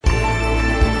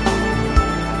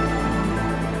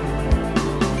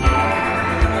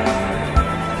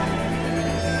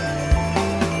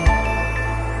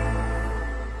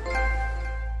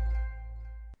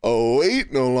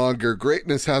longer.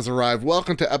 Greatness has arrived.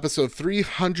 Welcome to episode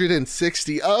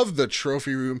 360 of The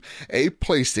Trophy Room, a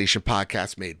PlayStation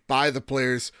podcast made by the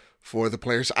players for the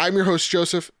players. I'm your host,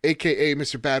 Joseph, aka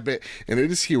Mr. Badbit, and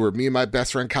it is here where me and my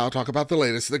best friend Kyle talk about the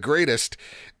latest, the greatest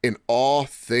in all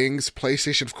things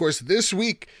PlayStation. Of course, this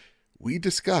week we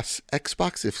discuss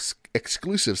Xbox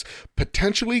exclusives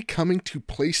potentially coming to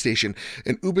PlayStation,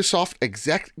 an Ubisoft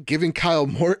exec giving Kyle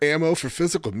more ammo for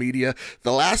physical media,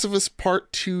 The Last of Us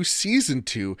Part 2 Season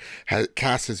 2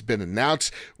 cast has been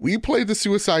announced, we played the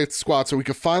Suicide Squad so we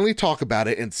could finally talk about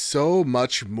it, and so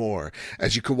much more,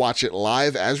 as you can watch it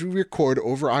live as we record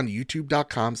over on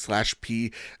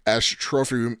youtube.com/PS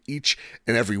Trophy Room each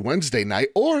and every Wednesday night,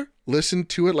 or listen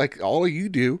to it like all of you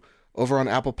do over on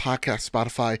Apple Podcasts,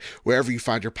 Spotify, wherever you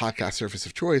find your podcast service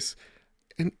of choice,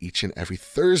 and each and every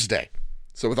Thursday.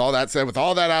 So with all that said, with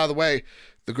all that out of the way,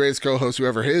 the greatest co-host,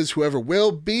 whoever is, whoever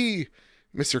will be,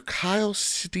 Mr. Kyle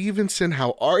Stevenson.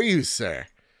 How are you, sir?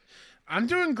 I'm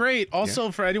doing great.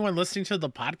 Also, for anyone listening to the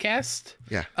podcast,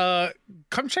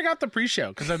 come check out the pre-show,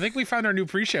 because I think we found our new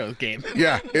pre-show game.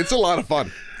 Yeah, it's a lot of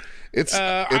fun.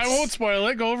 I won't spoil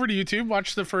it. Go over to YouTube,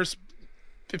 watch the first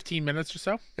 15 minutes or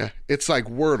so. Yeah, it's like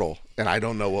Wordle, and I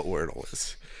don't know what Wordle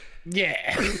is.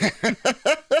 Yeah.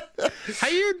 How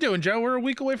you doing, Joe? We're a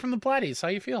week away from the Platties. How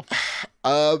you feel?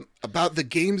 About the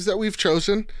games that we've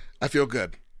chosen, I feel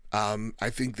good. I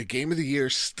think the game of the year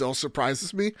still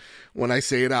surprises me when I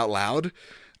say it out loud.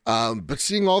 But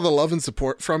seeing all the love and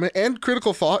support from it and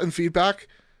critical thought and feedback,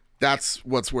 that's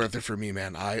what's worth it for me,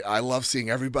 man. I love seeing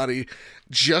everybody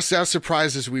just as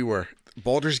surprised as we were.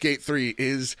 Baldur's Gate 3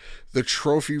 is the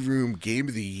Trophy Room Game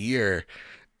of the Year.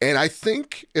 And I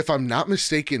think, if I'm not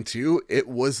mistaken, too, it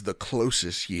was the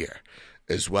closest year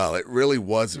as well. It really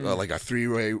was like a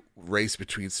three-way race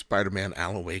between Spider-Man,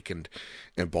 Alan Wake, and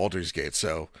Baldur's Gate.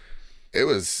 So it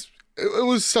was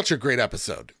such a great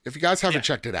episode. If you guys haven't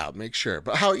checked it out, make sure.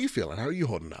 But how are you feeling? How are you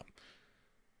holding up?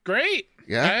 Great.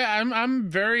 Yeah? I'm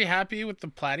very happy with the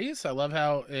Platties. I love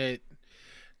how it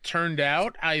turned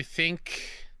out. I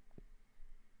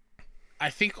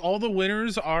think all the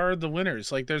winners are the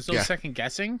winners. Like, there's no second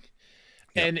guessing.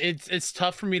 Yep. And it's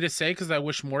tough for me to say because I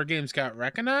wish more games got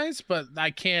recognized, but I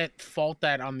can't fault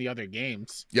that on the other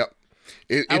games. Yep.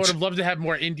 I would have loved to have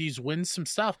more indies win some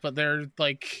stuff, but they're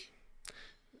like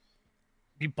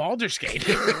Baldur's Gate.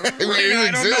 I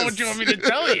don't know what you want me to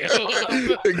tell you.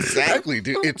 Exactly,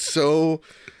 dude. It's so,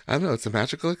 I don't know, it's a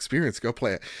magical experience. Go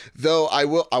play it. Though I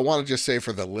want to just say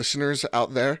for the listeners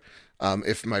out there,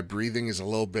 if my breathing is a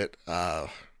little bit, I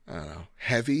don't know,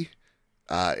 heavy,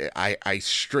 I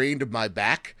strained my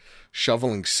back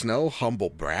shoveling snow,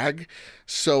 humble brag.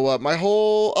 So my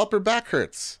whole upper back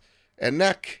hurts and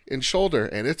neck and shoulder,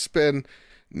 and it's been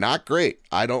not great.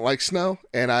 I don't like snow,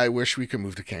 and I wish we could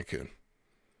move to Cancun.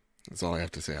 That's all I have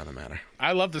to say on the matter.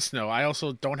 I love the snow. I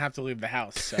also don't have to leave the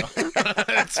house, so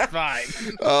it's fine.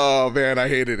 Oh, man, I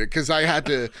hated it because I had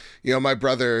to, my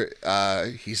brother,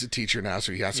 he's a teacher now,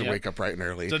 so he has to wake up bright and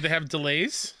early. Did they have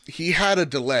delays? He had a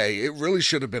delay. It really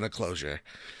should have been a closure,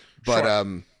 but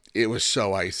it was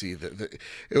so icy.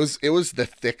 It was the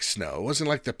thick snow. It wasn't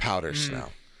like the powder snow.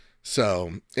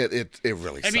 So it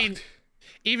really sucked. I mean,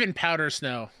 even powder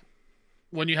snow,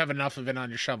 when you have enough of it on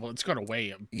your shovel, it's going to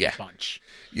weigh a bunch.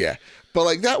 Yeah. But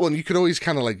like that one, you could always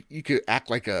kind of like, you could act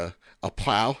like a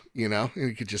plow, and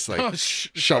you could just like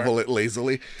shovel it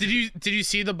lazily. Did you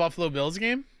see the Buffalo Bills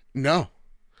game? No.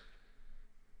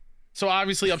 So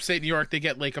obviously upstate New York, they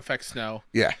get lake effect snow.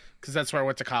 Yeah. Because that's where I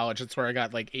went to college. That's where I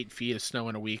got like 8 feet of snow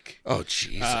in a week. Oh,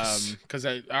 Jesus. Because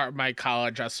my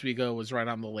college, Oswego, was right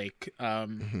on the lake.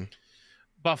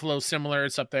 Buffalo, similar.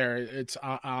 It's up there. It's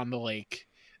on the lake.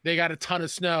 They got a ton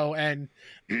of snow, and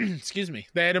excuse me,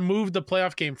 they had to move the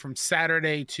playoff game from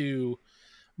Saturday to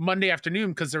Monday afternoon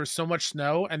because there was so much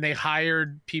snow, and they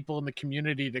hired people in the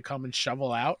community to come and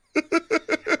shovel out.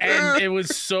 And it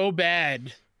was so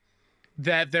bad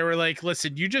that they were like,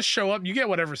 listen, you just show up, you get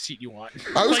whatever seat you want.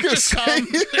 I was gonna just say. Come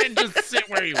and just sit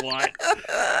where you want.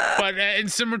 But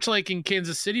and similar to like in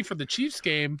Kansas City for the Chiefs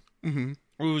game, it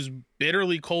was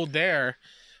bitterly cold there.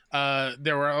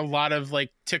 There were a lot of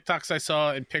like TikToks I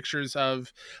saw and pictures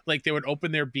of like they would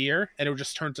open their beer and it would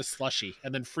just turn to slushy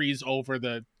and then freeze over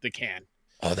the can.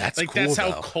 Oh, that's like cool, that's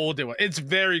though. how cold it was. It's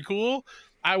very cool.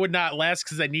 I would not last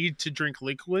because I need to drink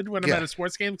liquid when I'm at a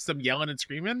sports game because I'm yelling and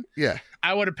screaming. Yeah,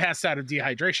 I would have passed out of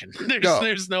dehydration.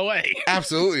 There's no way.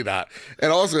 Absolutely not.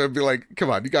 And also, I'd be like,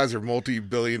 come on, you guys are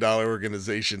multi-billion-dollar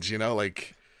organizations,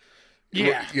 like,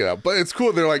 But it's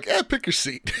cool. They're like, pick your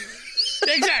seat.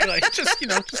 Exactly. Just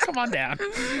come on down.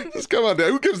 Just come on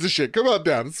down. Who gives a shit? Come on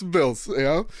down. It's the Bills,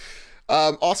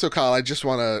 Also, Kyle, I just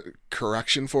want a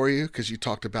correction for you because you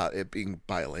talked about it being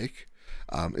by a lake.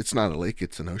 It's not a lake;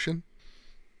 it's an ocean.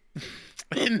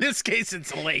 In this case,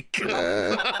 it's a lake.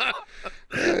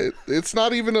 It's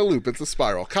not even a loop; it's a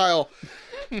spiral. Kyle,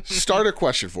 starter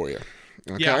question for you.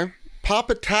 Okay, Yeah.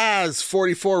 Papa Taz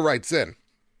 44 writes in.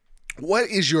 What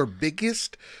is your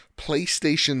biggest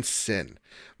PlayStation sin?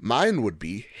 Mine would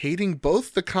be hating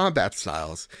both the combat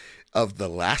styles of The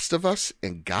Last of Us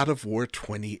and God of War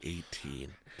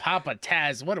 2018. Papa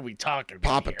Taz, what are we talking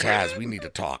about Papa here? Taz, we need to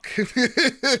talk.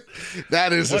 That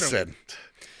is What a a- sin.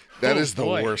 That is the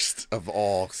boy. worst of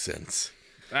all sins.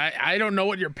 I don't know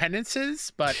what your penance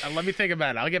is, but let me think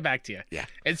about it. I'll get back to you. Yeah.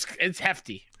 It's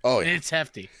hefty. Oh, yeah. It's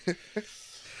hefty.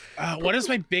 What is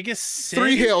my biggest sin?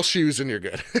 3 hail shoes and you're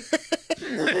good.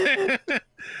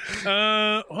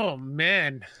 Oh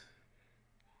man.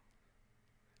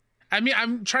 I mean,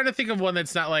 I'm trying to think of one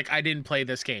that's not like I didn't play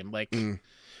this game. Like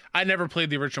I never played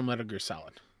the original Metal Gear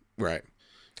Solid. Right.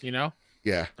 You know?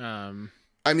 Yeah. Um,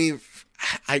 I mean,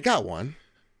 I got one.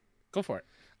 go for it.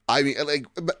 I mean, like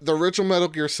the original Metal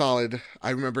Gear Solid,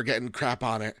 I remember getting crap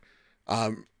on it.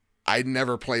 I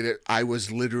never played it. I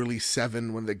was literally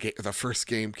 7 when the first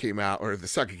game came out, or the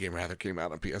second game rather came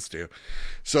out on PS2.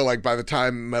 So like by the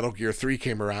time Metal Gear 3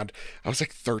 came around, I was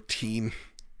like 13.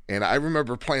 And I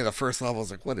remember playing the first level. I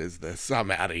was like, what is this?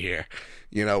 I'm out of here.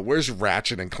 You know, where's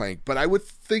Ratchet and Clank? But I would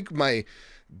think my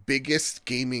biggest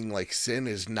gaming like sin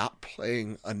is not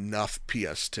playing enough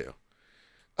PS2.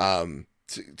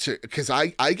 Because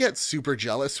I get super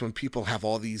jealous when people have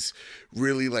all these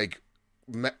really like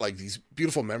these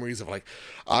beautiful memories of like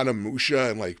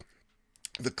Onimusha and like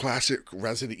the classic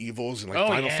Resident Evils and like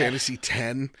Final Fantasy X,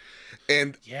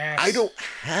 and Yes. I don't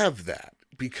have that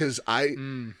because I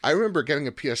remember getting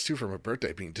a PS2 for my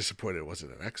birthday, being disappointed it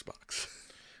wasn't an Xbox.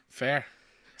 Fair.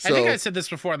 So, I think I said this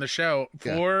before on the show.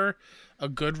 Yeah. For a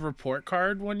good report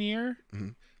card one year,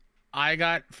 I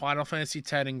got Final Fantasy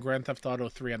X and Grand Theft Auto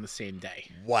 3 on the same day.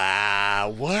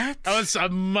 wow, what? That was a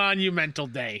monumental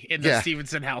day in the Yeah.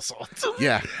 Stevenson household.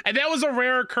 Yeah, And that was a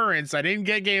rare occurrence. I didn't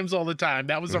get games all the time.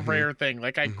 That was a rare thing.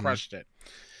 Like, I crushed it.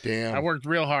 damn. I worked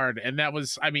real hard. And that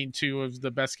was, I mean, 2 of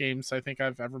the best games I think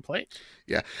I've ever played.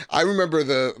 Yeah, I remember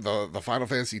the Final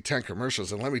Fantasy X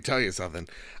commercials, and let me tell you something.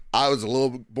 I was a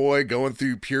little boy going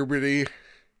through puberty.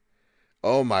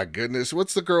 Oh my goodness,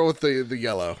 what's the girl with the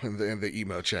yellow and the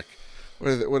emo chick? What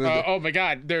are the, Oh my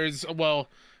God. There's Riku,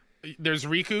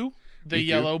 the Riku?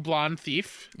 yellow blonde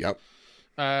thief, Yep.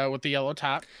 with the yellow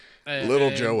top. Little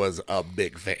And- Joe was a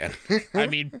big fan. I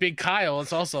mean, Big Kyle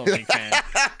is also a big fan.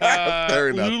 Fair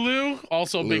enough. Lulu,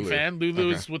 also a big Lulu. fan.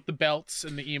 Lulu's with the belts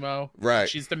and the emo. Right.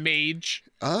 She's the mage.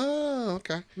 Oh,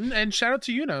 okay. And shout out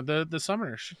to Yuna, the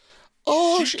summoner.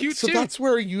 Oh, She's cute so too. that's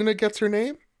where Yuna gets her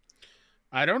name?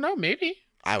 I don't know, maybe.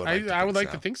 I would like to I would think like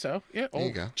so. to think so. Yeah. There you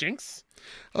Oh, go. Jinx.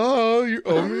 Oh, you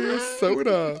owe me a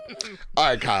soda. All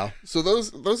right, Kyle. So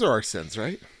those are our sins,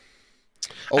 right?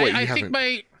 Oh wait, I you think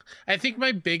haven't. I think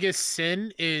my biggest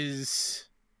sin is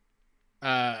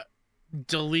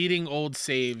deleting old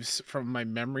saves from my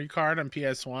memory card on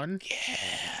PS1. Yeah.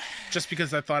 Just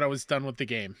because I thought I was done with the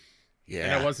game. And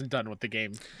I Yeah. wasn't done with the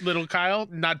game. Little Kyle,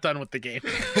 not done with the game.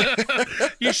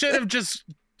 You should have just,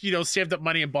 saved up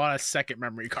money and bought a second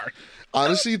memory card.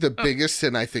 Honestly, the biggest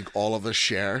sin I think all of us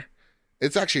share,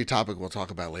 it's actually a topic we'll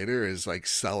talk about later, is like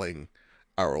selling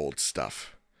our old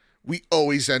stuff. We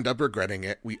always end up regretting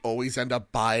it. We always end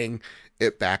up buying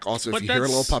it back. Also, But if you hear a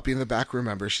little that's- puppy in the back,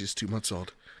 remember she's 2 months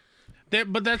old.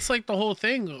 But that's like the whole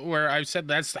thing where I said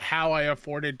that's how I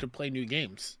afforded to play new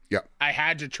games. Yeah. I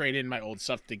had to trade in my old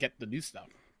stuff to get the new stuff.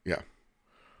 Yeah.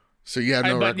 So you have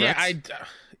no but regrets? yeah,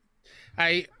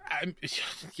 I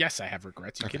yes, I have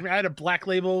regrets. You kidding me? I had a Black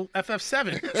Label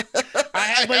FF7. I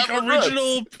had like have regrets.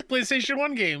 original PlayStation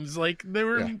 1 games. Like they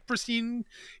were Yeah. in pristine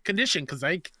condition because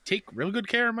I take real good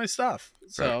care of my stuff.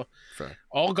 So Fair.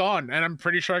 all gone, and I'm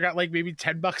pretty sure I got like maybe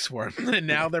 $10 for them, and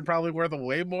now they're probably worth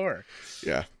way more.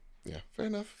 Yeah. Yeah. Fair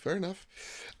enough. Fair enough.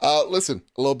 Listen,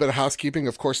 a little bit of housekeeping.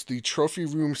 Of course, the Trophy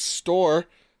Room store.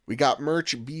 We got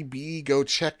merch, BB. Go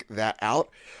check that out.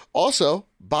 Also,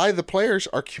 By the Players,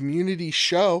 our community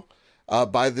show.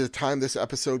 By the time this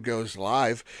episode goes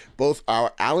live, both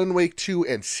our Alan Wake 2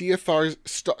 and Sea of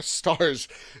Stars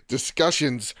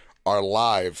discussions are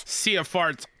live. Sea of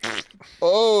Farts.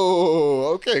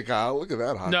 Oh, okay, Kyle. Look at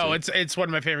that hot No, take. it's one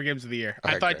of my favorite games of the year. I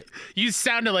Okay, thought great. you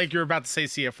sounded like you were about to say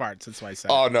Sea of Farts. That's why I said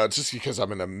it. Oh, no, it's just because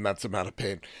I'm in an immense amount of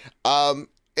pain. And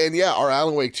yeah, our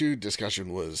Alan Wake 2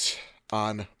 discussion was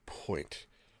on point.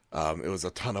 It was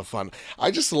a ton of fun.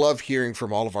 I just love hearing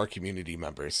from all of our community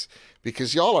members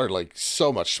because y'all are like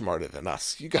so much smarter than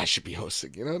us. You guys should be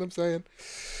hosting. You know what I'm saying?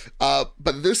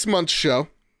 But this month's show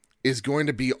is going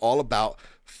to be all about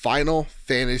Final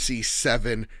Fantasy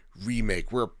VII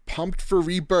Remake. We're pumped for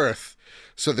Rebirth,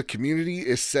 so the community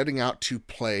is setting out to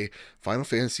play Final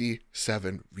Fantasy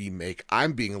VII Remake.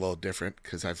 I'm being a little different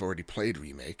because I've already played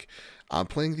Remake. I'm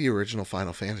playing the original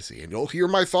Final Fantasy, and you'll hear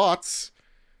my thoughts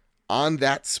on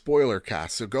that spoiler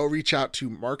cast. So go reach out to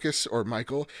Marcus or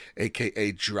Michael,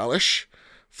 aka Drellish,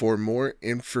 for more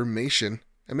information.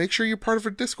 And make sure you're part of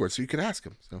our Discord so you can ask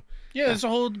him. So yeah, there's a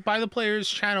whole By the Players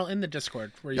channel in the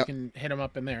Discord where you Yep. can hit them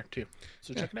up in there too.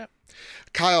 So check it out.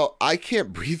 Kyle, I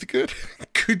can't breathe good.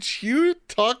 Could you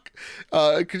talk?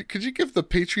 Could you give the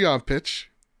Patreon pitch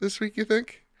this week? You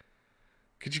think?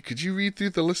 Could you read through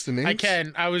the list of names? I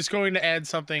can. I was going to add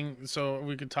something so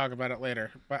we could talk about it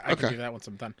later, but I can Okay. do that once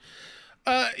I'm done.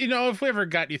 If we ever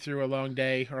got you through a long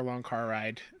day or a long car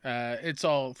ride, it's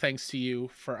all thanks to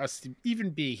you for us to even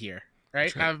be here.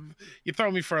 Right? Right. You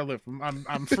throw me for a loop. I'm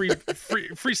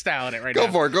freestyling it right now.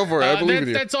 Go for it. I believe in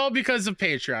you. That's all because of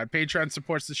Patreon. Patreon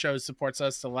supports the show, supports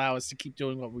us to allow us to keep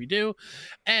doing what we do.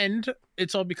 And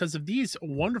it's all because of these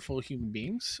wonderful human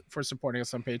beings for supporting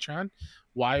us on Patreon,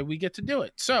 why we get to do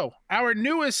it. So our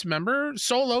newest member,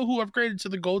 Solo, who upgraded to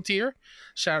the gold tier.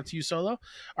 Shout out to you, Solo.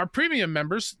 Our premium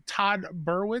members, Todd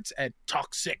Burwitz and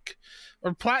Toxic.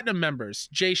 Our platinum members,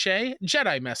 Jay Shea,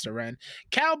 Jedi Master Ren,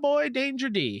 Cowboy Danger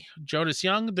D, Jonas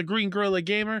Young, The Green Gorilla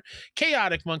Gamer,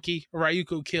 Chaotic Monkey,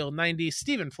 Ryuko Kill 90,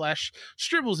 Stephen Flesh,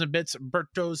 Stribbles and Bits,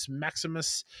 Bertos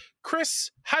Maximus,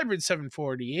 Chris, Hybrid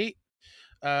 748,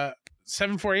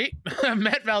 748,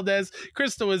 Matt Valdez,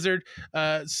 Chris the Wizard,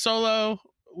 Solo,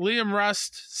 Liam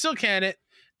Rust, Silkanet,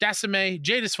 Dasame,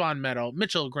 Jadis Von Metal,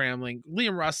 Mitchell Gramling,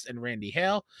 Liam Rust, and Randy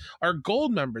Hale. Our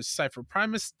gold members, Cypher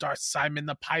Primus, Darth Simon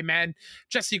the Pie Man,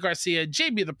 Jesse Garcia,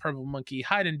 JB the Purple Monkey,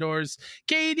 Hide Indoors,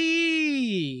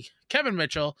 KD, Kevin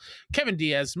Mitchell, Kevin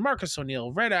Diaz, Marcus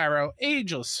O'Neill, Red Arrow,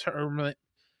 Angels Hermit,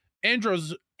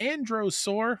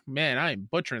 Androsaur, man, I am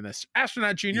butchering this.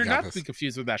 Astronaut Jr., not to be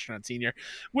confused with Astronaut Senior,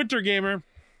 Winter Gamer,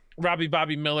 Robbie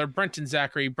Bobby Miller, Brenton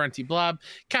Zachary, Brenty Blob,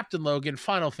 Captain Logan,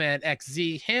 Final Fan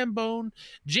XZ, Hambone,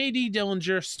 JD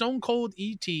Dillinger, Stone Cold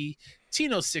ET,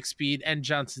 Tino Six Speed, and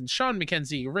Johnson, Sean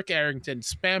McKenzie, Rick Arrington,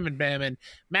 Spam and Bammin,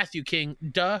 Matthew King,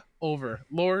 Duh Over,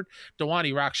 Lord,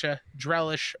 Dewani Raksha,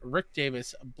 Drellish, Rick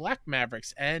Davis, Black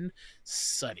Mavericks, and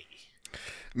Suddy.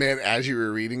 Man, as you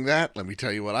were reading that, let me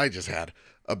tell you what I just had.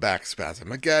 A back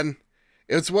spasm. Again,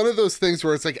 it's one of those things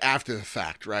where it's like after the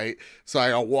fact, right? So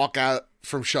I'll walk out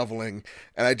from shoveling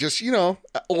and I just,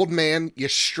 old man, you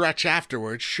stretch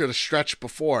afterwards, should have stretched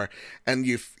before, and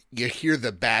you hear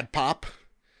the bad pop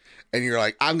and you're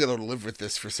like, I'm going to live with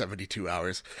this for 72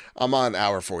 hours. I'm on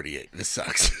hour 48. This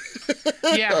sucks.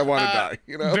 Yeah. I want to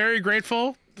die, Very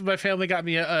grateful. My family got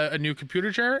me a new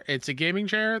computer chair. It's a gaming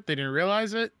chair. They didn't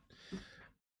realize it.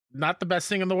 Not the best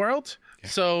thing in the world. Yeah.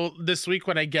 So this week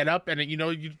when I get up and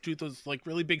you do those like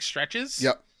really big stretches.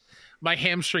 Yep. My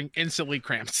hamstring instantly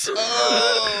cramps.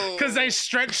 Oh. Because I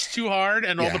stretched too hard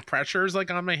and all the pressure is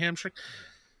like on my hamstring.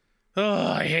 Oh,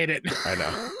 I hate it. I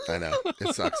know.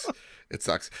 It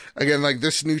sucks. Again, like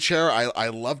this new chair, I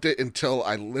loved it until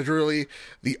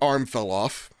the arm fell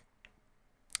off.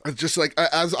 It's just like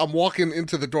as I'm walking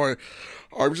into the door,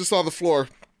 arm just on the floor.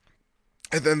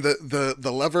 And then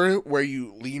the lever where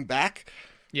you lean back,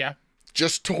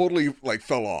 just totally like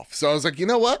fell off. So I was like, you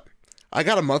know what? I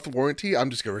got a month warranty. I'm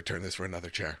just gonna return this for another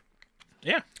chair.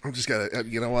 Yeah, I'm just gonna.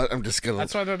 You know what? I'm just gonna.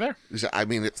 That's why they're there. I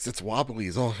mean, it's wobbly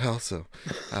as all hell. So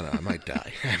I don't know. I might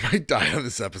die. I might die on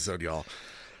this episode, y'all.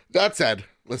 That said,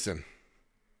 listen,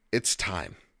 it's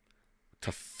time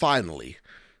to finally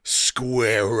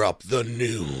square up the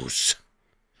news.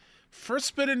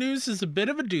 First bit of news is a bit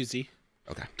of a doozy.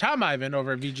 Okay. Tom Ivan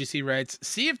over at VGC writes,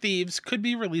 Sea of Thieves could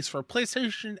be released for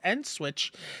PlayStation and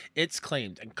Switch, it's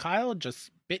claimed. And Kyle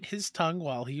just bit his tongue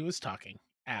while he was talking.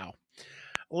 Ow.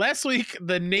 Last week,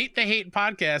 the Nate the Hate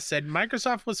podcast said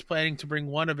Microsoft was planning to bring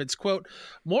one of its, quote,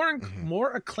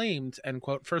 more acclaimed, end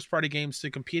quote, first-party games to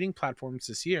competing platforms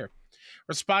this year.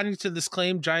 Responding to this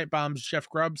claim, Giant Bomb's Jeff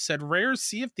Grubb said Rare's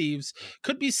Sea of Thieves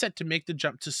could be set to make the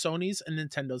jump to Sony's and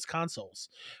Nintendo's consoles.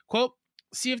 Quote,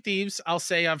 Sea of Thieves, I'll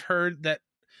say I've heard that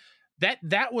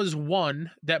was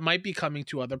one that might be coming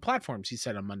to other platforms, he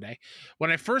said on Monday.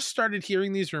 When I first started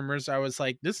hearing these rumors, I was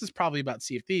like, this is probably about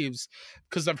Sea of Thieves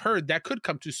because I've heard that could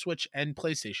come to Switch and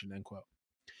PlayStation, end quote.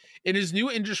 In his new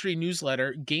industry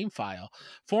newsletter, GameFile,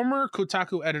 former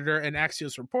Kotaku editor and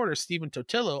Axios reporter Stephen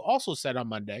Totillo also said on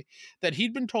Monday that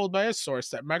he'd been told by a source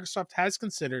that Microsoft has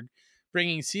considered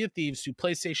bringing Sea of Thieves to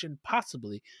PlayStation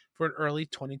possibly for an early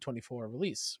 2024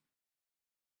 release.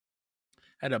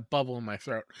 Had a bubble in my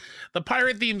throat. The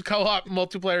pirate-themed co-op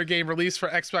multiplayer game released for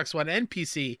Xbox One and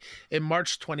PC in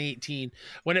March 2018,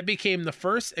 when it became the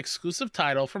first exclusive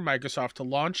title from Microsoft to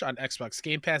launch on Xbox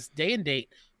Game Pass day and date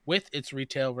with its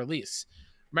retail release.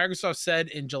 Microsoft said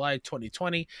in July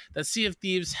 2020 that Sea of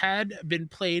Thieves had been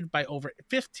played by over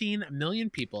 15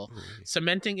 million people,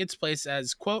 cementing its place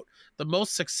as, quote, the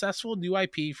most successful new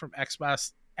IP from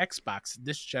Xbox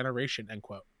this generation, end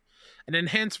quote. An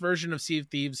enhanced version of Sea of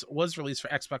Thieves was released for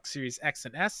Xbox Series X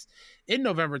and S in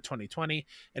November 2020,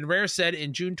 and Rare said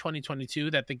in June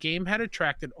 2022 that the game had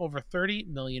attracted over 30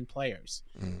 million players.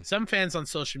 Some fans on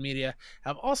social media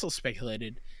have also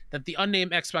speculated that the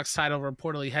unnamed Xbox title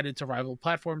reportedly headed to rival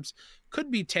platforms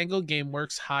could be Tango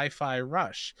Gameworks' Hi-Fi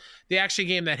Rush, the action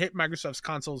game that hit Microsoft's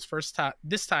consoles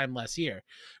this time last year.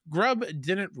 Grubb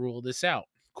didn't rule this out.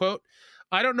 Quote,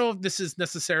 I don't know if this is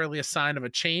necessarily a sign of a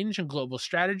change in global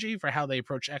strategy for how they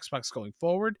approach Xbox going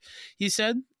forward. He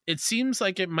said, it seems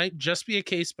like it might just be a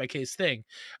case-by-case thing.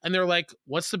 And they're like,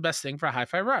 what's the best thing for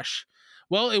Hi-Fi Rush?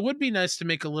 Well, it would be nice to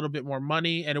make a little bit more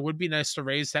money, and it would be nice to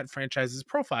raise that franchise's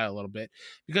profile a little bit,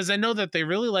 because I know that they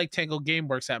really like Tango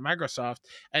Gameworks at Microsoft,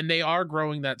 and they are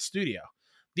growing that studio.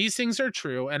 These things are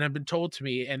true and have been told to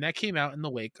me, and that came out in the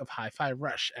wake of Hi-Fi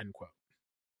Rush, end quote.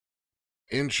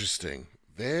 Interesting.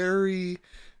 Very,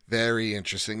 very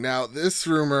interesting. Now, this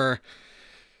rumor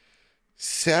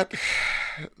set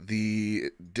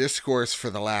the discourse for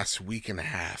the last week and a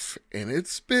half, and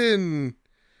it's been,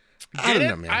 I don't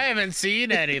know, man. I haven't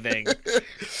seen anything.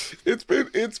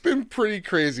 It's been pretty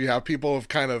crazy how people have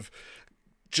kind of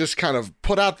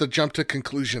put out the jump to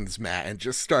conclusions mat and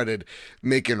just started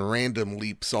making random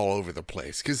leaps all over the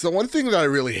place. Because the one thing that I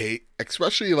really hate,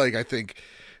 especially like I think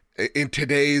in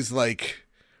today's like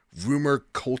rumor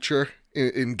culture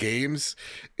in games,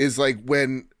 is like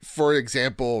when, for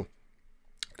example,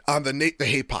 on the Nate the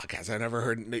Hate podcast, I never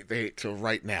heard Nate the Hate till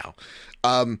right now.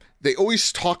 They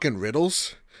always talk in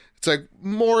riddles. It's like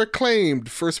more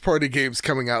acclaimed first party games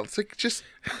coming out. It's like, just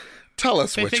tell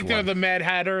us which one. They think they're the Mad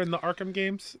Hatter in the Arkham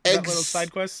games? That little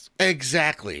side quest?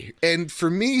 Exactly. And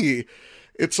for me,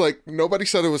 it's like nobody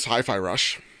said it was Hi-Fi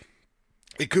Rush.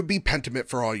 It could be Pentiment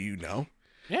for all you know.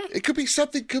 Yeah. It could be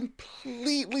something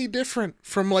completely different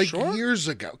from like years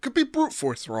ago. It could be Brute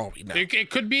Force for all we know.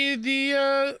 It could be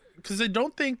the, because I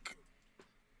don't think,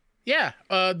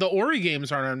 the Ori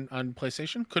games aren't on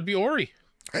PlayStation. Could be Ori.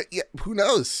 Yeah, who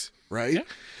knows, right? Yeah.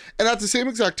 And at the same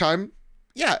exact time,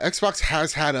 Xbox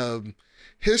has had a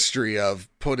history of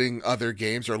putting other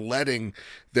games or letting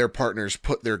their partners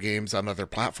put their games on other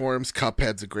platforms.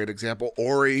 Cuphead's a great example.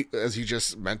 Ori, as you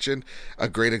just mentioned, a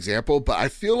great example. But I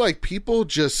feel like people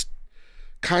just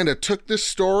kind of took this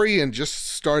story and just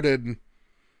started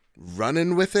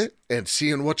running with it and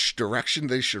seeing which direction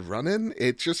they should run in.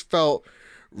 It just felt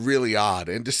really odd.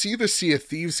 And to see the Sea of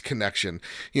Thieves connection,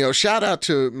 shout out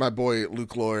to my boy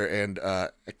Luke Lawyer and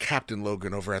Captain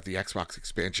Logan over at the Xbox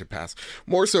Expansion Pass.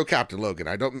 More so Captain Logan.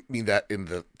 I don't mean that in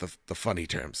the funny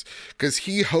terms, because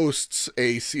he hosts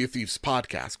a Sea of Thieves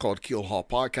podcast called Keel Hall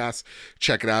Podcast.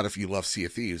 Check it out if you love Sea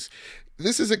of Thieves.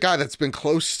 This is a guy that's been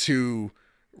close to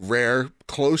Rare,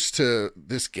 close to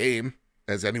this game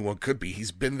as anyone could be.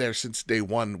 He's been there since day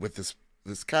one with this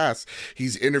cast.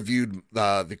 He's interviewed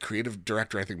the creative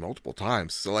director, I think, multiple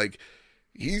times. So like,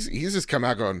 he's just come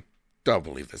out going, don't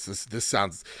believe this. This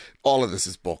sounds, all of this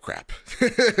is bullcrap.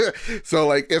 So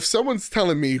like, if someone's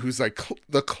telling me who's like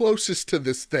the closest to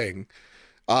this thing,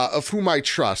 of whom I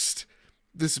trust,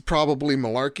 this is probably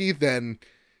malarkey, then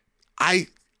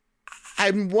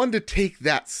I'm one to take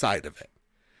that side of it.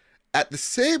 At the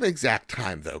same exact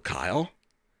time, though, Kyle,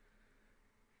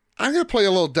 I'm going to play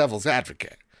a little devil's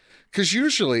advocate. Because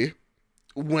usually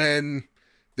when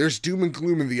there's doom and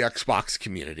gloom in the Xbox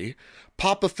community,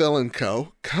 Papa Phil and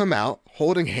co. come out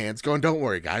holding hands going, don't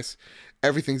worry, guys.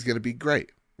 Everything's going to be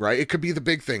great, right? It could be the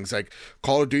big things like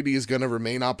Call of Duty is going to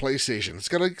remain on PlayStation. It's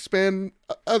going to expand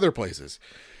other places.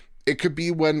 It could be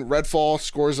when Redfall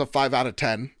scores a 5 out of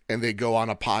 10 and they go on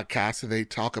a podcast and they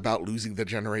talk about losing the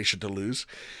generation to lose.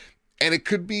 And it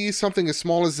could be something as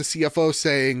small as the CFO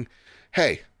saying,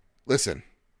 hey, listen,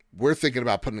 we're thinking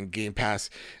about putting Game Pass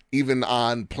even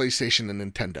on PlayStation and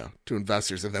Nintendo to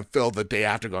investors. And then Phil the day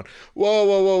after going,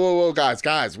 whoa,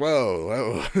 guys,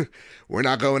 whoa. We're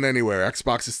not going anywhere.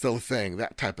 Xbox is still a thing,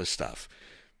 that type of stuff.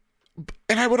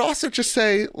 And I would also just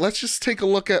say, let's just take a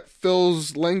look at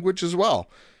Phil's language as well.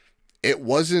 It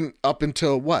wasn't up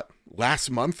until last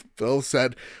month, Phil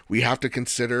said we have to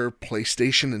consider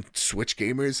PlayStation and Switch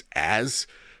gamers as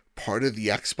part of the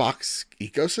Xbox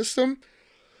ecosystem.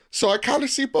 So I kind of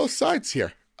see both sides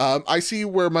here. I see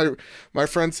where my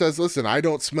friend says, "Listen, I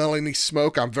don't smell any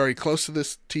smoke. I'm very close to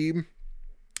this team.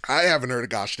 I haven't heard a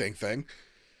gosh dang thing."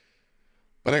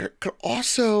 But I could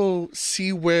also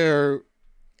see where,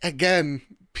 again,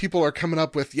 people are coming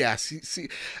up with, yeah, see,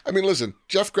 I mean, listen,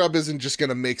 Jeff Grubb isn't just going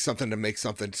to make something to make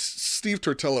something. Steve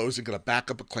Tortillo isn't going to back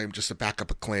up a claim just to back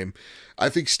up a claim. I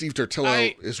think Steve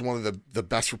Tortillo is one of the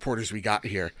best reporters we got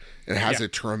here and has a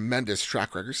tremendous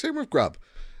track record. Same with Grubb.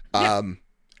 And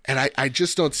I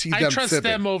just don't see them I trust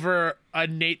fibbing. them over a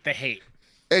Nate the Hate.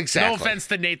 Exactly. No offense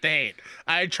to Nate the Hate.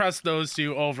 I trust those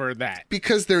two over that.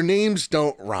 Because their names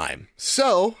don't rhyme.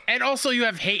 So. And also you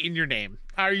have hate in your name.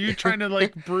 Are you trying to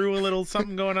like brew a little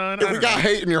something going on? If we got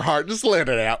hate in your heart, just let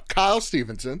it out. Kyle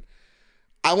Stevenson,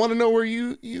 I want to know where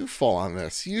you fall on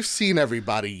this. You've seen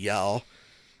everybody yell,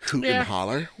 hoot and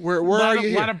holler. Where are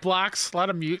you? A lot of blocks, a lot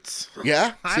of mutes.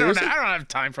 Yeah? I don't have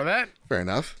time for that. Fair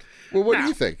enough. Well, what do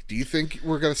you think? Do you think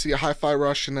we're going to see a hi-fi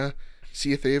rush in a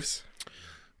Sea of Thieves?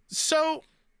 So,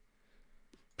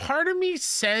 part of me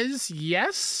says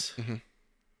yes. Mm-hmm.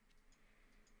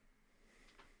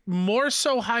 More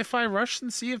so Hi-Fi Rush than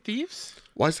Sea of Thieves.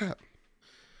 Why is that?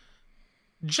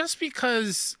 Just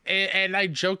because, and I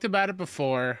joked about it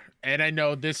before, and I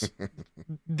know this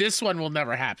one will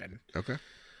never happen. Okay.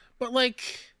 But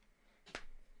like,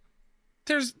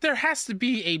 there has to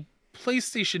be a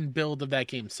PlayStation build of that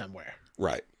game somewhere.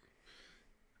 Right.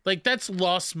 Like, that's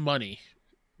lost money.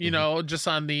 You know, just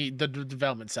on the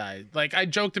development side. Like, I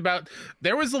joked about,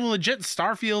 there was a legit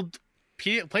Starfield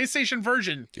PlayStation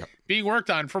version being worked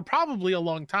on for probably a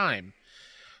long time.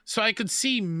 So I could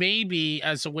see maybe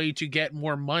as a way to get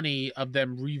more money of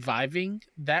them reviving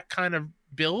that kind of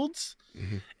builds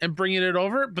and bringing it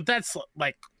over. But that's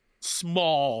like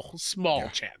small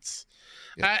chance.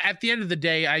 Yeah. At the end of the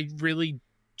day, I really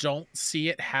don't see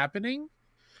it happening.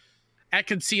 I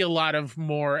could see a lot of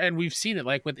more, and we've seen it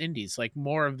like with indies, like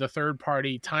more of the third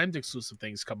party timed exclusive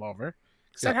things come over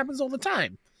because that happens all the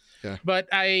time. Yeah. But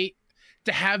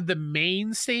to have the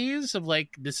mainstays of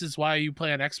like, this is why you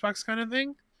play on Xbox kind of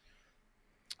thing,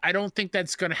 I don't think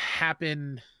that's going to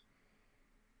happen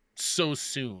so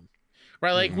soon.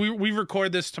 Right? Like we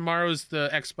record this, tomorrow's the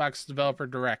Xbox Developer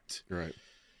Direct. Right.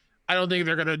 I don't think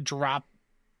they're going to drop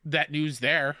that news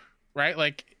there. Right?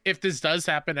 Like, if this does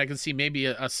happen, I can see maybe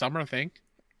a summer thing.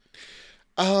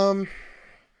 I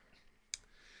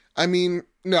mean,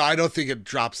 no, I don't think it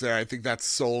drops there. I think that's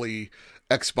solely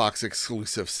Xbox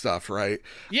exclusive stuff, right?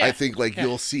 Yeah. I think like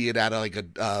you'll see it at like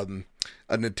a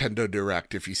Nintendo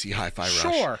Direct if you see Hi-Fi Rush.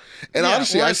 Sure. And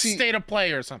honestly, or I see State of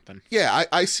Play or something. Yeah,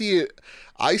 I see it.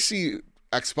 I see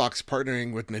Xbox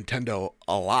partnering with Nintendo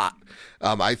a lot.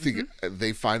 I think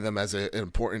they find them as an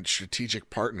important strategic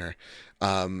partner.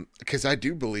 Because I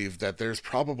do believe that there's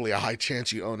probably a high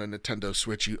chance you own a Nintendo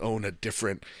Switch, you own a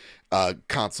different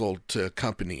console to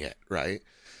accompany it, right?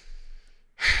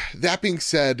 That being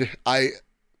said, I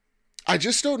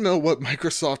just don't know what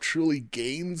Microsoft truly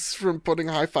gains from putting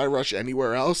Hi-Fi Rush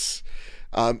anywhere else.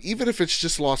 Even if it's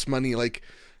just lost money, like,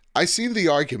 I see the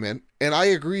argument, and I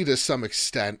agree to some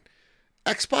extent.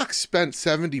 Xbox spent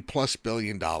 $70+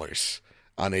 billion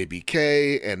on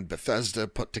ABK and Bethesda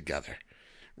put together,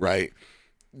 right?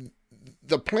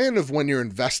 The plan of when you're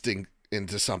investing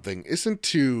into something isn't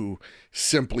to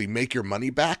simply make your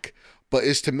money back, but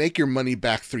is to make your money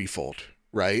back threefold,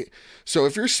 right? So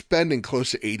if you're spending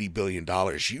close to $80 billion,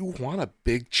 you want a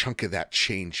big chunk of that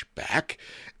change back,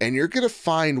 and you're going to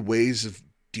find ways of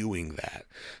doing that.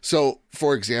 So,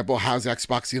 for example, how's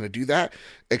Xbox going to do that?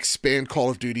 Expand Call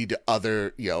of Duty to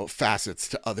other, facets,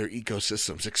 to other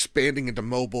ecosystems. Expanding into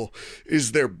mobile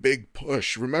is their big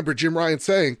push. Remember Jim Ryan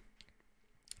saying,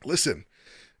 listen,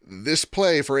 this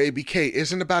play for ABK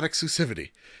isn't about exclusivity.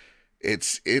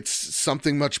 It's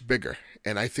something much bigger.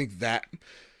 And I think that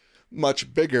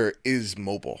much bigger is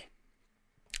mobile.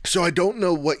 So I don't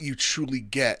know what you truly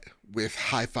get with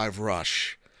Hi-Fi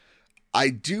Rush. I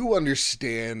do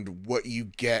understand what you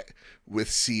get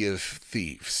with Sea of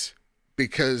Thieves.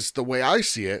 Because the way I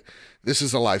see it, this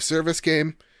is a live service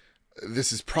game.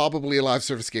 This is probably a live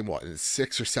service game, in its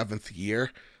 6th or 7th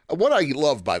year? What I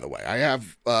love, by the way, I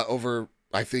have over,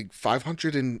 I think,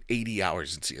 580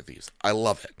 hours in Sea of Thieves. I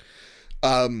love it.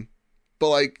 But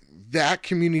like that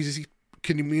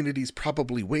community's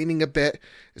probably waning a bit.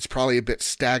 It's probably a bit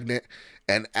stagnant.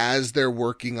 And as they're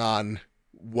working on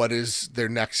what is their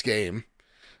next game,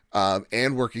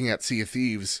 and working at Sea of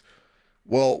Thieves,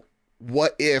 well,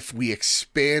 what if we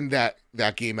expand that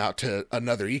game out to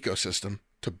another ecosystem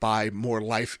to buy more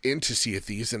life into Sea of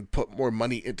Thieves and put more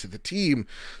money into the team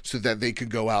so that they could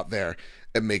go out there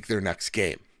and make their next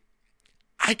game?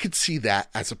 I could see that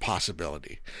as a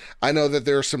possibility. I know that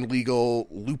there are some legal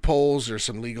loopholes or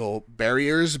some legal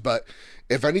barriers, but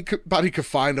if anybody could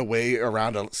find a way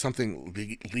around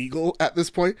something legal at this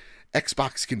point,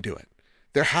 Xbox can do it.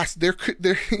 There has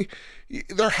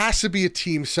to be a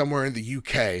team somewhere in the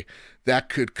UK that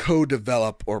could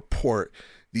co-develop or port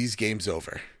these games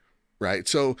over, right?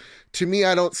 So to me,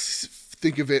 I don't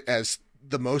think of it as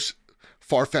the most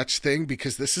far-fetched thing,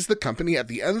 because this is the company, at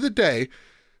the end of the day,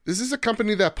 this is a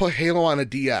company that put Halo on a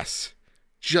DS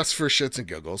just for shits and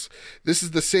giggles. This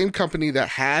is the same company that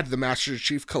had the Master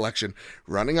Chief Collection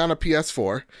running on a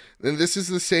PS4. And this is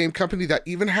the same company that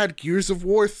even had Gears of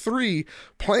War 3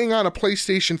 playing on a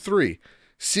PlayStation 3,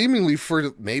 seemingly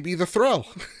for maybe the thrill.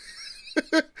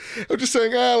 I'm just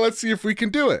saying, let's see if we can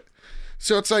do it.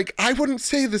 So it's like, I wouldn't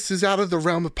say this is out of the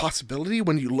realm of possibility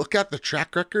when you look at the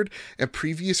track record and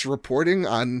previous reporting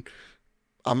on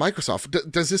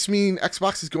Microsoft. Does this mean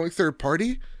Xbox is going third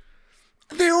party?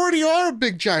 They already are a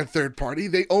big giant third party.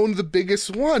 They own the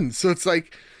biggest one. So it's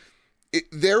like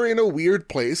they're in a weird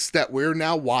place that we're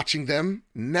now watching them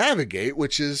navigate,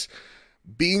 which is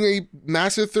being a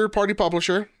massive third party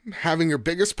publisher, having your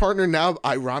biggest partner now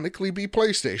ironically be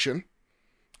PlayStation,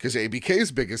 because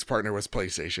ABK's biggest partner was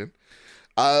PlayStation,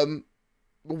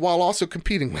 while also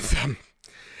competing with them.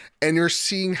 And you're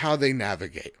seeing how they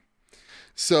navigate.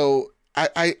 So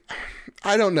I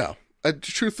don't know.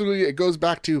 Truthfully, it goes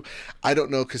back to I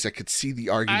don't know, because I could see the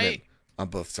argument on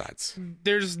both sides.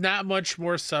 There's not much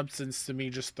more substance to me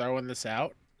just throwing this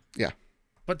out. Yeah.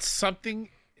 But something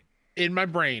in my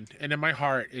brain and in my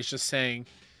heart is just saying,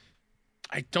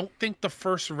 I don't think the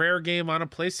first Rare game on a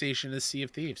PlayStation is Sea of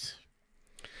Thieves.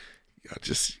 Yeah,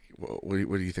 what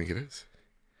do you think it is?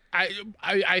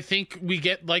 I think we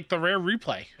get like the Rare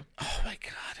replay. Oh my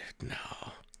God,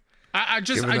 no! I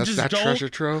just that don't. Treasure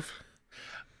trove.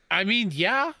 I mean,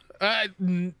 yeah.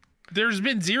 There's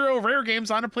been 0 Rare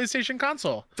games on a PlayStation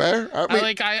console. Fair.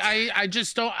 I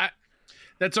just don't.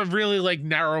 That's a really like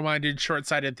narrow-minded,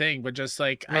 short-sighted thing, but just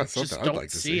like I just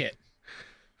don't see it.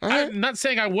 Right. I'm not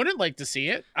saying I wouldn't like to see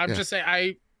it. I'm just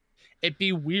saying it'd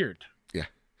be weird. Yeah.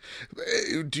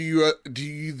 Do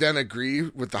you then agree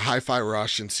with the Hi-Fi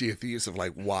Rush and Sea of Thieves of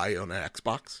like why own an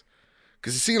Xbox?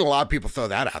 Because you've seen a lot of people throw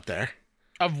that out there.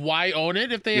 Of why own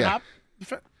it if they hop?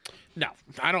 No,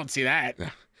 I don't see that.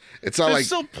 Yeah. It's not There's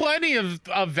still plenty of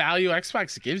value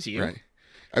Xbox gives you. Right.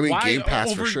 I mean, Game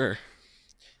Pass for sure.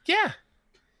 Yeah.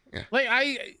 Yeah. Like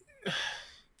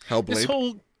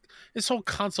Hellblade. This whole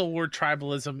console war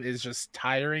tribalism is just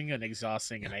tiring and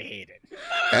exhausting, and I hate it.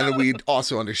 And we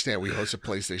also understand we host a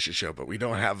PlayStation show, but we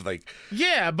don't have like...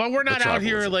 Yeah, but we're not out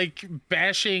here like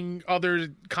bashing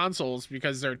other consoles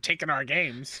because they're taking our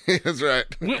games. That's right.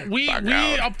 We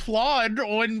applaud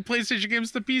when PlayStation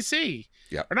games to PC.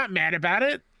 Yeah. We're not mad about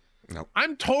it. Nope.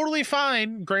 I'm totally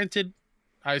fine. Granted,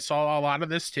 I saw a lot of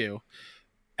this too.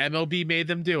 MLB made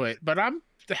them do it, but I'm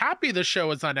happy the show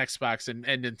is on Xbox and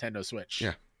Nintendo Switch.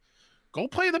 Yeah. Go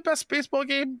play the best baseball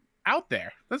game out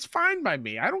there. That's fine by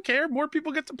me. I don't care. More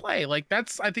people get to play. Like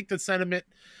that's, I think, the sentiment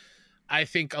I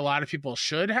think a lot of people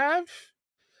should have.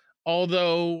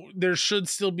 Although there should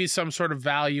still be some sort of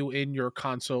value in your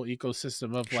console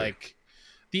ecosystem of like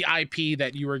the IP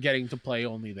that you are getting to play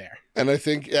only there. And I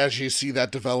think as you see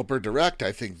that developer direct,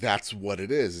 I think that's what it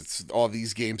is. It's all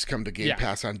these games come to Game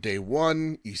Pass on day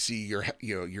one. You see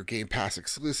your Game Pass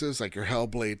exclusives like your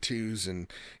Hellblade 2s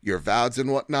and your Vouds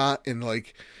and whatnot, and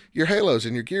like your Halos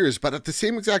and your Gears. But at the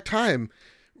same exact time,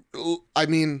 I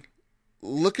mean,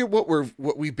 look at what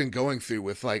we've been going through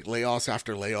with like layoffs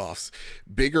after layoffs.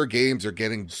 Bigger games are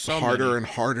getting harder and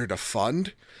harder to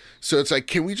fund. So it's like,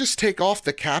 can we just take off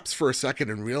the caps for a second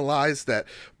and realize that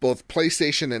both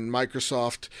PlayStation and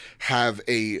Microsoft have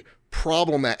a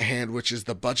problem at hand, which is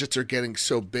the budgets are getting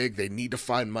so big, they need to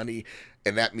find money,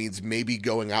 and that means maybe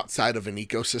going outside of an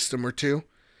ecosystem or two?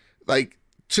 Like,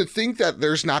 to think that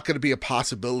there's not going to be a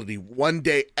possibility one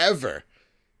day ever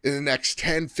in the next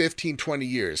 10, 15, 20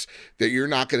 years that you're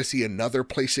not going to see another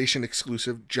PlayStation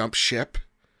exclusive jump ship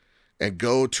and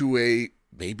go to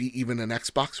maybe even an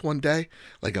Xbox one day,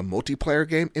 like a multiplayer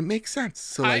game, it makes sense.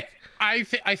 So like, I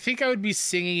think I would be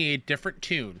singing a different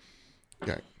tune.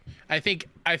 Okay. I think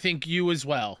you as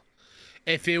well.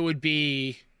 If it would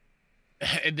be,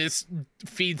 and this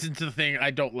feeds into the thing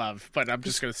I don't love, but I'm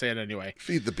just gonna say it anyway.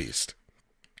 Feed the beast.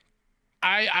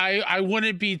 I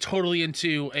wouldn't be totally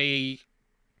into a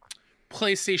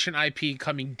PlayStation IP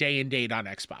coming day and date on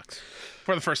Xbox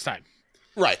for the first time.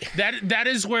 Right. That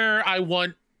is where I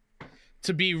want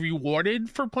to be rewarded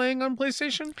for playing on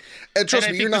PlayStation. And trust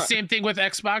I me, think you're the not same thing with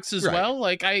Xbox as right. well.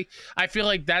 Like I feel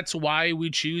like that's why we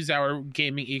choose our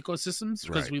gaming ecosystems,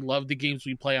 because Right. we love the games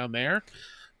we play on there.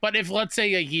 But if, let's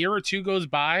say, a year or two goes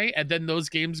by and then those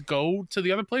games go to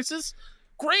the other places,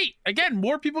 great. Again,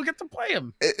 more people get to play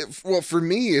them. Well, for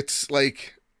me, it's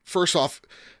like, first off,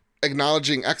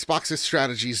 acknowledging Xbox's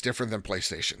strategy is different than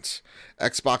PlayStation's.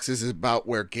 Xbox is about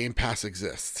where Game Pass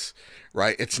exists,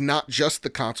 right? It's not just the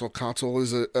console. Console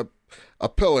is a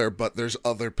pillar, but there's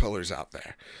other pillars out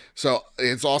there. So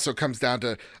it also comes down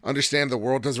to understand the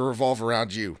world doesn't revolve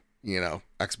around you. You know,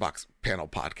 Xbox panel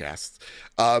podcasts,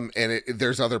 and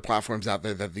there's other platforms out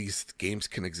there that these games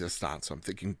can exist on. So I'm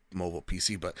thinking mobile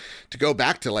PC, but to go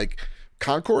back to like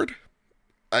Concord,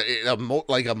 like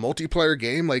a multiplayer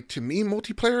game, like to me,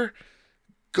 multiplayer,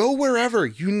 go wherever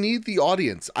you need the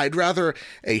audience. I'd rather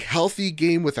a healthy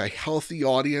game with a healthy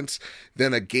audience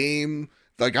than a game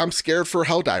like I'm scared for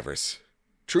Helldivers.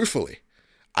 Truthfully,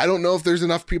 I don't know if there's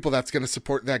enough people that's going to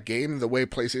support that game the way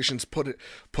PlayStation's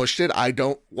pushed it. I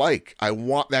don't like. I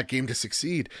want that game to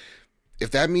succeed.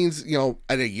 If that means, you know,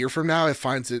 at a year from now it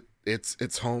finds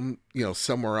its home, you know,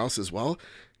 somewhere else as well,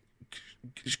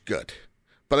 good.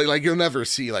 But like you'll never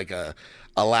see like a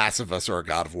Last of Us or a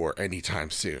God of War anytime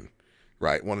soon,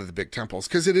 right? One of the big temples,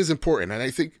 because it is important, and I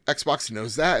think Xbox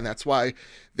knows that, and that's why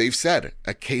they've said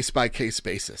a case by case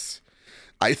basis.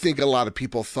 I think a lot of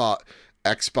people thought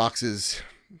Xbox's,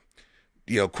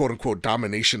 you know, quote unquote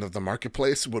domination of the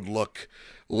marketplace would look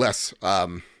less,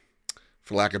 for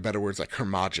lack of better words, like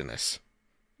homogenous,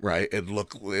 right? It'd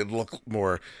look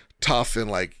more tough and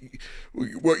like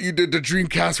what you did to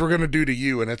Dreamcast, we're gonna do to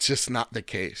you, and it's just not the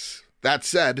case. That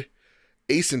said,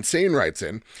 Ace Insane writes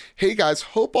in, "Hey guys,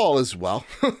 hope all is well."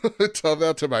 Tell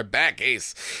that to my back,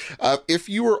 Ace. If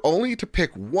you were only to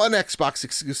pick one Xbox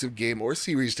exclusive game or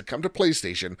series to come to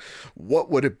PlayStation, what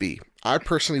would it be? I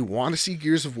personally want to see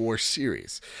Gears of War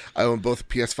series. I own both a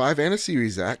PS5 and a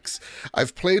Series X.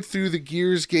 I've played through the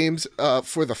Gears games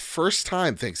for the first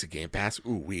time thanks to Game Pass.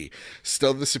 Ooh wee.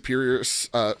 Still the superior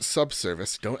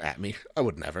sub-service. Don't at me. I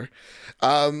would never.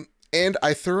 And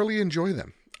I thoroughly enjoy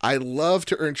them. I love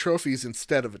to earn trophies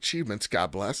instead of achievements,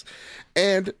 God bless.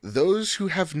 And those who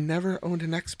have never owned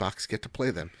an Xbox get to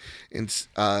play them. And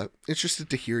interested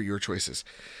to hear your choices.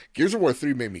 Gears of War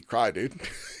 3 made me cry, dude.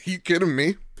 You kidding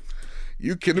me?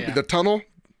 You kidding me? The tunnel?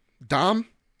 Dom?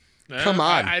 Come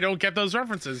on. I don't get those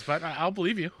references, but I'll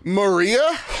believe you. Maria?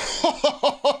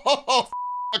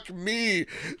 Fuck me,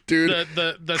 dude.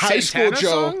 The High Santana School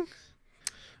Joe. song?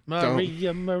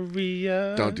 Maria,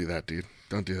 Maria. Don't do that, dude.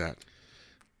 Don't do that.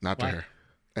 Not to Why? her.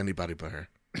 Anybody but her.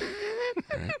 All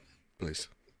right? Please.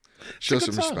 Show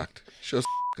some respect. Show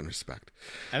some respect.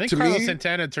 I think To Carlos me-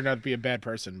 Santana turned out to be a bad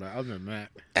person, but other than that.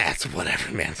 That's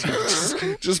whatever, man.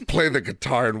 Just play the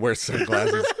guitar and wear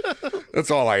sunglasses.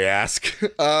 That's all I ask.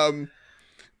 But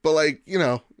like, you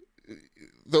know,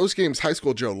 those games High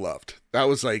School Joe loved. That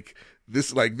was like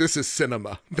this is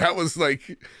cinema. That was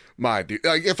like my dude.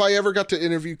 Like if I ever got to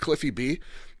interview Cliffy B,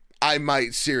 I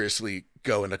might seriously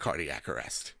go into cardiac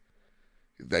arrest.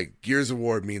 Like Gears of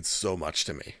War means so much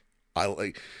to me. I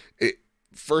like it.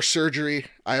 First surgery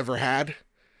I ever had.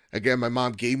 Again, my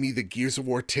mom gave me the Gears of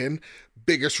War tin.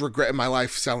 Biggest regret in my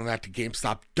life selling that to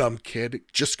GameStop. Dumb kid.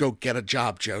 Just go get a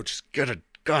job, Joe. Just get a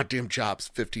goddamn job,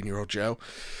 15-year-old Joe.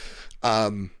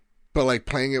 But like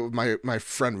playing it with my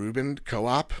friend Ruben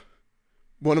co-op,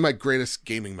 one of my greatest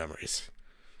gaming memories.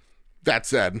 That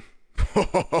said,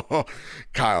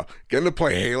 Kyle, getting to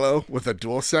play Halo with a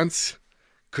DualSense,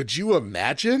 could you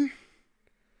imagine?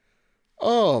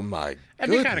 Oh my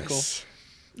That'd be goodness. kinda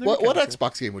cool. What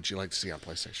Xbox game would you like to see on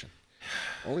PlayStation?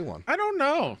 Only one. I don't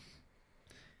know.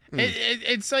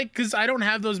 It's like, because I don't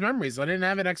have those memories. I didn't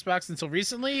have an Xbox until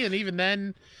recently, and even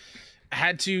then I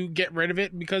had to get rid of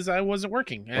it because I wasn't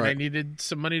working and I Right. needed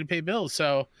some money to pay bills.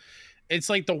 So it's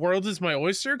like the world is my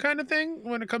oyster kind of thing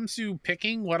when it comes to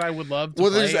picking what I would love to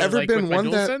Well, play. there's ever like, been with my one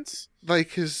that DualSense.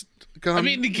 like has gone. I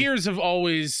mean, the Gears have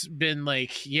always been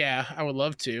like, yeah, I would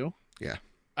love to. Yeah.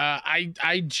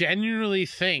 I genuinely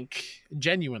think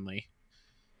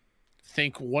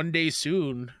one day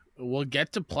soon we'll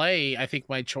get to play, I think,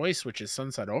 my choice, which is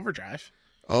Sunset Overdrive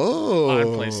on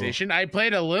PlayStation. I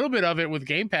played a little bit of it with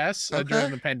Game Pass during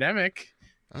the pandemic.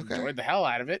 Okay. Enjoyed the hell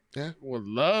out of it. Yeah. Would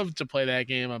love to play that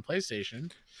game on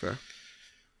PlayStation. Fair.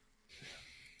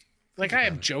 Like, I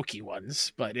have jokey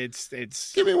ones, but it's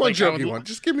Give me one like, jokey one.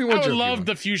 Just give me one I would jokey love one.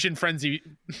 the Fusion Frenzy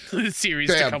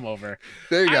series to come over.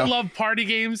 There you go. I love party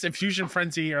games, and Fusion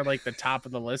Frenzy are like the top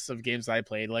of the list of games that I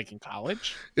played like in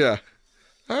college. Yeah.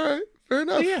 All right. Fair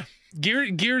enough. But yeah.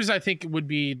 Gears, I think, would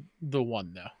be the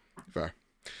one, though. Fair.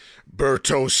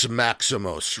 Bertos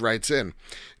Maximus writes in,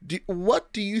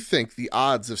 what do you think the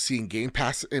odds of seeing Game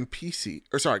Pass in PC,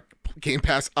 or sorry, Game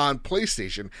Pass on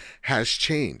PlayStation has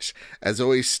changed? As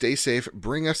always, stay safe.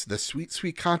 Bring us the sweet,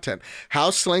 sweet content.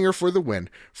 House Slanger for the win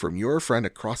from your friend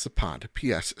across the pond.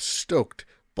 P.S. Stoked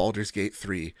Baldur's Gate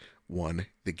 3 won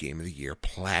the Game of the Year.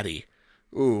 Platty.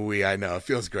 Ooh, I know. It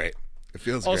feels great. It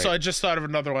feels Also, great. I just thought of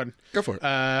another one. Go for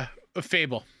it.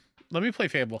 Fable. Let me play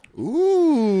Fable.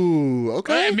 Ooh,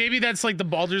 okay. Maybe that's like the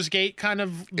Baldur's Gate kind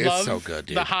of love. It's so good,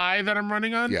 dude. The high that I'm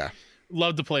running on. Yeah.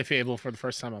 Love to play Fable for the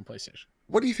first time on PlayStation.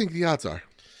 What do you think the odds are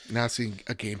now seeing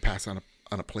a Game Pass on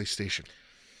a PlayStation?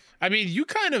 I mean, you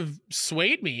kind of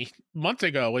swayed me a month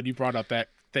ago when you brought up that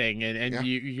thing, and Yeah.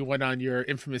 you went on your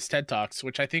infamous TED Talks,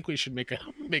 which I think we should make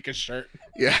a shirt.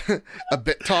 Yeah, a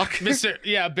bit talk.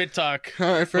 Bit talk.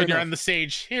 All right, fair when you're enough. on the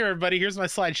stage. Here, everybody, here's my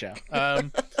slideshow.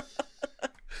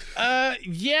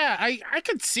 Yeah, I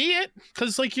could see it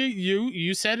because like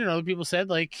you said and other people said,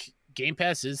 like Game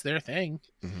Pass is their thing.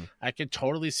 Mhm. I could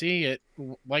totally see it.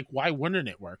 Like, why wouldn't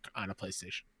it work on a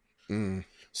PlayStation? Mm.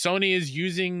 Sony is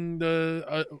using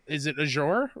the is it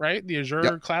Azure, right? The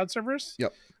Azure cloud servers.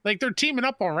 Yep. Like they're teaming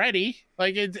up already.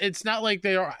 Like it's not like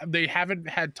they haven't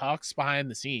had talks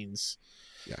behind the scenes.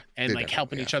 Yeah, and like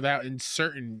helping each other out in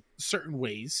certain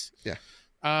ways. Yeah.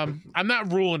 I'm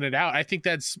not ruling it out. I think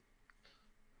that's,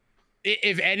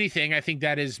 if anything, I think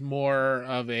that is more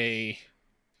of a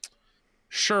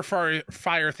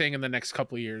surefire thing in the next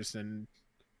couple of years than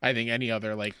I think any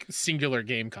other like singular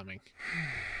game coming.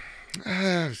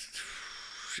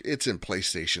 It's in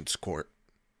PlayStation's court,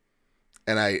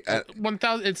 and I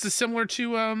 1000. It's similar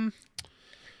to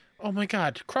oh my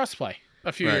god, crossplay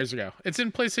a few years ago. It's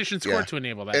in PlayStation's court to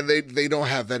enable that, and they don't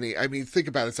have any. I mean, think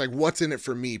about it. It's like, what's in it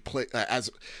for me? As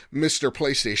Mr.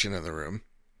 PlayStation in the room,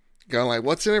 going like,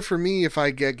 what's in it for me if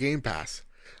I get Game Pass?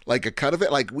 Like a cut of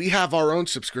it. Like, we have our own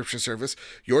subscription service.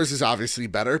 Yours is obviously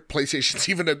better. PlayStation's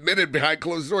even admitted behind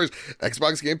closed doors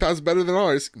Xbox Game Pass is better than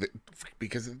ours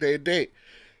because of the day and date.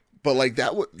 But like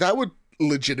that would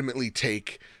legitimately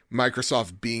take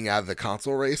Microsoft being out of the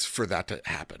console race for that to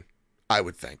happen, I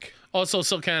would think. Also,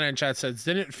 Silcana in chat says,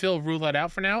 didn't Phil rule that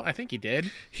out for now? I think he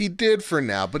did. He did for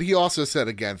now, but he also said,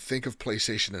 again, think of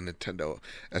PlayStation and Nintendo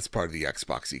as part of the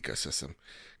Xbox ecosystem.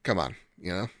 Come on,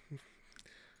 you know?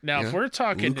 Now, if we're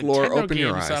talking Luke Lore, Nintendo open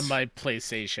your games eyes. on my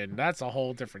PlayStation, that's a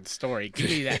whole different story. Give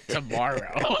me that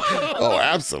tomorrow. Oh,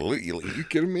 absolutely. Are you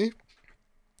kidding me?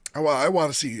 I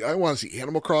want to see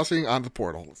Animal Crossing on the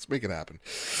Portal. Let's make it happen.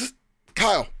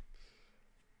 Kyle.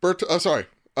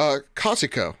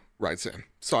 Cosico writes in.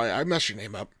 Sorry, I messed your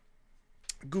name up.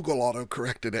 Google auto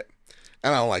corrected it,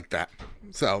 and I don't like that.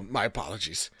 So my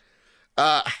apologies.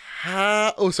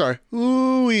 Sorry.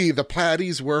 Ooh, the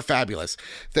Platties were fabulous.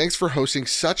 Thanks for hosting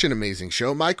such an amazing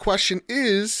show. My question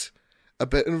is a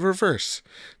bit in reverse.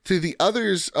 To the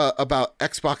others about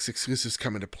Xbox exclusives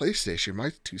coming to PlayStation,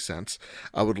 my 2 cents,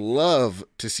 I would love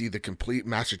to see the complete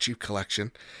Master Chief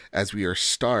Collection, as we are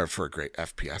starved for a great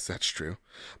FPS, that's true.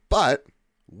 But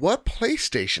what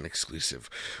PlayStation exclusive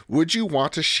would you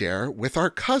want to share with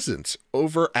our cousins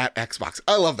over at Xbox?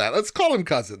 I love that. Let's call them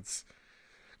cousins.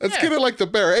 Let's get it like the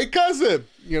bear. Hey, cousin,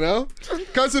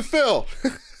 Cousin Phil.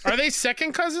 Are they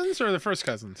second cousins or the first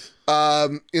cousins?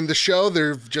 In the show,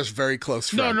 they're just very close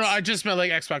friends. No, I just meant like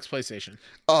Xbox, PlayStation.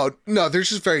 Oh, no, they're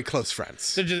just very close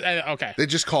friends. They're just, okay. They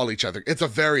just call each other. It's a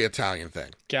very Italian thing.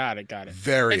 Got it.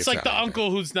 Very It's like the Italian uncle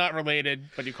who's not related,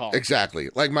 but you call him. Exactly.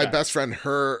 Like my best friend,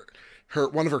 her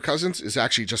one of her cousins is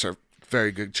actually just a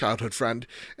very good childhood friend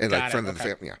and friend of the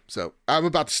family. Yeah. So I'm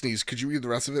about to sneeze. Could you read the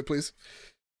rest of it, please?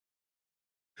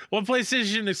 What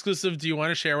PlayStation exclusive do you want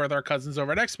to share with our cousins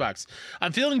over at Xbox?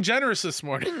 I'm feeling generous this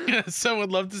morning, so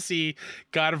would love to see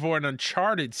God of War and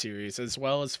Uncharted series, as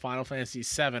well as Final Fantasy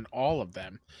VII, all of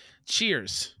them.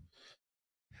 Cheers.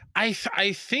 I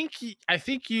think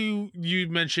you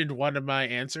mentioned one of my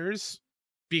answers,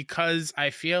 because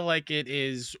I feel like it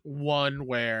is one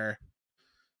where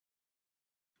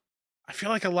I feel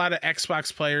like a lot of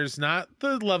Xbox players, not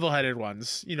the level-headed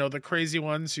ones, the crazy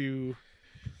ones who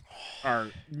are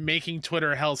making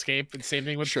Twitter a hellscape, and same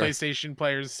thing with PlayStation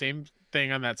players, same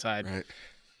thing on that side. Right.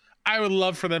 I would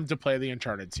love for them to play the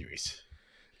Uncharted series.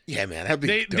 Yeah, man, that'd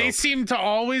be dope. They seem to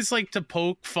always like to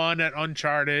poke fun at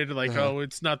Uncharted, like, oh,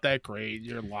 it's not that great.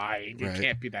 You're lying. It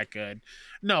can't be that good.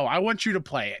 No, I want you to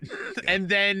play it, and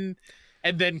then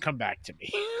come back to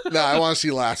me. No, I want to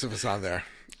see Last of Us on there.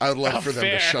 I would love for them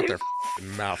to shut their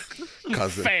mouth,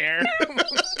 cousin. Fair.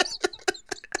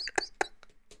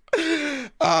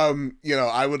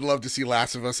 I would love to see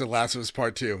Last of Us and Last of Us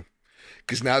Part 2.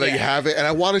 Because now that you have it, and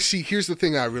I want to see, here's the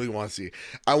thing I really want to see.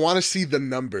 I want to see the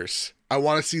numbers I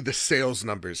want to see the sales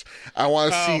numbers. I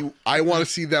want to Oh, see. I want to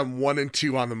see them 1 and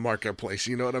 2 on the marketplace.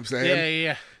 You know what I'm saying?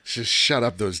 yeah. Just shut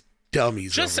up those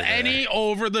dummies Just over there. any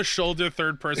over-the-shoulder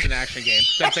third-person action game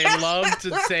that they love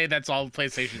to say that's all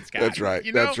PlayStation's got. That's right.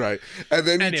 You know? That's right. And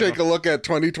then you take a look at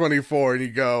 2024 and you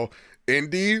go,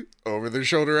 indie,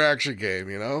 over-the-shoulder action game,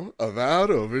 you know?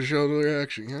 Avowed, over-the-shoulder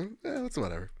action game. That's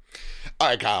whatever. All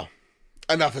right, Kyle.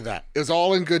 Enough of that. It was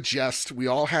all in good jest. We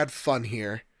all had fun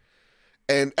here.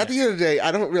 And at the end of the day,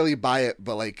 I don't really buy it,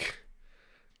 but like,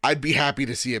 I'd be happy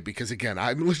to see it because, again,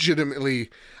 I'm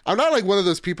not like one of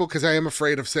those people because I am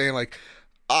afraid of saying like,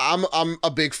 I'm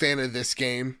a big fan of this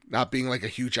game, not being like a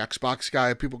huge Xbox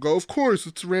guy. People go, of course,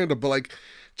 it's random, but like,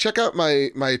 check out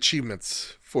my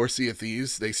achievements for Sea of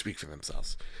Thieves. They speak for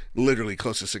themselves. Literally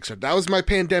close to 600. That was my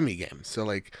pandemic game. So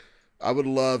like, I would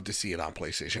love to see it on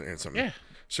PlayStation and some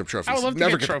trophies. I would love to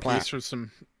Never get the trophies for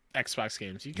some Xbox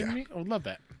games. You kidding me? I would love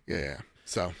that. Yeah.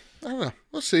 So I don't know.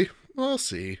 We'll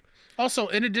see. Also,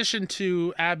 in addition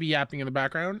to Abby yapping in the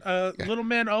background, little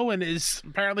man Owen is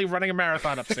apparently running a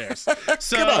marathon upstairs.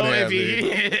 So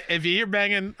if you hear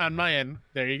banging on my end,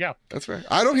 there you go. That's right.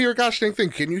 I don't hear a gosh dang thing.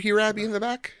 Can you hear Abby in the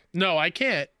back? No, I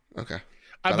can't. Okay.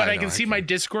 But I can see my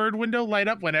Discord window light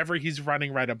up whenever he's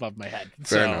running right above my head.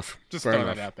 Fair enough. Just throw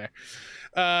that out there.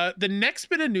 The next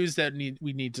bit of news that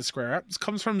we need to square up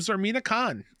comes from Zarmina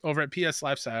Khan over at PS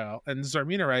Lifestyle. And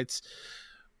Zarmina writes,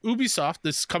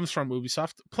 this comes from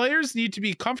Ubisoft. Players need to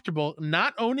be comfortable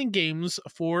not owning games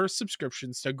for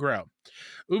subscriptions to grow.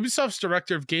 Ubisoft's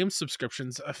director of game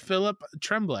subscriptions, Philip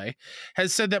Tremblay,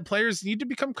 has said that players need to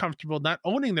become comfortable not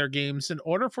owning their games in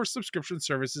order for subscription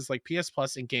services like PS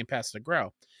Plus and Game Pass to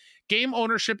grow. Game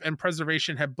ownership and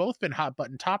preservation have both been hot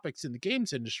button topics in the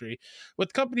games industry,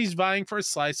 with companies vying for a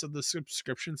slice of the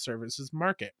subscription services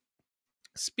market.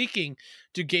 Speaking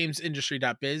to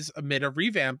GamesIndustry.biz amid a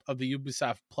revamp of the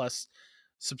Ubisoft Plus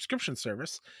subscription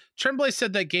service, Tremblay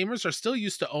said that gamers are still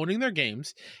used to owning their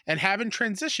games and haven't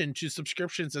transitioned to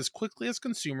subscriptions as quickly as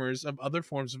consumers of other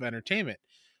forms of entertainment.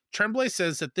 Tremblay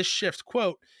says that this shift,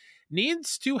 quote,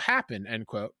 needs to happen, end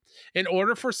quote, in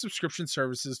order for subscription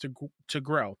services to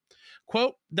grow.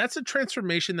 Quote, that's a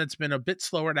transformation that's been a bit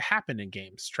slower to happen in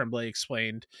games, Tremblay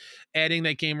explained, adding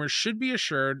that gamers should be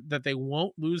assured that they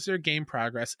won't lose their game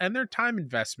progress and their time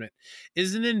investment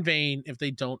isn't in vain if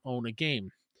they don't own a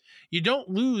game. You don't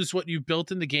lose what you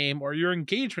built in the game or your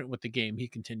engagement with the game, he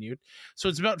continued. So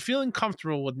it's about feeling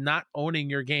comfortable with not owning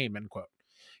your game, end quote.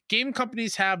 Game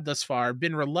companies have thus far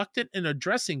been reluctant in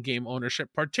addressing game ownership,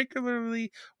 particularly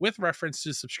with reference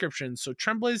to subscriptions, so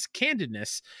Tremblay's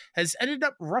candidness has ended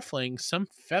up ruffling some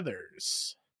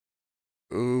feathers.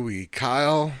 Ooh,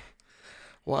 Kyle,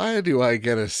 why do I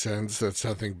get a sense that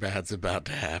something bad's about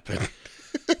to happen?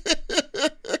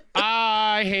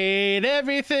 I hate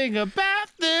everything about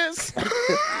this.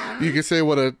 You could say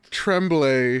what a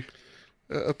Tremblay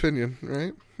opinion,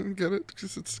 right? Get it?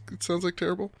 Because it sounds like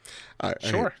terrible.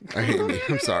 Sure. I hate me.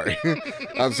 I'm sorry.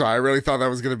 I'm sorry. I really thought that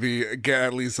was going to be get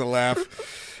at least a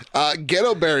laugh.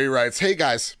 Ghetto Berry writes, hey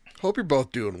guys, hope you're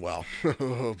both doing well.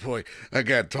 Oh boy.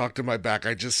 Again, talk to my back.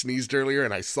 I just sneezed earlier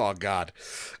and I saw God.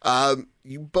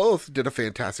 You both did a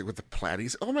fantastic with the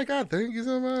Platties. Oh my God, thank you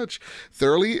so much.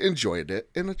 Thoroughly enjoyed it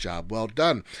and a job well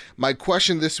done. My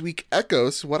question this week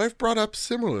echoes what I've brought up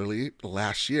similarly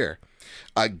last year.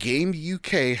 Game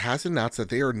UK has announced that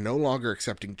they are no longer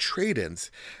accepting trade-ins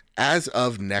as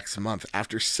of next month.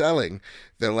 After selling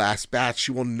their last batch,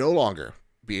 you will no longer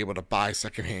be able to buy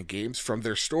secondhand games from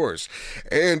their stores.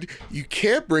 And you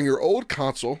can't bring your old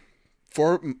console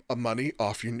for money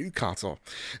off your new console.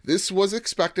 This was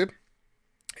expected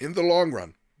in the long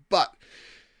run. But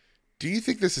do you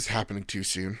think this is happening too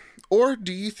soon? Or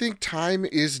do you think time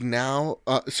is now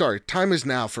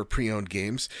for pre-owned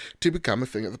games to become a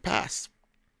thing of the past?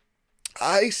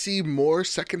 I see more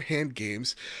secondhand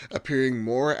games appearing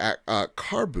more at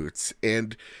car booths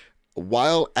and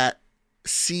while at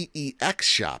CEX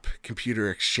shop,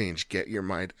 Computer Exchange. Get your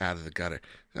mind out of the gutter.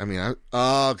 I mean,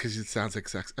 because it sounds like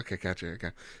sex. Okay, gotcha.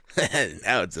 Okay.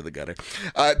 Now it's in the gutter.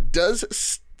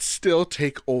 Does still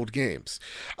take old games.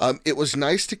 It was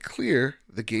nice to clear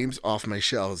the games off my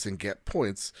shelves and get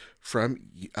points from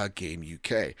Game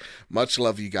UK. Much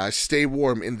love, you guys. Stay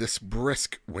warm in this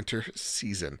brisk winter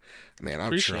season. Man,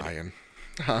 I'm trying.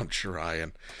 I'm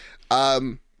trying.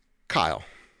 Kyle,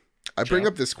 I bring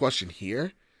up this question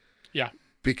here. Yeah.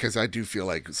 Because I do feel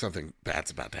like something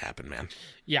bad's about to happen, man.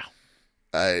 Yeah.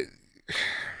 I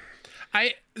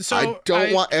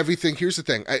don't want everything. Here's the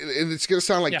thing, and it's gonna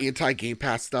sound like anti-Game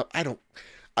Pass stuff.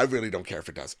 I really don't care if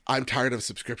it does. I'm tired of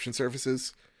subscription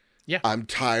services. Yeah. I'm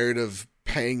tired of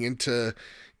paying into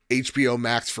HBO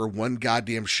Max for one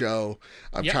goddamn show.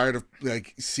 I'm Yep. tired of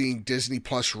like seeing Disney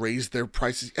Plus raise their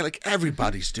prices. Like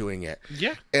everybody's doing it.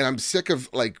 Yeah. And I'm sick of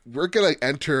like we're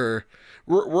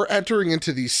entering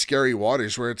into these scary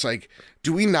waters where it's like,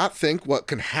 do we not think what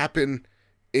can happen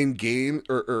in game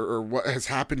or what has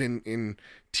happened in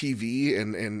TV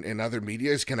and other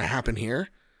media is going to happen here?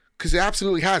 Because it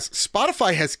absolutely has.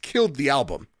 Spotify has killed the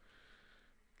album,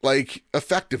 like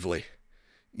effectively.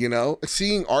 You know,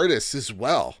 seeing artists as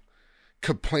well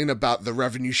complain about the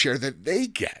revenue share that they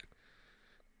get.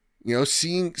 You know,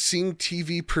 seeing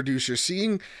TV producers,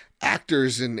 seeing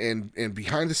actors and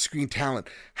behind the screen talent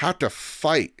have to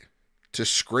fight to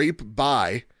scrape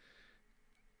by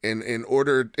in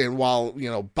order, and while, you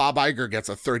know, Bob Iger gets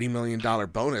a $30 million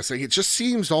bonus. Like it just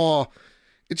seems all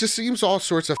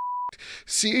sorts of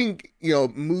seeing, you know,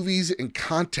 movies and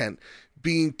content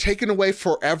being taken away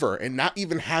forever and not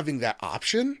even having that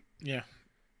option. Yeah.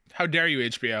 How dare you,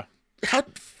 HBO?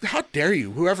 How dare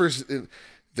you? Whoever's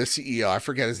the CEO, I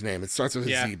forget his name. It starts with a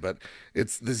Yeah. Z, but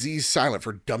it's the Z's silent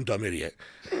for dumb idiot.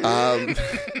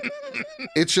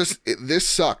 It's just this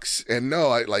sucks. And no,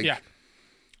 I like. Yeah.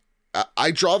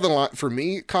 I draw the line for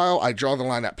me, Kyle. I draw the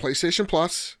line at PlayStation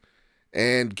Plus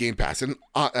and Game Pass, and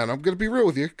I'm gonna be real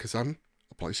with you because I'm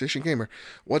a PlayStation gamer.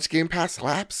 Once Game Pass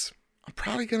lapse, I'm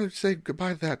probably gonna say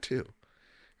goodbye to that too.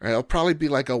 All right, it'll probably be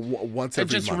like a once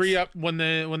every just month. re-up when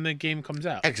the game comes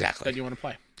out. Exactly. That you want to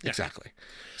play. Yeah. Exactly.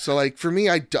 So like for me,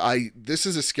 I this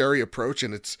is a scary approach,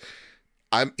 and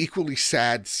I'm equally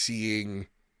sad seeing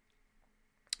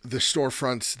the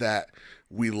storefronts that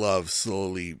we love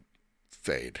slowly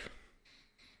fade.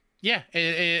 Yeah,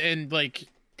 and like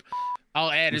I'll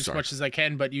add as sorry. much as I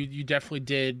can, but you definitely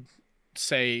did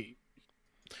say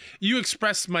you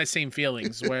expressed my same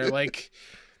feelings where like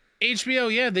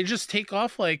HBO, yeah, they just take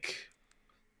off like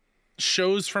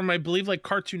shows from I believe like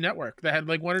Cartoon Network that had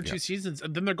like one or two seasons,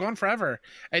 and then they're gone forever,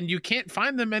 and you can't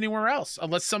find them anywhere else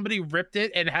unless somebody ripped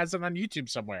it and has it on YouTube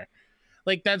somewhere.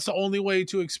 Like that's the only way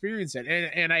to experience it,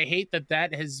 and I hate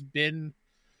that has been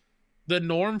the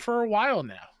norm for a while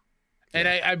now. And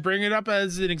I bring it up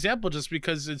as an example just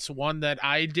because it's one that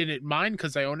I didn't mind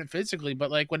because I own it physically.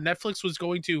 But like when Netflix was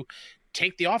going to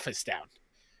take The Office down,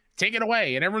 take it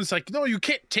away, and everyone's like, no, you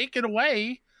can't take it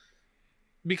away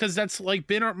because that's like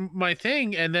been my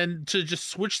thing. And then to just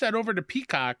switch that over to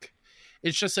Peacock,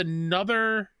 it's just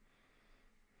another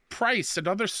price,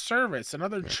 another service,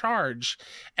 another charge,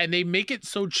 and they make it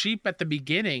so cheap at the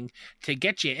beginning to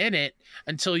get you in it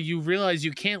until you realize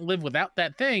you can't live without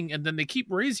that thing, and then they keep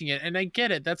raising it. And I get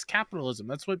it, that's capitalism,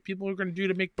 that's what people are going to do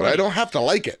to make money. But I don't have to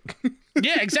like it.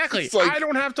 Yeah, exactly. Like, I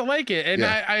don't have to like it, and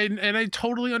I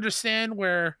totally understand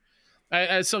where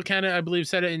I still kind of I believe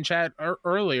said it in chat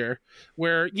earlier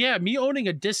where me owning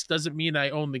a disc doesn't mean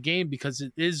I own the game because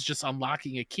it is just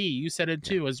unlocking a key. You said it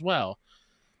too as well.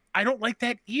 I don't like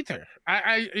that either.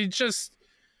 It just,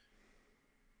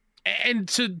 and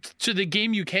to the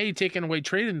Game UK taking away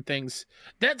trading things,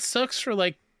 that sucks for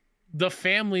like the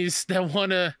families that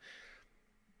want to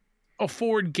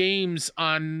afford games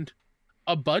on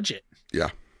a budget. Yeah.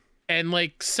 And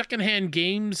like secondhand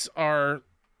games are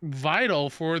vital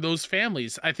for those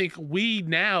families. I think we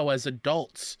now as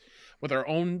adults with our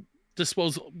own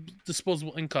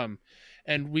disposable income,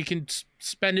 and we can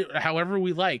spend it however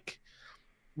we like.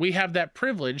 We have that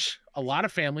privilege. A lot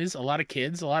of families, a lot of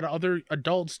kids, a lot of other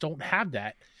adults don't have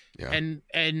that,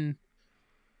 and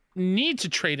need to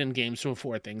trade in games to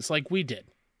afford things like we did.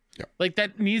 Yeah. Like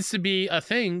that needs to be a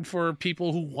thing for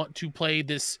people who want to play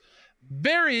this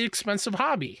very expensive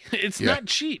hobby. It's not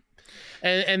cheap,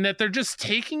 and that they're just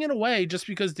taking it away just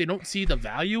because they don't see the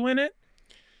value in it,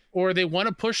 or they want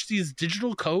to push these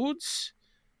digital codes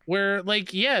where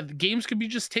like games could be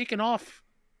just taken off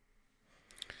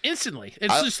instantly.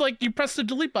 It's just like you press the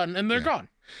delete button and they're gone.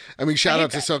 I mean, shout out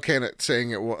to SoCan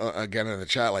saying it again in the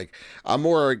chat. Like, I'm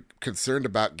more concerned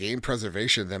about game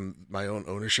preservation than my own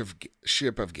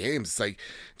ownership of games. It's like,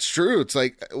 it's true. It's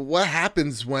like, what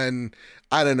happens when,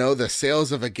 I don't know, the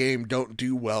sales of a game don't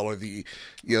do well, or the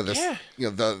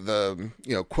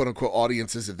quote unquote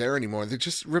audience isn't there anymore. They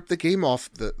just rip the game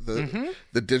off the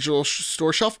digital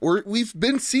store shelf. We've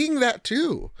been seeing that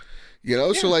too,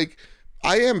 so like,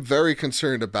 I am very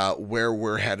concerned about where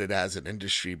we're headed as an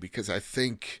industry, because I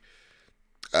think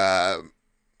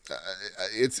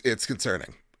it's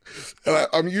concerning. And I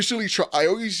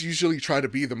always usually try to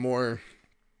be the more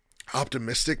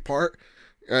optimistic part,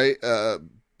 right? Or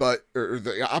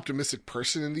the optimistic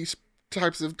person in these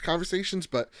types of conversations.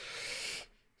 But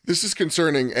this is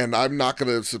concerning, and I'm not going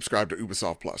to subscribe to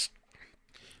Ubisoft Plus.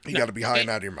 You got to be high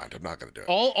and out of your mind. I'm not going to do it.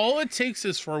 All it takes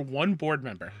is for one board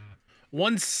member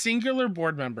one singular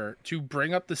board member to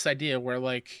bring up this idea where,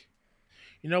 like,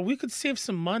 we could save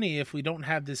some money if we don't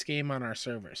have this game on our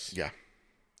servers. Yeah.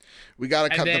 We got to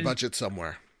And cut the then budget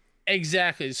somewhere.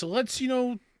 exactly. So let's,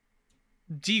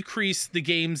 decrease the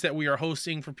games that we are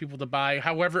hosting for people to buy.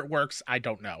 However it works, I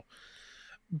don't know.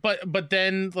 But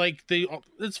then, like,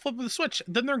 let's flip the switch.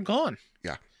 Then they're gone.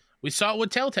 Yeah. We saw it with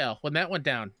Telltale when that went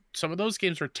down. Some of those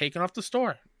games were taken off the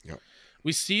store. Yep.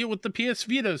 We see it with the PS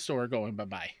Vita store going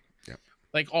bye-bye. Yep.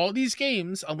 Like, all these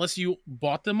games, unless you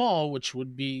bought them all, which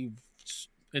would be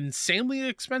insanely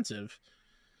expensive,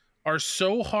 are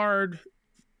so hard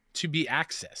to be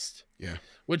accessed. Yeah.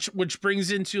 Which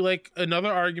brings into, like,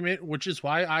 another argument, which is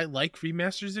why I like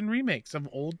remasters and remakes of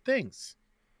old things.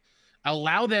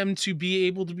 Allow them to be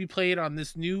able to be played on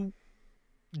this new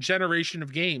generation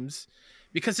of games,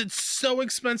 because it's so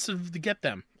expensive to get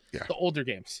them. Yeah. The older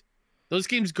games, those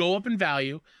games go up in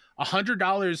value.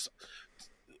 $100.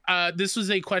 This was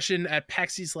a question at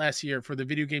PAX East last year for the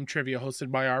video game trivia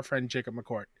hosted by our friend Jacob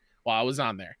McCourt while I was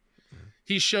on there. Mm-hmm.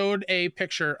 He showed a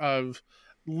picture of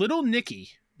Little Nicky,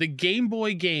 the Game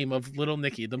Boy game of Little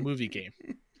Nicky, the movie game.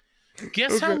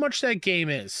 Guess how much that game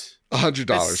is?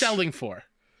 $100. Selling for.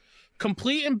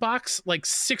 Complete in box, like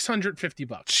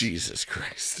 $650. Jesus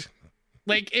Christ.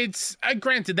 Like, it's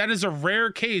granted, that is a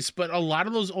rare case, but a lot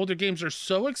of those older games are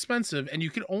so expensive, and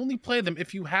you can only play them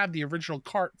if you have the original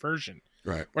cart version,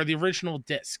 right, or the original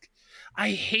disc. I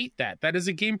hate that. That is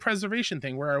a game preservation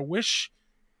thing where I wish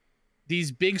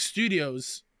these big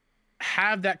studios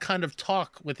have that kind of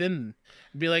talk within.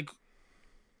 Be like,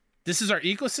 this is our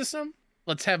ecosystem.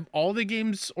 Let's have all the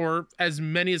games, or as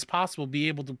many as possible, be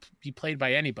able to be played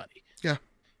by anybody. Yeah,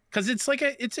 because it's like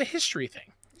it's a history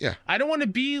thing. Yeah, I don't want to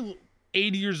be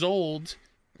 80 years old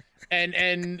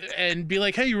and be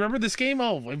like, hey, you remember this game?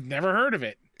 Oh, I've never heard of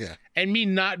it. Yeah. And me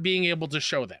not being able to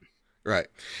show them. Right.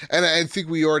 And I think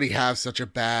we already have such a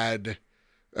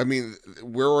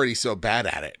we're already so bad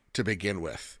at it to begin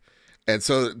with. And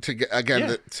so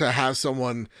to have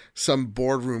some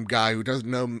boardroom guy who doesn't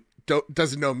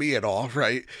know me at all,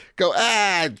 right? Go,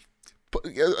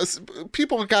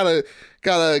 people gotta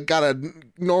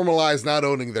normalize not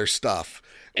owning their stuff.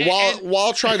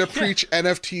 While trying to preach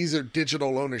NFTs or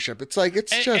digital ownership. It's like,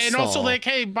 and also like,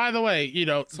 hey, by the way,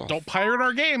 don't pirate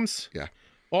our games. Yeah.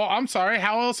 Well, I'm sorry.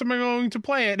 How else am I going to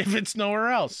play it if it's nowhere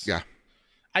else? Yeah.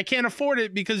 I can't afford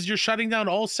it because you're shutting down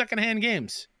all secondhand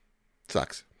games.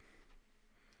 Sucks.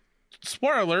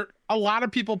 Spoiler alert, a lot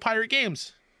of people pirate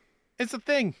games. It's a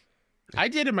thing. I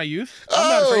did in my youth. I'm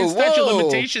not afraid. Statute of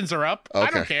limitations are up. Okay.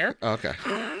 I don't care. Okay.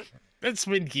 It's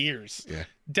been years. Yeah.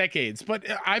 Decades. But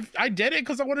I did it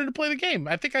because I wanted to play the game.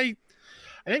 I think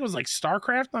it was like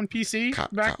StarCraft on PC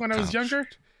back when I was younger.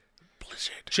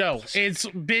 Blizzard. Joe, Blizzard. It's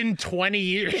been 20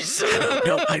 years.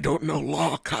 I don't know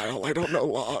law, Kyle. I don't know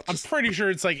law. I'm pretty sure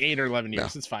it's like 8 or 11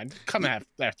 years. No. It's fine. Come after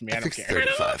me. I don't care.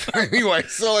 35. Anyway,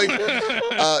 so like,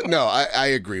 no, I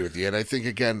agree with you. And I think,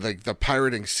 again, like the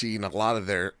pirating scene, a lot of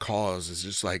their cause is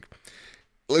just like,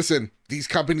 listen, these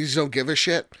companies don't give a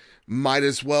shit. Might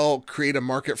as well create a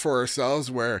market for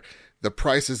ourselves where the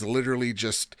price is literally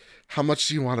just, how much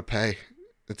do you want to pay?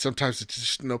 And sometimes it's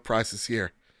just no prices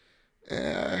here.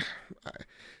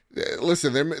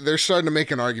 Listen, they're starting to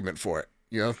make an argument for it.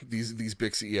 These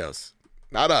big CEOs,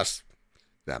 not us,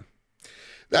 them.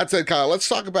 That said, Kyle, let's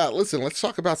talk about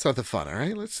something fun. All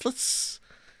right, let's.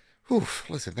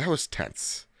 Listen, that was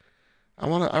tense. I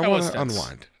want to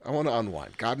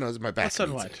unwind. God knows my back. Let's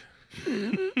unwind.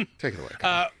 Take it away,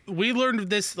 Kyle. We learned of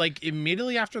this like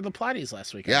immediately after the Platies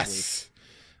last week. Yes.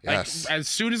 Yes. As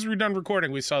soon as we were done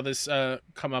recording, we saw this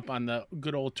come up on the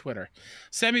good old Twitter.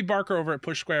 Sammy Barker over at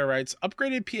Push Square writes,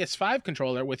 upgraded PS5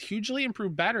 controller with hugely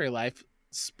improved battery life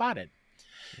spotted.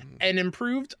 An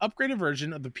improved, upgraded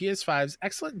version of the PS5's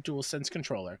excellent DualSense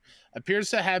controller appears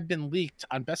to have been leaked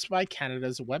on Best Buy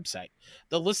Canada's website.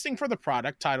 The listing for the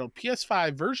product, titled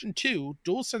PS5 version 2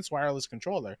 DualSense wireless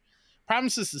controller,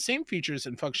 promises the same features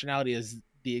and functionality as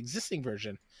the existing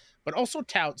version, but also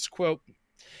touts, quote,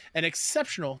 an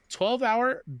exceptional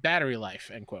 12-hour battery life,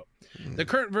 end quote. The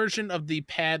current version of the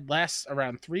pad lasts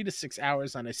around 3 to 6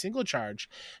 hours on a single charge,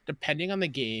 depending on the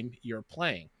game you're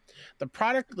playing. The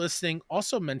product listing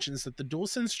also mentions that the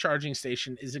DualSense charging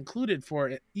station is included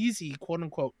for easy,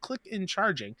 quote-unquote, click-in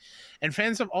charging, and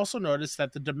fans have also noticed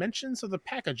that the dimensions of the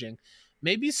packaging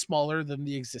may be smaller than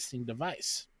the existing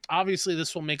device. Obviously,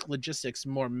 this will make logistics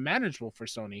more manageable for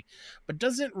Sony, but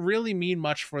doesn't really mean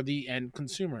much for the end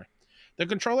consumer. The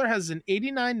controller has an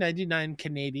 $89.99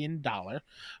 Canadian dollar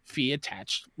fee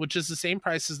attached, which is the same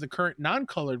price as the current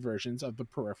non-colored versions of the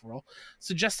peripheral,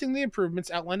 suggesting the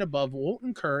improvements outlined above won't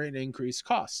incur an increased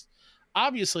cost.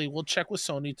 Obviously, we'll check with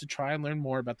Sony to try and learn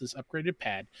more about this upgraded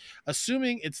pad,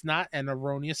 assuming it's not an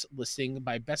erroneous listing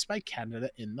by Best Buy Canada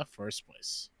in the first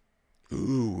place.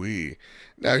 Ooh wee.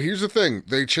 Now here's the thing.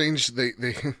 They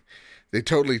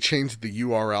totally changed the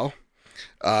URL.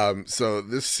 So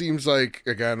this seems like,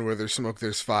 again, where there's smoke,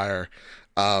 there's fire.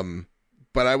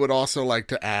 But I would also like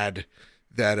to add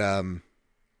that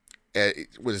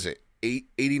what is it?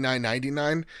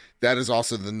 89.99. That is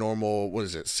also the normal, what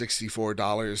is it,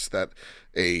 $64 that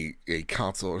a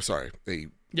console, or sorry, a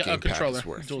A gamepad controller, is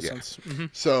worth. DualSense. Mm-hmm.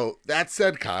 So that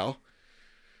said, Kyle,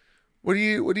 what do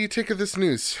you take of this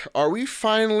news? Are we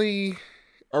finally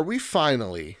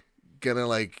gonna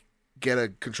like get a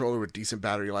controller with decent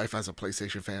battery life as a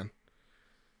PlayStation fan?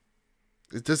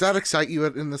 Does that excite you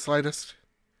in the slightest?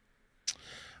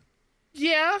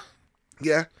 Yeah.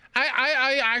 Yeah.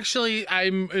 I actually,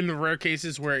 I'm in the rare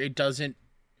cases where I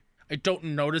don't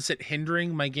notice it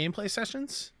hindering my gameplay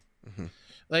sessions. Mm-hmm.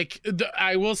 Like,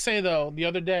 I will say though, the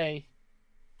other day,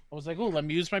 I was like, oh, let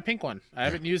me use my pink one. I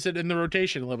haven't used it in the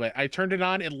rotation a little bit. I turned it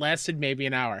on. It lasted maybe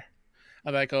an hour.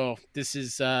 I'm like, oh, this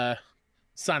is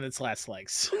it's on its last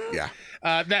legs. Yeah.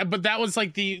 But that was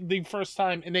like the first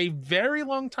time in a very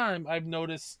long time I've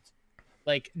noticed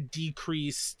like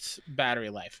decreased battery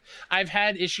life. I've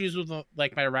had issues with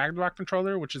like my Ragnarok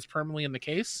controller, which is permanently in the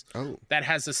case. Oh. That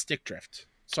has a stick drift,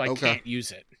 so I can't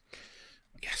use it.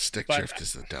 Yeah, stick drift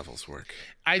is the devil's work.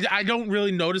 I don't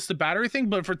really notice the battery thing,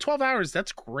 but for 12 hours,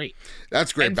 that's great.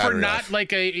 That's great and battery for not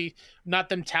life. like not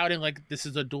them touting like this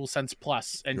is a DualSense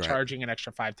Plus and charging an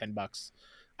extra $5-10.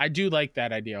 I do like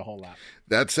that idea a whole lot.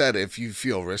 That said, if you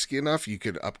feel risky enough, you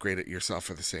could upgrade it yourself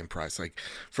for the same price. Like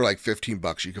for like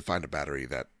 $15, you could find a battery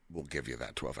that will give you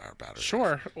that 12-hour battery. Sure.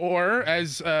 life. Or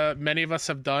as many of us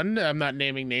have done, I'm not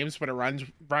naming names, but it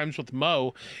rhymes with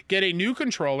Mo, get a new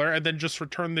controller and then just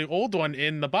return the old one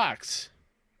in the box.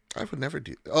 I would never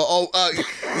do. Yeah,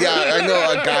 I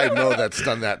know a guy Mo that's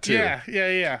done that too. Yeah.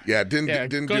 Yeah, didn't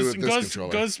do it with this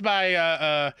controller. Goes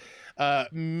by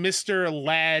Mr.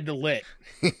 Lad Lit.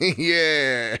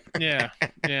 Yeah.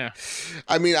 Yeah.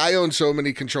 I mean, I own so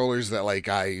many controllers that like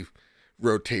I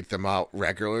rotate them out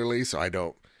regularly, so I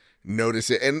don't notice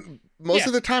it. And most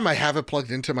of the time, I have it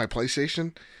plugged into my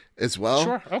PlayStation as well.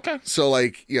 Sure. Okay. So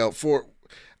like, you know,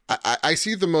 I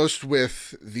see the most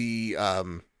with the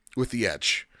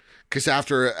Edge. Because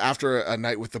after a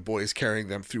night with the boys carrying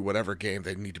them through whatever game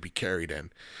they need to be carried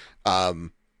in,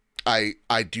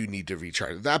 I do need to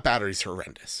recharge. That battery's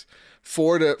horrendous.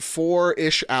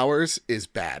 4-ish hours is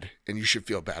bad, and you should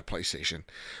feel bad, PlayStation.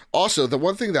 Also, the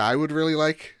one thing that I would really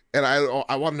like, and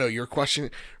I want to know your question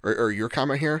or your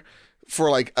comment here, for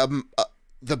like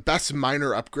the best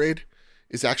minor upgrade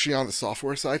is actually on the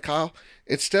software side, Kyle.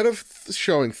 Instead of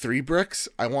showing 3 bricks,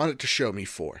 I want it to show me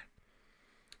 4.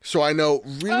 So I know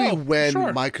really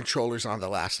when my controller's on the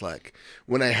last leg,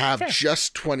 when I have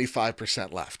just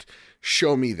 25% left.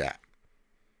 Show me that.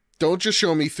 Don't just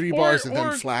show me 3 bars and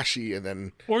then flashy and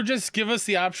then... Or just give us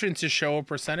the option to show a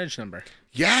percentage number.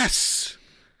 Yes!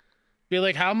 Be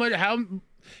like,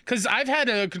 because I've had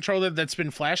a controller that's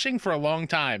been flashing for a long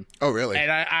time. Oh, really?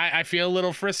 And I feel a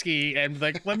little frisky and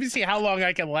like, let me see how long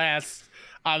I can last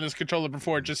on this controller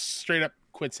before it just straight up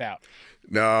quits out.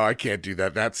 No, I can't do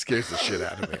that. That scares the shit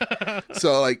out of me.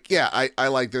 So, like, yeah, I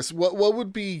like this. What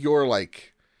would be your,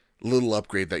 like, little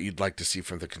upgrade that you'd like to see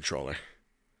from the controller?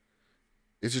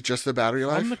 Is it just the battery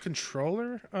life? From the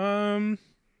controller? I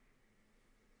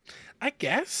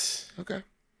guess. Okay.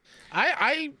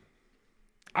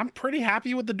 I'm pretty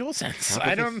happy with the DualSense.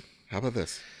 How about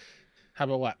this? How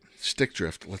about what? Stick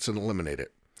drift. Let's eliminate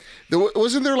it.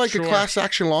 Wasn't there like a class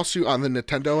action lawsuit on the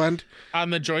Nintendo end? On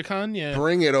the Joy-Con, yeah.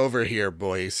 Bring it over here,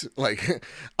 boys. Like,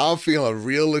 I'm feeling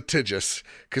real litigious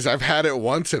because I've had it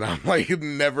once and I'm like,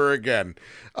 never again.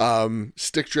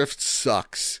 Stick drift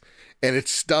sucks. And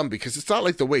it's dumb because it's not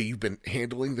like the way you've been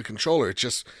handling the controller. It's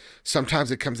just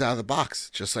sometimes it comes out of the box,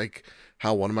 just like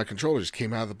how one of my controllers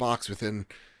came out of the box within,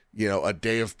 a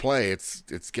day of play. It's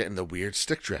getting the weird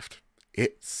stick drift.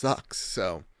 It sucks.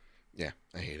 So, yeah,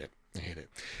 I hate it.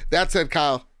 That said,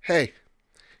 Kyle, hey,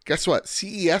 guess what?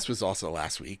 CES was also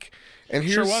last week. And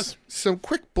here's some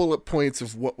quick bullet points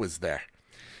of what was there.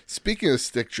 Speaking of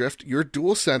stick drift, your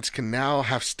DualSense can now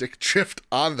have stick drift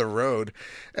on the road,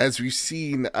 as we've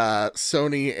seen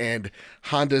Sony and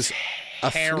Honda's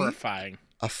terrifying.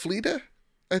 Afleeta,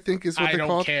 I think is what they're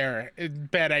called. I don't care.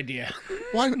 Bad idea.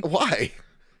 Why?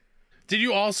 Did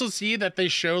you also see that they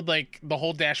showed like the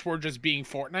whole dashboard just being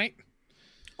Fortnite?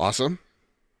 Awesome.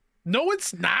 No,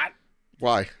 it's not.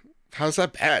 Why? How's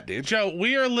that bad, dude? Joe,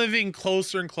 we are living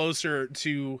closer and closer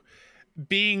to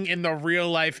being in the real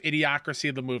life idiocracy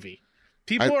of the movie.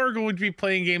 People are going to be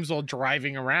playing games while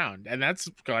driving around, and that's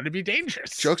going to be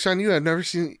dangerous. Joke's on you. I've never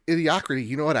seen Idiocracy.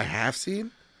 You know what I have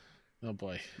seen? Oh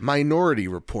boy. Minority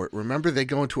Report. Remember they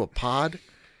go into a pod?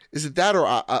 Is it that or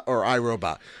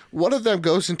iRobot? One of them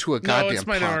goes into a goddamn No, it's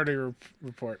Minority pod.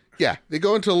 Report. Yeah, they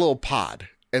go into a little pod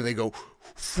and they go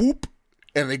whoop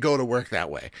and they go to work that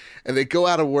way. And they go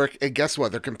out of work and guess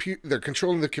what? They're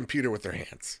controlling the computer with their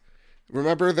hands.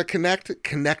 Remember the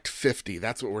Connect 50.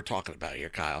 That's what we're talking about here,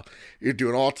 Kyle. You're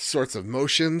doing all sorts of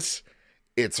motions.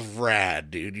 It's rad,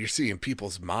 dude. You're seeing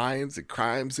people's minds and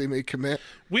crimes they may commit.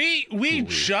 We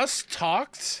just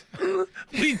talked.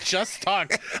 We just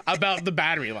talked about the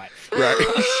battery life.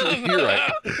 Right. You're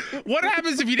right. What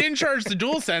happens if you didn't charge the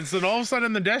DualSense, and all of a sudden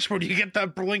in the dashboard you get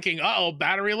that blinking,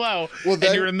 battery low, and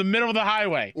you're in the middle of the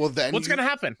highway. Well, then what's going to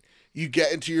happen? You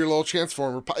get into your little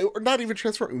transformer, or not even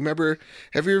transformer. Remember,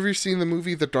 have you ever seen the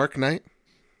movie The Dark Knight?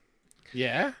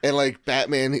 Yeah. And like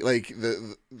Batman, like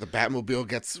the Batmobile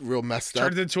gets real messed up.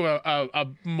 Turns into a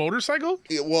motorcycle?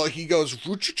 Well, he goes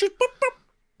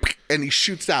and he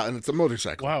shoots out, and it's a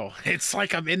motorcycle. Wow, it's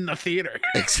like I'm in the theater.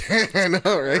 I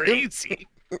know, right? Crazy.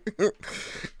 And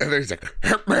then he's like,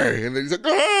 "Hit me!" And then he's like,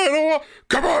 "Oh, I don't want.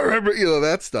 Come on, hit me!" You know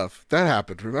that stuff that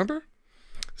happened. Remember?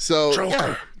 So,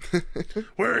 Joker,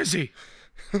 where is he?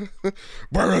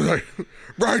 Where is he?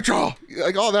 Rachel,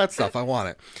 like all that stuff. I want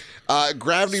it.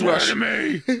 Gravity Rush. To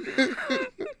me.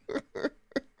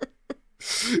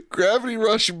 Gravity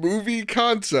Rush movie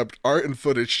concept art and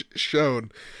footage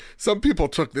shown. Some people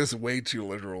took this way too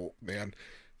literal, man.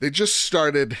 They just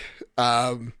started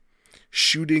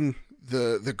shooting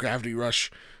the Gravity Rush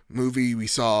movie. We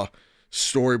saw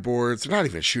storyboards. They're not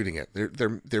even shooting it.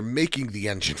 They're making the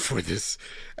engine for this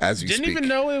as we Didn't speak. even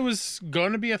know it was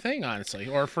going to be a thing, honestly,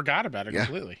 or forgot about it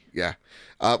completely. Yeah.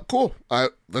 Cool.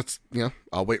 Let's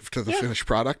I'll wait to the finished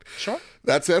product. Sure.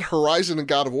 That said, Horizon and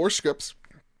God of War scripts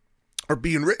are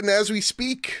being written as we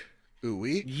speak.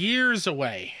 Ooh-wee. Years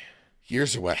away.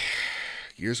 Years away.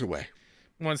 Years away.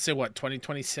 I want to say what,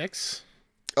 2026?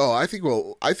 Oh, I think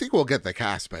we'll get the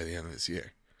cast by the end of this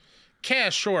year.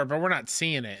 Cast, sure, but we're not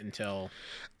seeing it until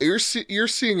You're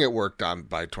seeing it worked on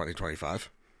by 2025.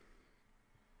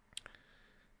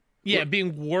 Yeah,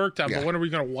 being worked on, but when are we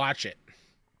going to watch it?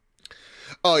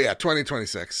 Oh yeah,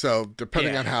 2026. So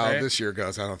depending on how right? this year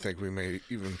goes, I don't think we may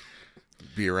even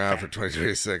be around for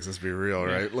 2026. Let's be real,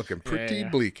 right? Looking pretty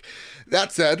bleak.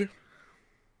 That said,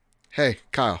 hey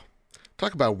Kyle,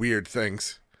 talk about weird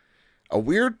things. A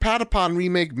weird Patapon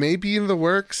remake may be in the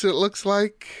works. It looks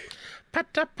like.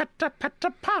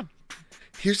 Patapon.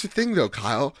 Here's the thing, though,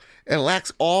 Kyle. It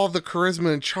lacks all the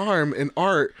charisma and charm and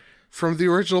art from the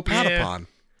original Patapon.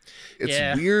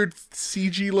 It's weird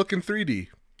CG looking 3D.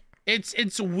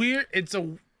 It's weird. It's a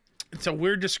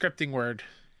weird descripting word.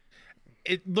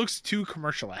 It looks too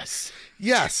commercialized.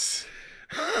 Yes.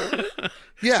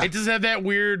 Yeah. It does have that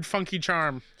weird funky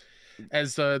charm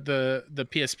as the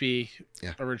PSP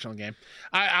original game.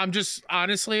 I'm just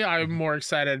honestly I'm more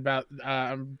excited about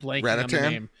I'm blanking on the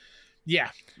name.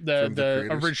 Yeah, the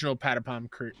original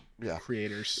Patapon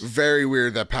creators. Very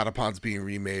weird that Patapon's being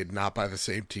remade not by the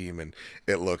same team, and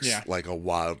it looks like a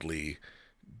wildly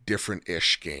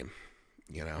different-ish game.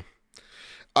 You know.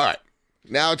 All right,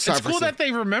 now it's time for cool that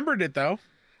they remembered it though.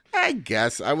 I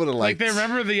guess I would have liked. Like they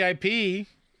remember the IP,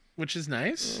 which is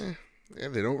nice. Yeah,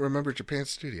 they don't remember Japan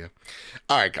Studio.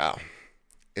 All right, Kyle.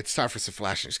 It's time for some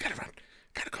flash news. Gotta run.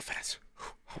 Gotta go fast.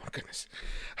 Oh, my goodness.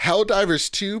 Helldivers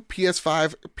 2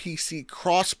 PS5 PC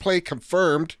crossplay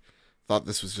confirmed. Thought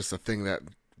this was just a thing that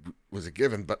was a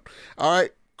given, but all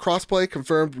right. Crossplay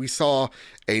confirmed. We saw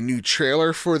a new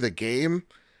trailer for the game.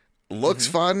 Looks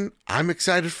fun. I'm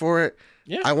excited for it.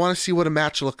 Yeah. I want to see what a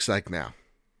match looks like now.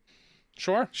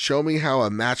 Sure. Show me how a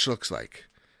match looks like,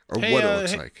 or what it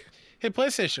looks like. Hey,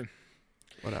 PlayStation.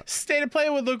 What up? State of Play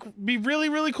would be really,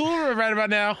 really cool right about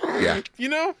now. Yeah. You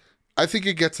know? I think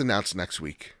it gets announced next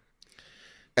week.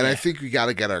 And I think we got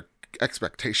to get our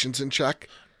expectations in check.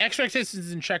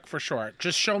 Expectations in check for sure.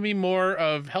 Just show me more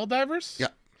of Helldivers. Yeah.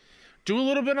 Do a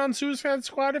little bit on Suicide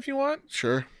Squad if you want.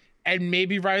 Sure. And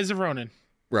maybe Rise of Ronin.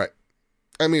 Right.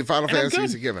 I mean, Final Fantasy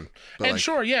is a given. And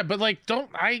sure, but like,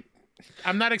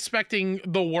 I'm not expecting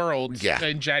the world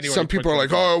in January. Some people are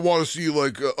like, oh, I want to see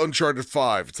like Uncharted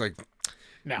 5. It's like,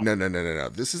 no.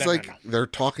 This is they're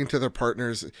talking to their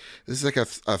partners. This is like a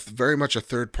very much a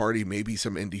third party, maybe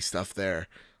some indie stuff there.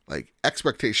 Like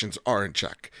expectations are in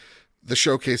check. The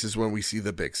showcase is when we see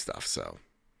the big stuff. So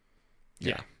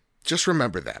yeah. Just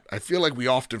remember that. I feel like we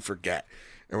often forget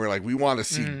and we're like, we want to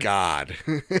see God,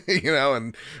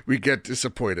 and we get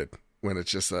disappointed when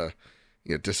it's just a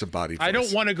disembodied voice. I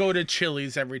don't want to go to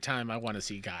Chili's every time I want to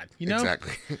see God. You know?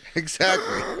 Exactly.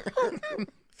 Exactly.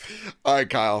 All right,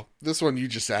 Kyle. This one you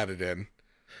just added in.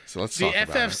 So let's The talk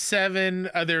about it.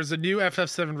 FF7, there's a new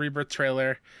FF7 Rebirth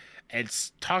trailer.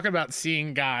 It's talking about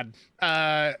seeing God.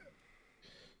 The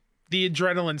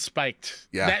adrenaline spiked.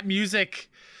 Yeah. That music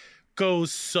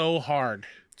goes so hard.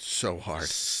 So hard.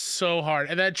 So hard.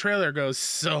 And that trailer goes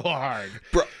so hard.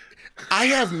 Bro, I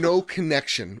have no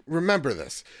connection. Remember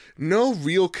this. No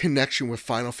real connection with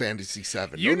Final Fantasy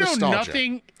VII. You no know nostalgia.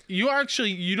 nothing.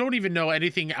 You don't even know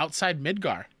anything outside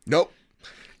Midgar. Nope.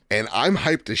 And I'm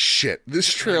hyped as shit.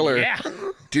 This trailer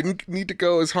didn't need to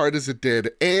go as hard as it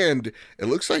did. And it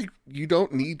looks like you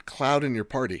don't need Cloud in your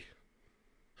party.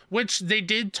 Which they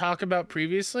did talk about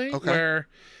previously, where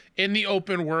in the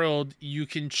open world, you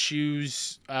can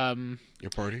choose... your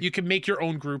party? You can make your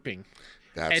own grouping.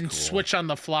 That's and cool. switch on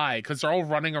the fly, because they're all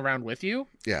running around with you.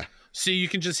 Yeah. So you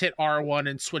can just hit R1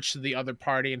 and switch to the other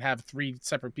party and have 3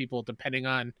 separate people depending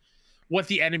on what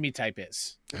the enemy type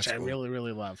is, which I really,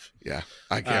 really love. Yeah.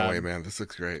 I can't wait, man. This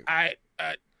looks great. I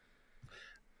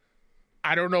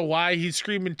don't know why he's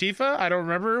screaming Tifa. I don't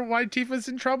remember why Tifa's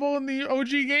in trouble in the OG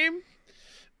game.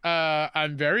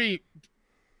 I'm very,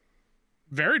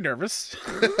 very nervous.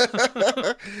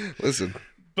 Listen.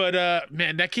 But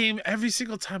man, that game, every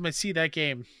single time I see that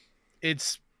game,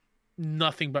 it's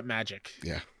nothing but magic.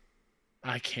 Yeah.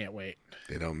 I can't wait.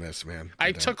 They don't miss, man.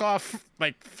 I took off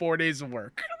like 4 days of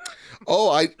work.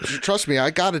 Oh, trust me, I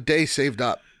got a day saved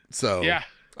up. So yeah,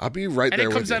 I'll be right there with you.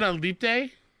 And it comes out on Leap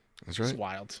Day. That's right. It's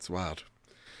wild. It's wild.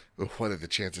 Oh, what are the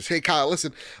chances? Hey, Kyle,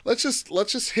 listen. Let's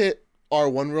just hit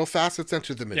R1 real fast. Let's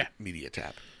enter the media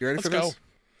tab. You ready for this? Let's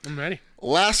go. I'm ready.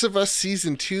 Last of Us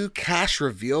Season 2 cast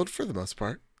revealed for the most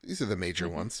part. These are the major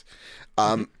ones.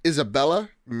 Isabella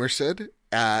Merced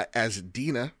as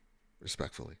Dina,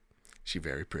 respectfully. She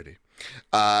very pretty.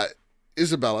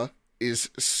 Isabella is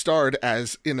starred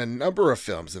as in a number of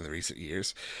films in the recent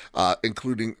years,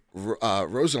 including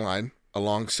Rosaline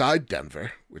alongside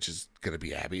Denver, which is going to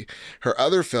be Abby. Her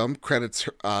other film credits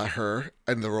her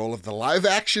in the role of the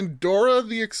live-action Dora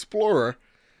the Explorer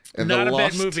in Not the a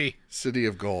Lost bad movie. City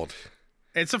of Gold.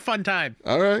 It's a fun time.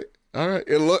 All right.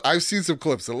 I've seen some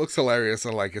clips. It looks hilarious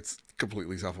and like it's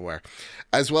completely self-aware.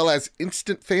 As well as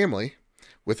Instant Family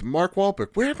with Mark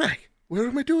Wahlberg. Where am I? What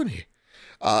am I doing here?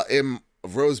 In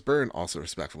Rose Byrne, also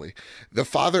respectfully. The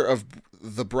Father of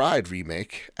the Bride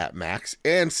remake at Max.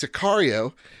 And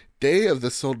Sicario, Day of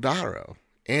the Soldado.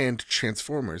 And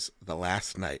Transformers, The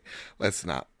Last Night.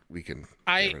 We can.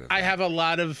 I have a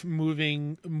lot of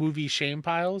movie shame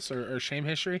piles or shame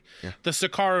history. Yeah. The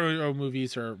Sicario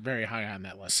movies are very high on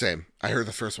that list. Same. I heard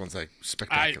the first one's like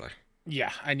spectacular.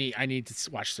 I need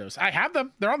to watch those. I have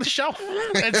them. They're on the shelf.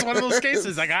 It's one of those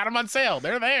cases. I got them on sale.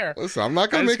 They're there. Listen, I'm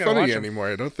not gonna make fun of you anymore.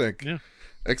 I don't think. Yeah.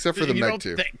 Except for the You Meg don't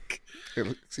 2. think.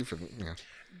 Yeah.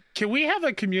 Can we have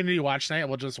a community watch night and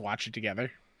we'll just watch it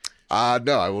together?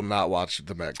 No, I will not watch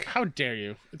the Meg. How dare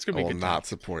you? It's gonna be I will good not time.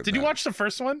 support. Did you watch the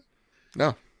first one?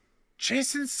 No.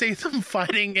 Jason Statham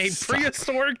fighting a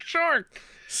prehistoric shark.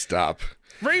 Stop.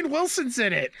 Rainn Wilson's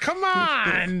in it. Come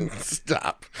on.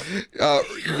 Stop.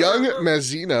 Young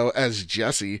Mazzino as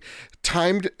Jesse,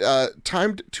 timed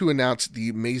to announce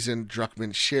the Mason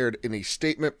Druckmann shared in a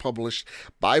statement published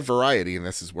by Variety, and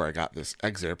this is where I got this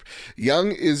excerpt.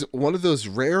 Young is one of those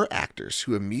rare actors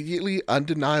who is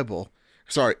undeniable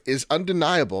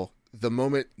the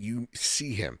moment you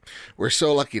see him. We're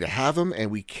so lucky to have him, and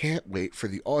we can't wait for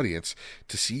the audience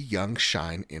to see Young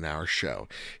shine in our show.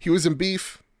 He was in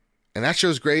Beef, and that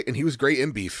show's great, and he was great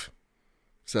in Beef.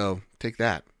 So take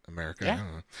that, America.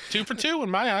 Yeah. 2 for 2 in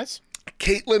my eyes.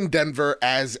 Caitlin Denver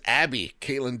as Abby.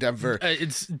 Caitlin Denver.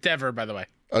 It's Dever, by the way.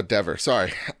 Oh, Dever.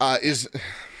 Sorry.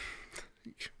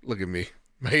 Look at me.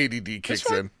 My ADD kicks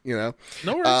in, you know.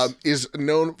 No worries. Is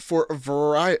known for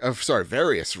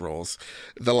various roles,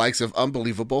 the likes of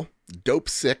Unbelievable, Dope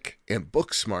Sick, and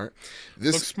Booksmart.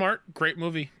 Booksmart, great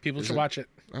movie. People should watch it.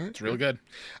 All right, it's real good.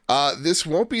 This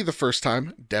won't be the first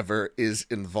time Dever is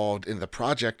involved in the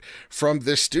project from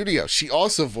this studio. She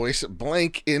also voiced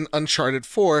Blank in Uncharted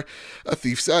 4, A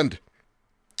Thief's End.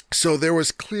 So there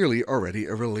was clearly already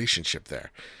a relationship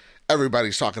there.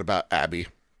 Everybody's talking about Abby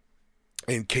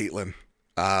and Caitlin.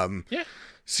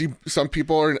 See, some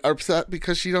people are upset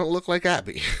because she don't look like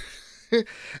Abby.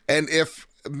 And if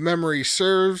memory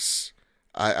serves,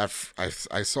 I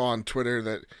saw on Twitter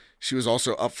that she was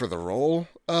also up for the role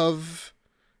of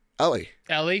Ellie.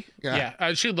 Ellie?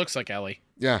 Yeah. She looks like Ellie.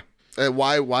 Yeah.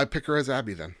 Why pick her as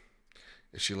Abby then?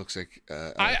 If she looks like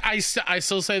I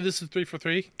still say this is 3 for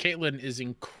 3. Caitlin is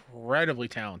incredibly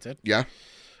talented. Yeah.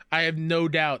 I have no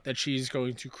doubt that she's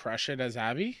going to crush it as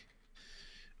Abby.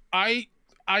 I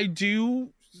I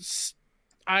do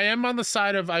I am on the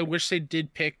side of I wish they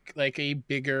did pick like a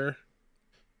bigger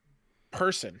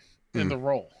person in Mm, the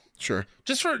role. sure.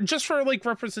 Just for like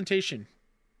representation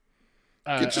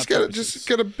Just purposes.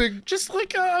 get a big, Just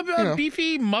like you a know.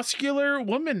 beefy, muscular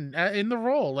woman in the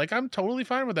role. Like I'm totally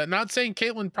fine with that. Not saying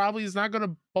Caitlyn probably is not going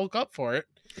to bulk up for it.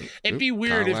 It'd Oop, be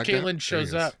weird Kyle if lagged out. Caitlyn There he shows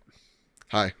is. up.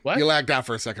 Hi. What? You lagged out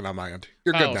for a second on my end.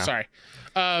 You're good Oh, now.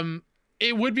 sorry.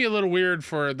 It would be a little weird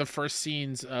for the first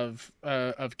scenes of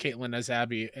Caitlyn as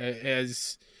Abby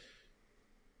as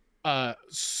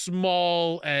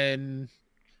small and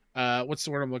what's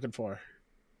the word I'm looking for?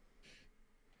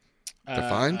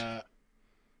 Defined? Uh,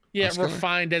 yeah, Muscular?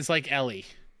 refined as like Ellie.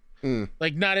 Mm,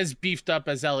 Like not as beefed up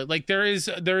as Ellie. Like there is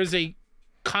a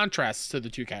contrast to the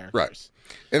two right. characters.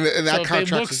 And So that if they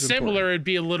contrast look is important. similar, it'd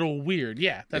be a little weird.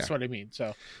 Yeah, Yeah. that's what I mean.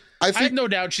 So I I have think, no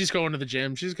doubt she's going to the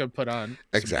gym. She's gonna put on some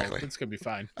bulk. exactly. It's gonna be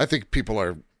fine. I think people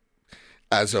are,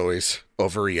 as always,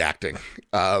 overreacting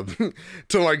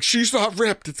to like, she's not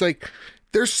ripped. It's like,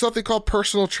 there's something called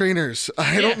personal trainers.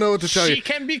 I don't know what to tell you. She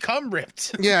can become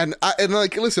ripped. Yeah, and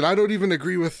like, listen, I don't even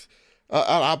agree with.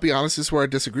 I'll be honest. This is where I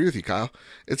disagree with you, Kyle.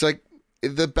 It's like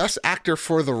the best actor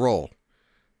for the role.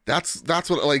 That's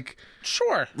what like.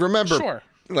 Sure. Remember, Sure.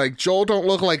 like Joel don't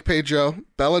look like Pedro.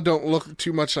 Bella don't look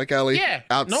too much like Ellie. Yeah.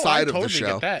 Outside no, I of the totally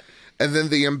show, get that. and then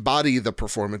they embody the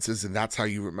performances, and that's how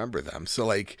you remember them. So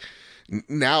like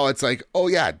now it's like, oh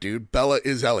yeah, dude, Bella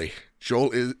is Ellie.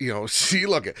 Joel is, see,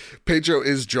 look at Pedro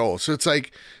is Joel. So it's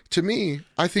like, to me,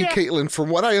 I think Yeah. Caitlyn, from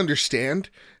what I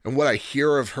understand and what I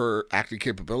hear of her acting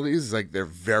capabilities, is like they're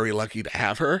very lucky to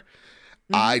have her.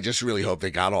 I just really hope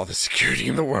they got all the security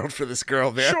in the world for this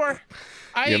girl there. Sure.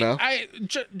 You know?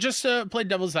 Just to play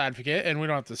devil's advocate, and we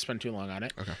don't have to spend too long on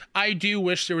it. Okay. I do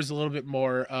wish there was a little bit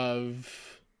more of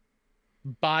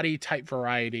body type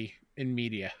variety in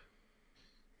media,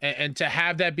 and to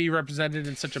have that be represented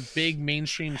in such a big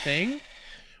mainstream thing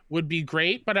would be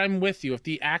great. But I'm with you. If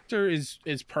the actor is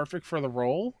perfect for the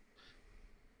role,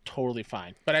 totally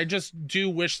fine. But I just do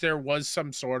wish there was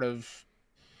some sort of.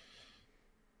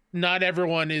 Not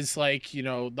everyone is like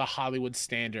the Hollywood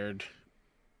standard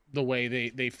the way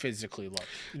they physically look.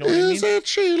 You know what I mean? Isn't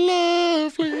she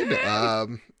lovely?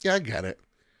 Yeah, I get it.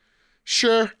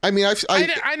 Sure. I mean,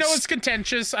 I know it's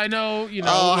contentious. I know, Oh,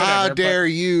 whatever. how but dare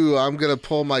you! I'm gonna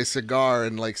pull my cigar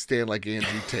and like stand like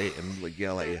Andrew Tate and like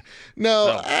yell at you.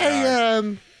 No,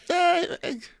 Oh,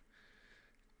 God.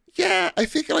 yeah, I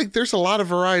think like there's a lot of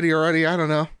variety already. I don't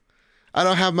know. I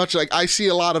don't have much. Like I see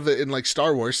a lot of it in like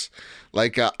Star Wars.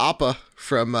 Like Appa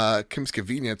from Kim's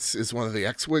Convenience is one of the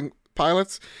X-wing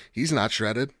pilots. He's not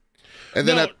shredded. And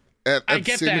then No, at I the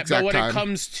get same that, but exact when time, it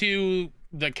comes to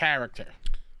the character,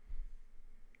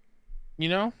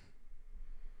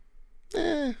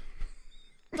 eh,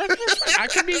 I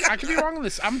could be wrong on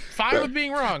this. I'm fine with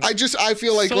being wrong. I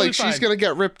feel like Totally she's fine. gonna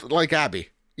get ripped like Abby,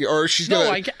 or she's No,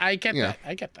 gonna, I get yeah. that.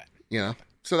 I get that.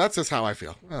 So that's just how I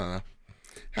feel. I don't know.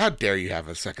 How dare you have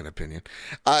a second opinion?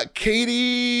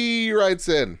 Katie writes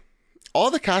in,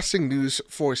 all the casting news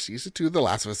for season 2 of The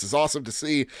Last of Us is awesome to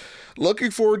see.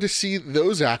 Looking forward to see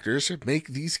those actors make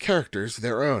these characters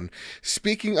their own.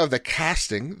 Speaking of the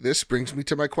casting, this brings me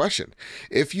to my question.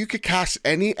 If you could cast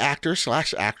any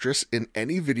actor/actress in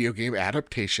any video game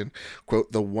adaptation,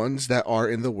 quote, the ones that are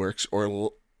in the works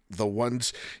or the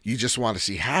ones you just want to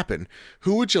see happen,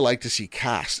 who would you like to see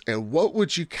cast, and what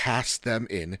would you cast them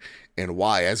in, and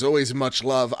why? As always, much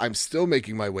love. I'm still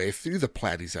making my way through the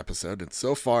Platties episode, and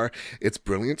so far, it's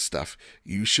brilliant stuff.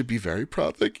 You should be very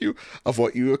proud, thank you, of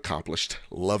what you accomplished.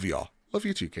 Love y'all. Love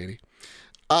you too, Katie.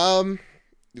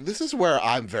 This is where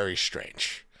I'm very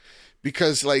strange.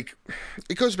 Because, like,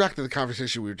 it goes back to the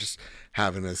conversation we were just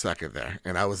having a second there,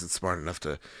 and I wasn't smart enough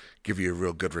to give you a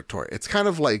real good retort. It's kind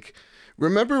of like,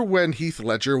 remember when Heath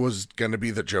Ledger was going to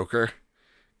be the Joker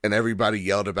and everybody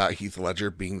yelled about Heath Ledger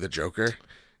being the Joker?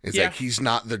 It's Yeah. like, he's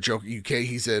not the Joker. UK,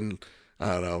 he's in, I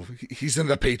don't know, he's in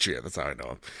The Patriot. That's how I know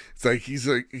him. It's like,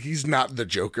 he's not the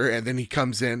Joker. And then he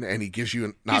comes in and he gives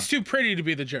you, He's too pretty to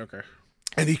be the Joker.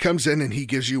 and he comes in and he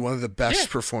gives you one of the best Yeah.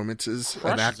 performances an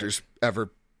Crushes actor's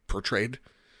ever portrayed.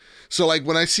 So like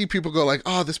when I see people go like,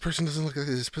 oh, this person doesn't look like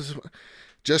this person,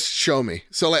 just show me.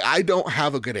 So like I don't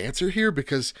have a good answer here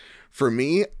because for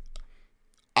me,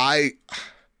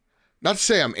 not to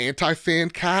say I'm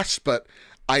anti-fan cast, but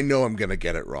I know I'm gonna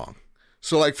get it wrong.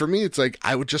 So like for me, it's like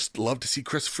I would just love to see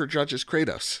Christopher Judge as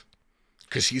Kratos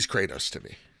because he's Kratos to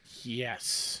me,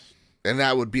 Yes. and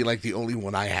that would be like the only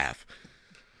one I have.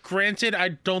 Granted, I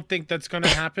don't think that's going to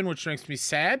happen, which makes me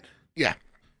sad. Yeah,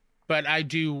 but I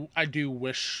do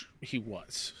wish he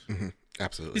was. Hmm.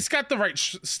 Absolutely. He's got the right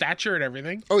stature and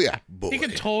everything. Oh yeah, boy. He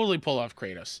can totally pull off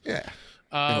Kratos. Yeah,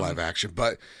 in live action.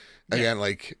 But again,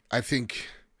 like I think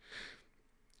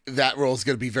that role is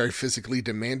going to be very physically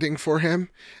demanding for him,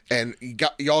 and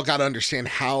y'all got to understand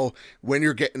how when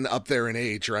you're getting up there in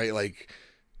age, right? Like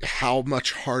how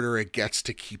much harder it gets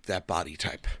to keep that body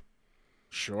type.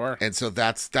 Sure. And so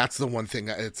that's the one thing.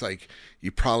 It's like you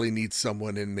probably need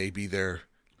someone in maybe their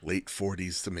late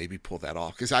 40s to maybe pull that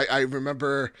off. Because I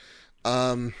remember,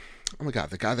 oh my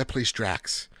god, the guy that plays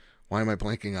Drax. Why am I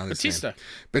blanking on his name?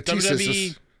 Batista.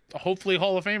 WWE, hopefully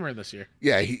Hall of Famer this year.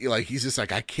 Yeah, he's just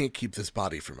like, I can't keep this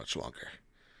body for much longer.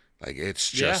 Like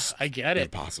it's just I get it.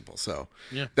 impossible. So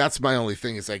Yeah. that's my only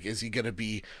thing. Is like, is he gonna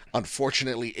be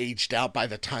unfortunately aged out by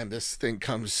the time this thing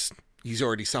comes? He's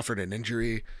already suffered an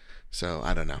injury. So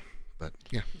I don't know, but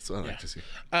yeah, that's what I like to see.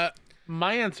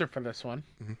 My answer for this one,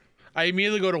 I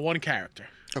immediately go to one character.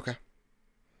 Okay.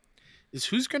 Is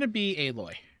who's going to be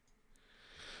Aloy?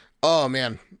 Oh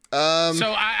man.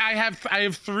 So I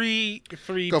have three Go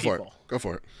people. for it. Go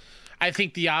for it. I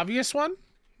think the obvious one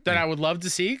that I would love to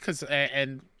see, because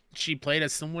and she played a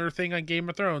similar thing on Game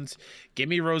of Thrones. Give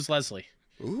me Rose Leslie,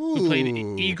 Ooh. who played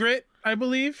Ygritte, I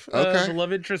believe, Okay. the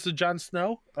love interest of Jon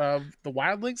Snow of the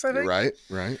Wildlings. I think.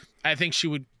 Right. I think she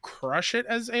would crush it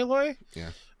as Aloy.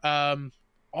 Yeah.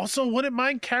 Also, wouldn't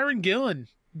mind Karen Gillan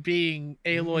being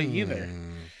Aloy either.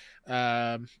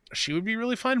 She would be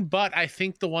really fun, but I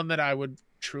think the one that I would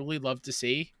truly love to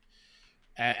see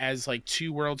as like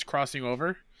two worlds crossing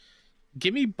over,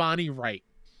 give me Bonnie Wright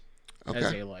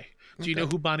as Aloy. Do you know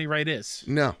who Bonnie Wright is?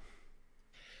 No.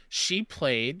 She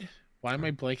played, why am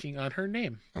I blanking on her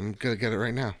name? I'm gonna get it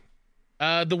right now.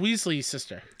 The Weasley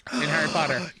sister in Harry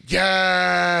Potter.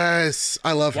 Yes,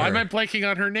 I love her. Why am I blanking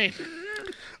on her name?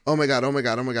 Oh my god.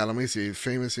 Let me see.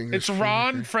 Famous English. It's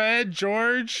Ron, Fred,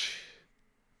 George.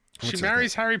 What's She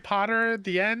marries Harry Potter at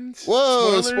the end.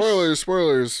 Whoa!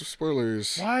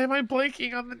 Spoilers. Why am I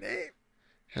blanking on the name?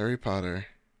 Harry Potter,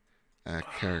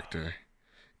 character,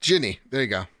 Ginny. There you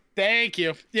go. Thank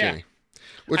you. Yeah, Ginny.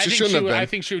 Which it shouldn't have been. I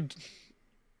think she would.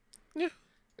 Yeah.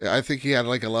 I think he had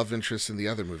like a love interest in the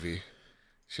other movie.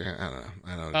 I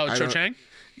don't know. Oh, Cho Chang.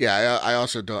 Yeah, I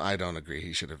also don't. I don't agree.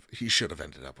 He should have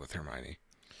ended up with Hermione.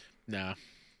 No.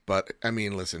 But I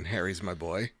mean, listen, Harry's my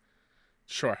boy.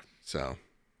 Sure. So.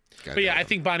 But yeah, I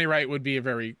think Bonnie Wright would be a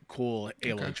very cool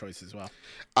Aloy choice as well.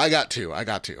 I got two.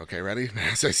 Okay, ready?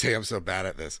 As I say, I'm so bad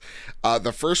at this.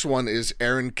 The first one is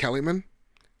Erin Kellyman.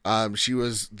 She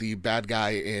was the bad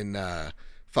guy in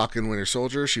Falcon Winter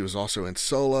Soldier. She was also in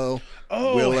Solo.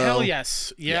 Oh, Willow. hell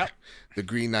yes. Yep. Yeah. The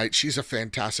Green Knight. She's a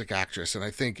fantastic actress, and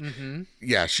I think,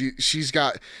 yeah, she's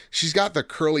got the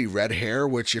curly red hair,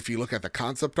 which if you look at the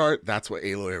concept art, that's what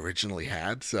Aloy originally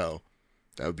had. So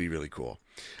that would be really cool.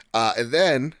 And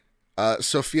then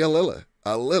Sophia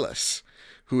Lillis,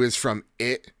 who is from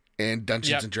It and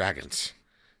Dungeons and Dragons.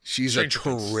 She's a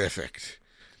terrific.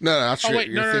 No, not sure.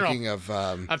 You're thinking of.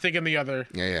 I'm thinking the other.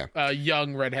 Yeah.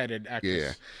 Young redheaded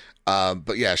actress. Yeah.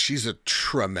 But yeah, she's a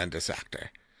tremendous actor.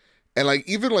 And like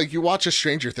even like you watch a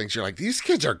Stranger Things, you're like, these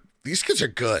kids are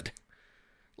good.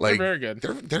 Like they're very good.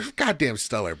 They're goddamn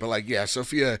stellar. But like, yeah,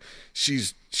 Sophia,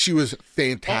 she was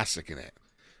fantastic in it.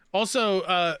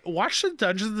 Also, watch the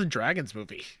Dungeons and Dragons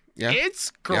movie. Yeah.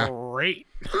 It's great.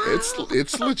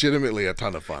 It's legitimately a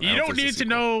ton of fun. You don't need to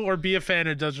know or be a fan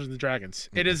of Dungeons and Dragons.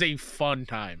 It is a fun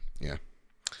time. Yeah.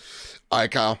 All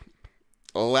right, Kyle.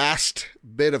 Last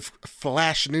bit of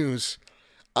flash news.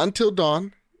 Until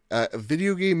Dawn, a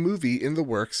video game movie in the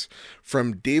works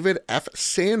from David F.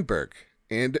 Sandberg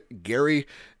and Gary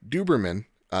Duberman.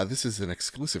 This is an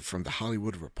exclusive from The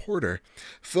Hollywood Reporter.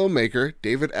 Filmmaker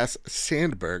David S.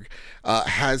 Sandberg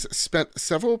has spent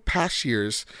several past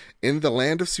years in the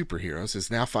land of superheroes, is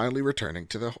now finally returning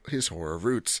to his horror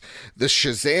roots. The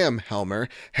Shazam Helmer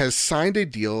has signed a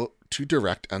deal to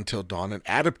direct Until Dawn, an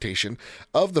adaptation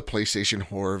of the PlayStation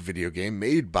horror video game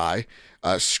made by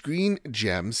Screen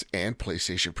Gems and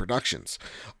PlayStation Productions.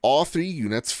 All three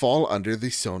units fall under the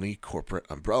Sony corporate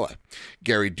umbrella.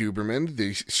 Gary Duberman,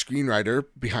 the screenwriter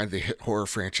behind the hit horror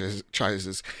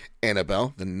franchises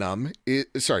Annabelle, the Nun,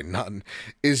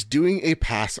 is doing a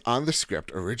pass on the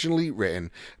script originally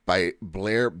written by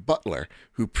Blair Butler,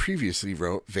 who previously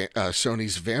wrote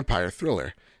Sony's vampire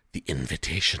thriller, The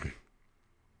Invitation.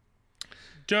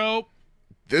 Dope.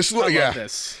 This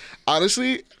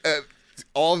honestly,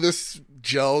 all this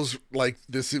gels like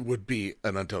this. It would be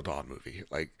an Until Dawn movie.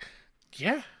 Like,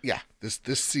 yeah. This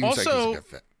seems also, like it's a good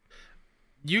fit.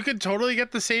 You could totally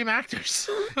get the same actors.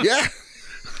 Yeah.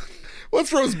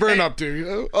 What's Rose Byrne up to? You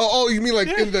know? Oh, you mean like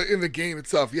Yeah. in the game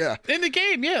itself? Yeah. In the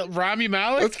game, yeah. Rami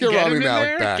Malek. Let's get Rami him in Malek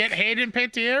there. back. Get Hayden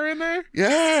Panettiere in there.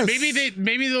 Yes.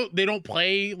 Maybe they don't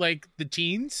play like the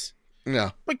teens,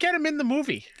 No. but get him in the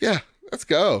movie. Yeah. Let's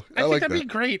go. I think like that'd that. be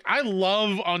great. I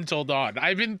love Until Dawn.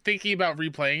 I've been thinking about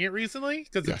replaying it recently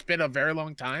because it's been a very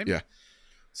long time. Yeah.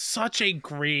 Such a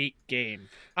great game.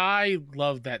 I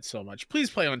love that so much. Please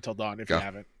play Until Dawn if you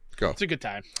haven't. Go. It's a good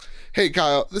time. Hey,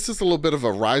 Kyle, this is a little bit of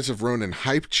a Rise of Ronin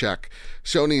hype check.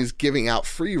 Sony is giving out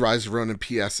free Rise of Ronin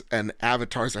PS and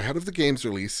avatars ahead of the game's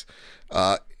release.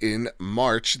 In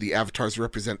March, the avatars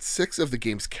represent 6 of the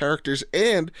game's characters,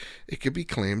 and it can be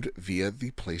claimed via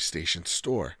the PlayStation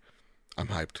Store. I'm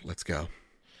hyped. Let's go.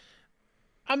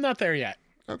 I'm not there yet.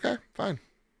 Okay, fine.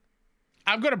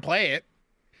 I'm going to play it.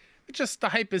 It's just the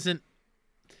hype isn't...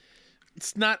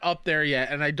 It's not up there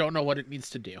yet, and I don't know what it needs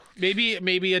to do.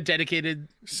 Maybe a dedicated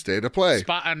State of play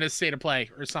spot on the State of Play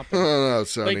or something. No,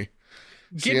 Sony. Like,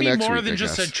 See give you me next more week, than I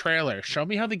just guess. a trailer. Show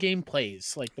me how the game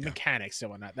plays, like the mechanics and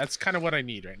whatnot. That's kind of what I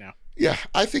need right now. Yeah,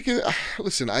 I think.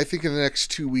 Listen, I think in the next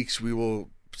 2 weeks we will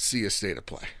see a State of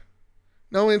Play.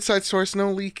 No inside source, no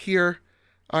leak here.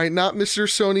 All right, not Mr.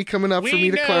 Sony coming up for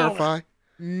me to clarify.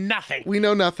 Nothing. We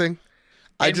know nothing.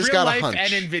 I just got a hunch.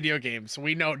 And in video games,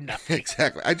 we know nothing.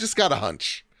 Exactly. I just got a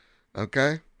hunch.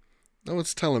 Okay? No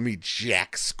one's telling me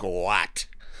jack squat.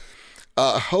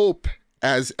 Hope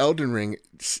as Elden Ring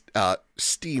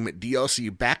Steam DLC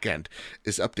backend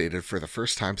is updated for the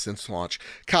first time since launch.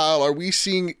 Kyle, are we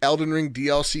seeing Elden Ring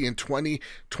DLC in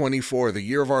 2024, the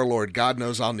year of our Lord? God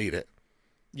knows I'll need it.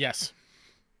 Yes.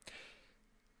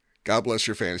 God bless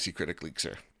your fantasy critic league,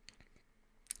 sir.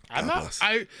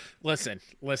 Listen.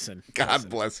 God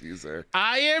bless you, sir.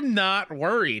 I am not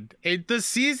worried. The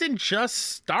season just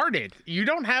started. You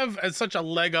don't have such a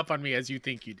leg up on me as you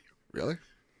think you do. Really?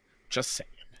 Just saying.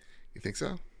 You think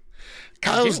so?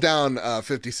 Kyle's down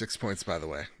 56 points, by the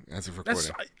way, as of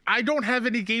recording. I don't have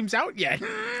any games out yet.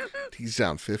 He's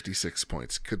down 56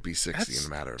 points. Could be 60 in a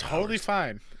matter of totally hours.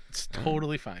 Fine. It's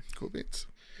totally fine. Cool beats.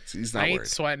 So he's not I ain't worried.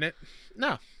 sweating it.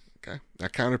 No. Okay.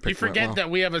 That counter pick You forget went well.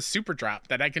 that we have a super drop,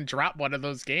 that I can drop one of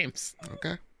those games.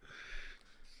 Okay.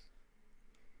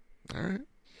 All right.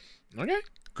 Okay.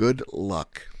 Good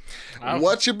luck.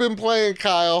 What you been playing,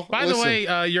 Kyle? By the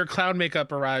way, your cloud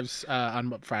makeup arrives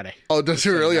on Friday. Oh, does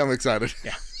it really? I'm excited.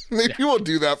 Yeah. Maybe we'll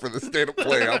do that for the State of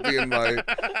Play. I'll be in my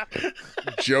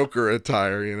Joker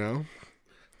attire, you know?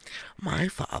 My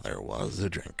father was a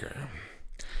drinker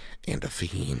and a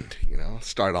fiend, you know?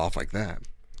 Start off like that.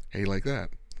 Hey, like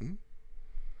that.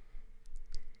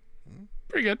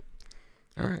 Pretty good.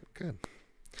 All right, good.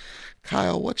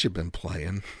 Kyle, what you been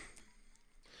playing?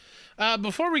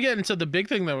 Before we get into the big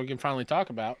thing that we can finally talk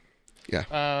about,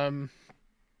 Yeah.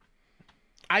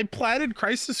 I platted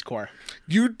Crisis Core.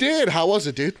 You did. How was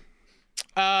it, dude?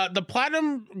 The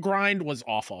platinum grind was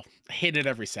awful. I hated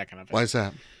every second of it. Why is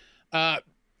that?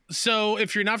 So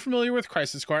if you're not familiar with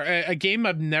Crisis Core, a game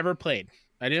I've never played.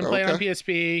 I didn't play it on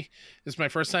PSP. This is my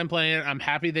first time playing it. I'm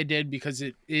happy they did because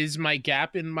it is my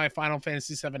gap in my Final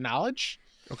Fantasy VII knowledge.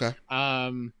 Okay.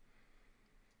 I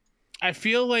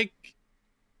feel like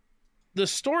the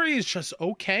story is just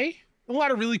okay. A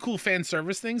lot of really cool fan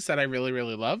service things that I really,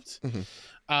 really loved.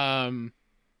 Mm-hmm.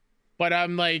 But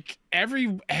I'm like,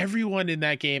 everyone in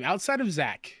that game, outside of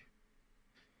Zach,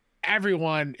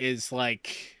 everyone is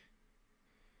like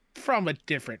from a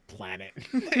different planet.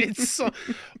 It's so,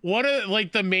 one of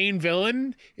like the main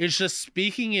villain is just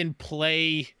speaking in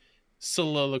play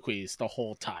soliloquies the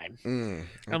whole time. Okay.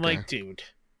 I'm like, dude,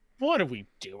 what are we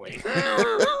doing?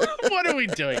 What are we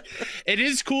doing? It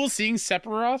is cool seeing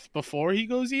Sephiroth before he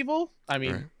goes evil. I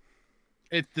mean,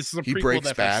 this is a prequel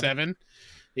to FF7.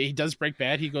 He does break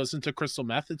bad. He goes into crystal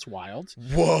meth. It's wild.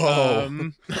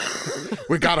 Whoa.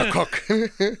 We gotta cook.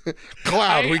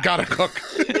 Cloud, we gotta cook.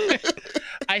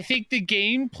 I think the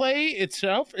gameplay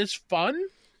itself is fun.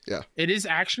 Yeah. It is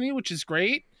actiony, which is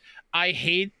great. I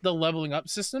hate the leveling up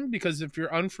system because if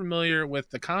you're unfamiliar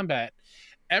with the combat,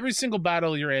 every single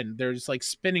battle you're in, there's like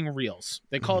spinning reels.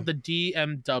 They call it the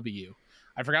DMW.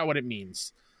 I forgot what it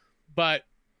means. But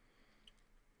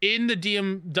in the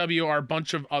DMW are a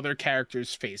bunch of other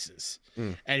characters' faces.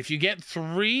 And if you get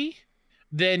 3,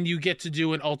 then you get to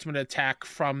do an ultimate attack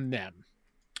from them.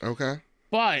 Okay.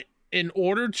 But in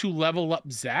order to level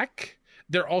up Zack,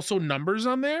 there are also numbers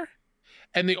on there.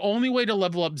 And the only way to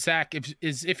level up Zack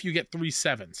is if you get 3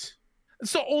 7s.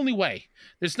 It's the only way.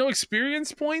 There's no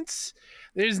experience points.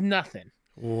 There's nothing.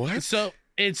 What? So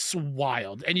it's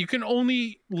wild. And you can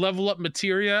only level up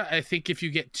materia, I think, if you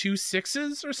get 2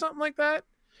 6s or something like that.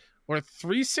 Or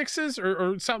 3 6s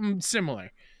or something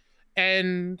similar.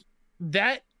 And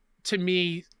that to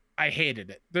me, I hated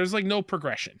it. There's like no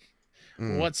progression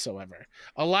whatsoever.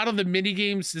 A lot of the mini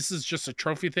games, this is just a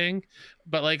trophy thing,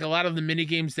 but like a lot of the mini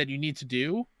games that you need to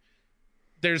do,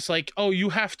 there's like, oh, you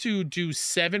have to do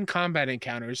 7 combat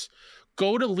encounters,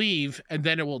 go to leave, and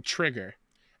then it will trigger.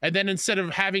 And then instead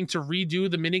of having to redo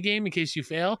the minigame in case you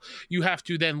fail, you have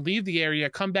to then leave the area,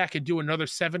 come back and do another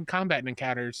 7 combat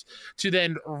encounters to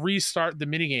then restart the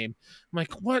minigame. I'm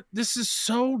like, what? This is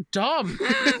so dumb.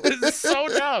 This is so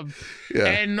dumb.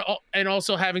 Yeah. And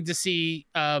also having to see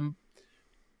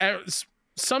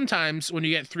sometimes when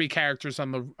you get 3 characters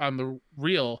on the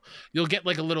reel, you'll get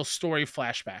like a little story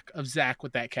flashback of Zach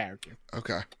with that character.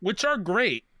 Okay. Which are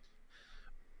great.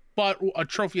 But a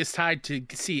trophy is tied to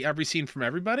see every scene from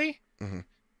everybody. Mm-hmm.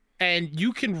 And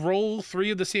you can roll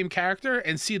 3 of the same character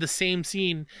and see the same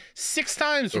scene 6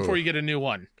 times before you get a new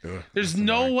one. There's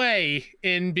no way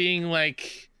in being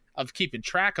like of keeping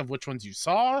track of which ones you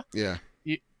saw. Yeah.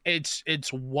 It's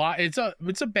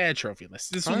a bad trophy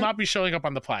list. This will not be showing up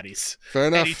on the Platties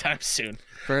anytime soon.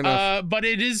 Fair enough. But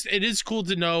it is cool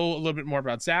to know a little bit more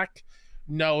about Zach.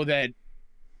 Know that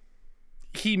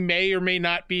he may or may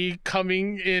not be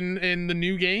coming in the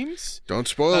new games. Don't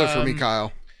spoil it for me,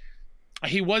 Kyle.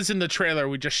 He was in the trailer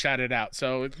we just shouted out,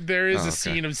 so there is a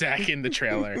scene of Zach in the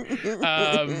trailer.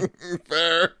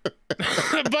 Fair.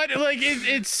 But like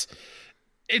it's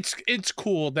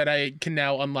cool that I can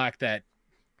now unlock that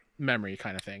memory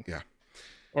kind of thing. Yeah.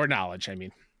 Or knowledge, I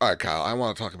mean. All right, Kyle, I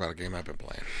want to talk about a game I've been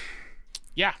playing.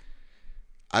 Yeah.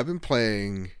 I've been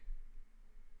playing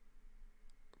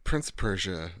Prince of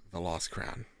Persia: The Lost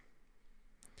Crown.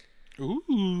 Ooh.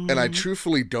 And I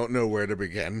truthfully don't know where to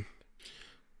begin.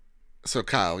 So,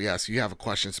 Kyle, yes, you have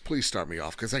questions. Please start me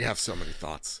off because I have so many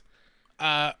thoughts.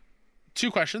 2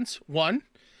 questions. 1,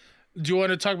 do you want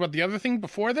to talk about the other thing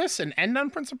before this and end on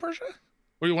Prince of Persia?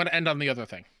 Or you want to end on the other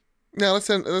thing? No, let's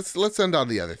end on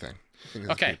the other thing.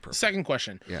 Okay, second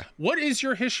question. Yeah. What is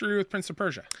your history with Prince of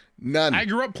Persia? None. I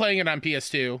grew up playing it on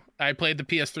PS2. I played the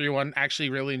PS3 one, actually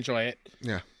really enjoy it.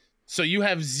 Yeah. So you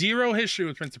have 0 history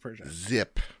with Prince of Persia.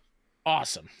 Zip.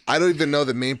 Awesome. I don't even know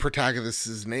the main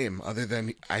protagonist's name other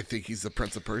than I think he's the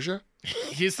Prince of Persia.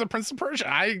 He's the Prince of Persia.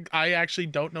 I actually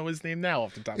don't know his name now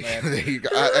off the top of my head. There you go.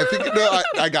 I think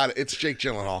I got it. It's Jake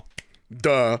Gyllenhaal.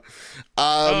 Duh.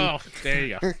 There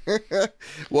you go.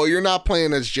 Well, you're not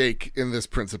playing as Jake in this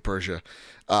Prince of Persia.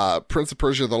 Prince of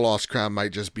Persia: The Lost Crown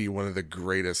might just be one of the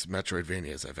greatest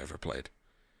Metroidvanias I've ever played.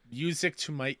 Music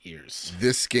to my ears.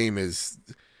 This game is...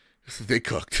 They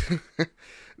cooked.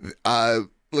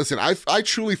 Listen, I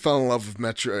truly fell in love with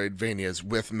Metroidvanias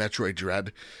with Metroid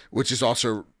Dread, which is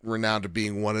also renowned to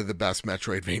being one of the best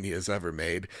Metroidvanias ever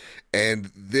made.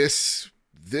 And this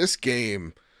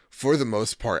game, for the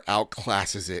most part,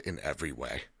 outclasses it in every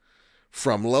way.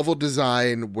 From level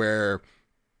design, where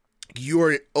you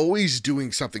are always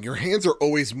doing something. Your hands are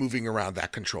always moving around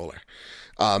that controller.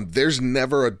 There's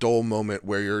never a dull moment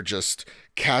where you're just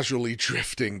casually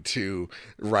drifting to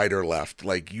right or left.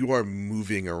 Like, you are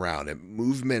moving around, and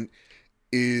movement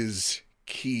is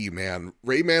key, man.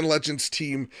 Rayman Legends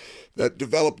team that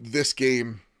developed this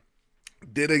game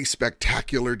did a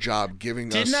spectacular job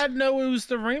Did not know it was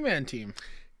the Rayman team.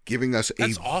 Giving us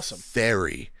That's awesome.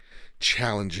 Very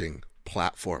challenging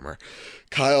platformer.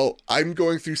 Kyle, I'm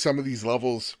going through some of these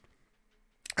levels.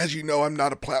 As you know, I'm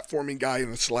not a platforming guy in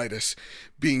the slightest,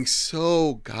 being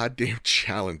so goddamn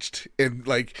challenged. And,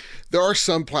 like, there are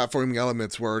some platforming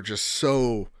elements where are just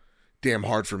so damn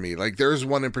hard for me. Like, there's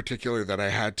one in particular that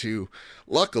I had to,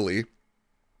 luckily,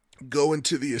 go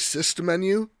into the assist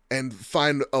menu and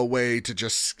find a way to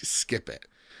just skip it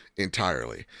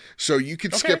entirely. So you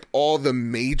could skip all the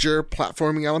major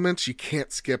platforming elements. You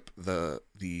can't skip the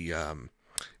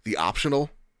optional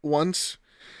ones.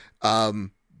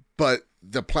 But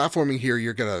the platforming here,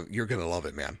 you're gonna love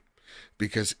it, man,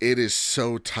 because it is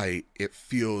so tight. It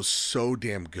feels so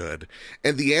damn good,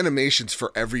 and the animations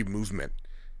for every movement,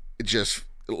 it just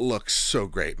looks so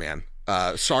great, man.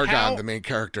 Sargon, the main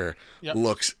character,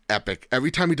 looks epic.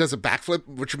 Every time he does a backflip,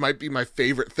 which might be my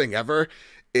favorite thing ever,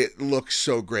 it looks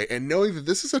so great. And knowing that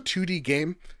this is a 2D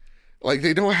game, like,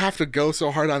 they don't have to go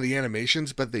so hard on the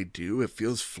animations, but they do. It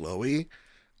feels flowy.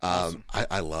 Awesome.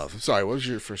 I love. Sorry, what was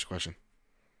your first question?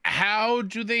 How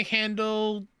do they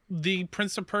handle the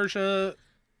Prince of Persia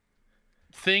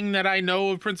thing that I know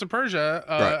of Prince of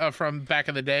Persia from back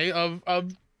in the day of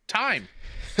time?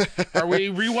 Are we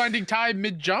rewinding time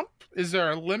mid-jump? Is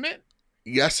there a limit?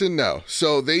 Yes and no.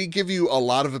 So they give you a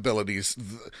lot of abilities.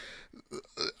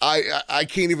 I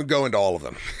can't even go into all of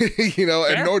them, you know,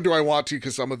 and nor do I want to,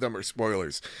 because some of them are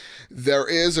spoilers. There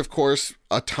is, of course,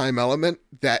 a time element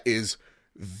that is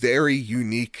very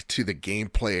unique to the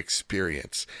gameplay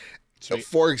experience. Sweet.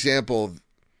 For example,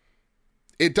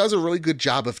 it does a really good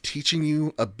job of teaching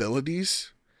you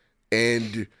abilities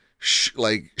and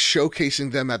like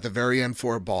showcasing them at the very end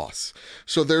for a boss.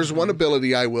 So there's one Hmm.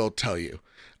 ability I will tell you.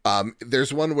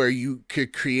 There's one where you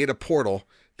could create a portal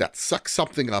that sucks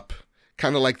something up,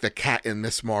 kind of like the cat in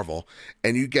Miss Marvel,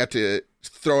 and you get to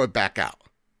throw it back out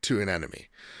to an enemy.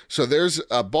 So there's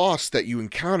a boss that you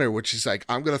encounter, which is like,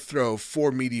 I'm going to throw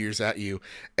 4 meteors at you,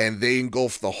 and they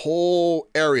engulf the whole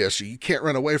area so you can't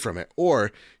run away from it.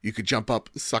 Or you could jump up,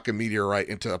 suck a meteorite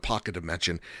into a pocket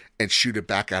dimension, and shoot it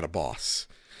back at a boss.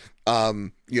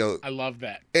 You know, I love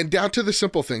that. and down to the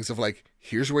simple things of like,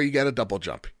 here's where you get a double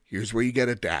jump, here's where you get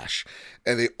a dash,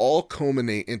 and they all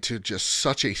culminate into just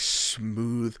such a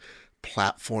smooth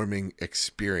platforming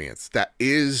experience that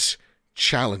is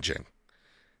challenging,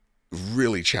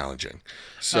 really challenging.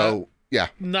 Uh, So yeah,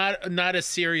 not a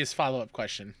serious follow up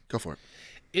question. go for it.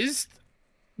 Is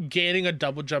gaining a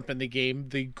double jump in the game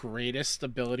the greatest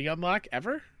ability unlock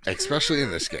ever? Especially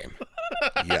in this game.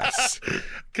 Yes.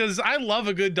 Because I love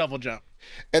a good double jump.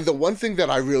 And the one thing that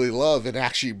I really love, and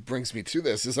actually brings me to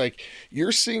this, is like,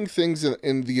 you're seeing things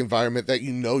in the environment that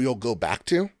you know you'll go back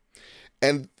to.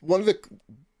 And one of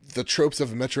the tropes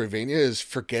of a Metroidvania is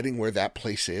forgetting where that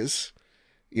place is,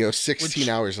 16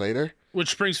 hours later.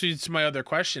 Which brings me to my other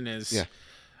question is, Yeah.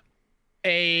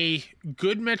 a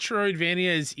good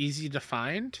Metroidvania is easy to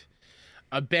find.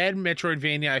 A bad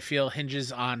Metroidvania, I feel,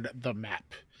 hinges on the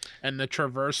map and the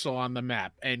traversal on the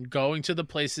map and going to the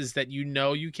places that you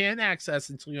know you can't access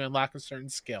until you unlock a certain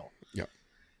skill. Yeah.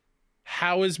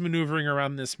 How is maneuvering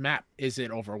around this map? Is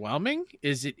it overwhelming?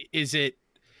 Is it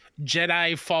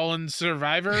Jedi Fallen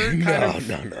Survivor kind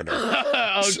of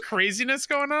No. craziness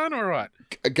going on, or what?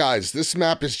 Guys, this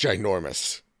map is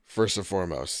ginormous, first and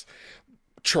foremost.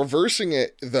 Traversing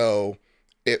it, though,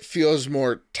 it feels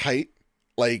more tight.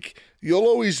 Like, you'll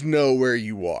always know where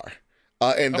you are.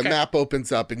 And the Okay. map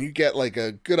opens up and you get like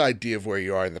a good idea of where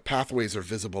you are, and the pathways are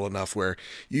visible enough where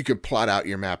you can plot out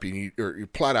your map or you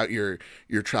plot out your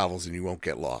travels and you won't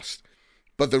get lost.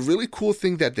 But the really cool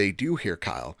thing that they do here,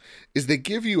 Kyle, is they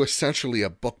give you essentially a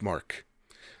bookmark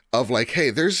of like, hey,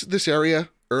 there's this area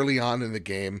early on in the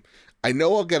game. I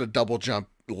know I'll get a double jump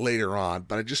later on,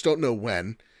 but I just don't know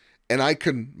when. And I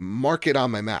can mark it on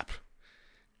my map.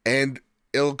 And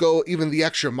it'll go even the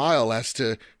extra mile as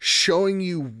to showing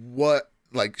you what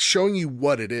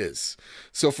it is.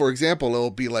 So for example, it'll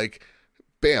be like,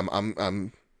 bam,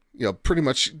 I'm pretty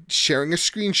much sharing a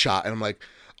screenshot, and I'm like,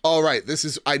 all right,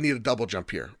 I need a double jump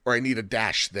here, or I need a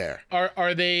dash there.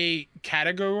 Are they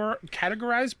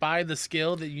categorized by the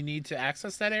skill that you need to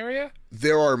access that area?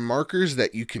 There are markers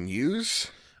that you can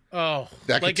use. Oh,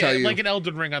 That could tell you, like an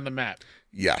Elden Ring on the map.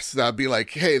 yes, that'd be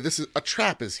like, hey, this is a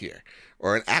trap is here,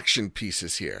 or an action piece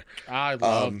is here. I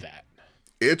love that.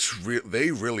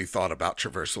 They really thought about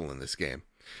traversal in this game,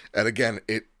 and again,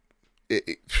 it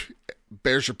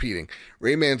bears repeating.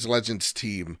 Rayman's Legends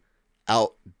team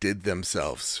outdid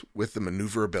themselves with the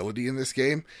maneuverability in this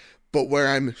game, but where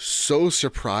I'm so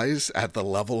surprised at the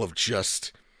level of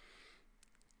just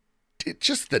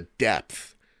the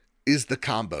depth is the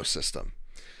combo system.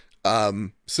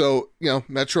 So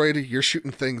Metroid, you're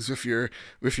shooting things with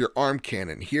your arm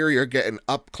cannon. Here, you're getting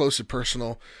up close and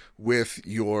personal with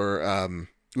your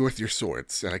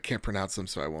swords, and I can't pronounce them,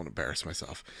 so I won't embarrass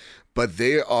myself. But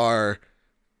they are,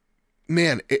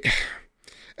 man.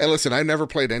 And listen, I never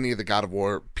played any of the God of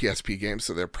War PSP games,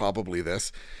 so they're probably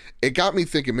this. It got me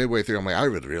thinking midway through. I'm like, I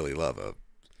would really love a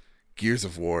Gears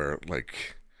of War,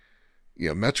 like,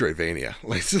 Metroidvania.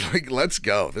 Like, let's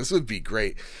go. This would be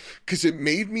great. Because it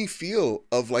made me feel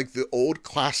of like the old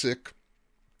classic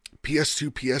PS2,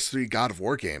 PS3 God of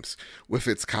War games with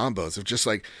its combos of just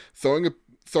like throwing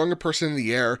a person in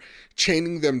the air,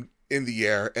 chaining them in the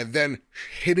air, and then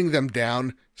hitting them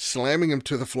down, slamming them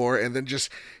to the floor, and then just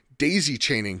daisy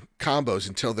chaining combos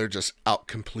until they're just out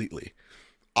completely.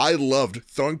 I loved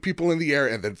throwing people in the air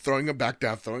and then throwing them back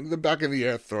down, throwing them back in the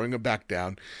air, throwing them back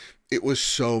down. It was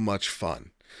so much fun.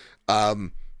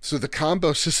 So the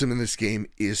combo system in this game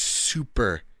is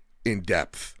super in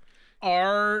depth.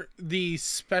 Are the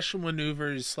special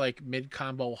maneuvers like mid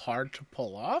combo hard to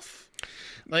pull off?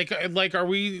 Like are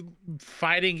we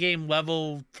fighting game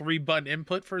level 3-button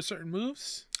input for certain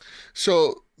moves?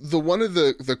 So one of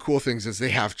the cool things is they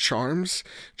have charms.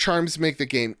 Charms make the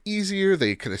game easier.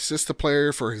 They can assist the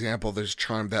player. For example, there's a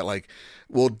charm that like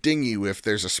will ding you if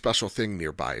there's a special thing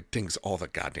nearby. It dings all the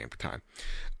goddamn time.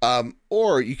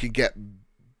 Or you can get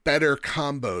better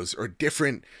combos or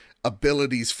different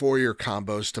abilities for your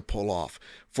combos to pull off.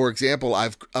 For example,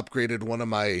 I've upgraded one of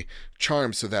my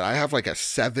charms so that I have like a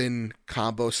 7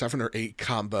 or 8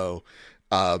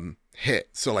 hit.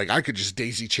 So like I could just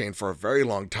daisy chain for a very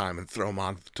long time and throw them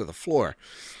onto the floor.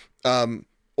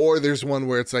 Or there's one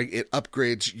where it's like it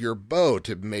upgrades your bow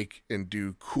to make and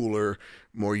do cooler,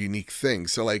 more unique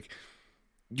things. So like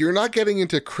you're not getting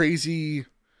into crazy,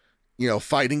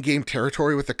 fighting game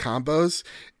territory with the combos.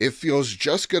 It feels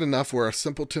just good enough where a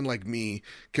simpleton like me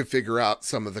can figure out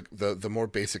some of the more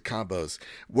basic combos,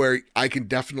 where I can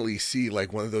definitely see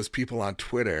like one of those people on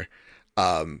Twitter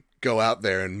go out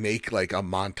there and make like a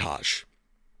montage,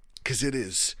 because it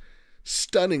is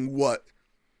stunning what,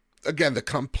 again, the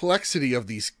complexity of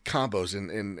these combos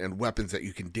and weapons that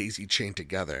you can daisy chain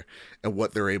together and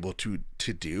what they're able to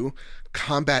do.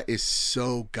 Combat is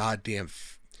so goddamn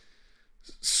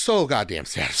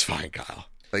satisfying, Kyle.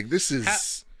 Like, this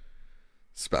is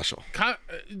special.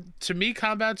 To me,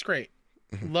 combat's great.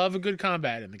 Love a good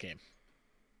combat in the game.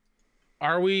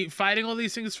 Are we fighting all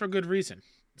these things for good reason?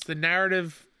 It's the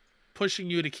narrative pushing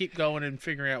you to keep going and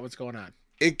figuring out what's going on.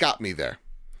 It got me there.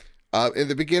 In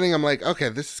the beginning, I'm like, okay,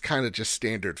 this is kind of just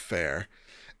standard fare.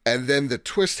 And then the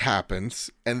twist happens,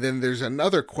 and then there's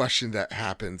another question that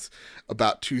happens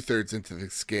about 2/3 into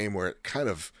this game where it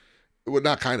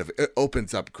it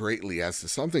opens up greatly as to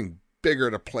something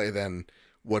bigger to play than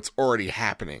what's already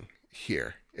happening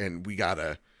here. And we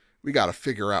gotta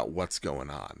figure out what's going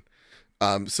on.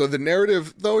 So the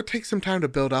narrative, though it takes some time to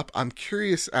build up, I'm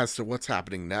curious as to what's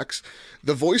happening next.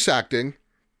 The voice acting,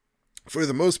 for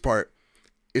the most part,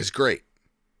 is great.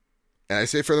 And I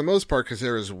say for the most part because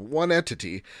there is one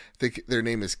entity, I think their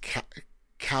name is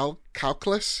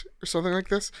Calculus or something like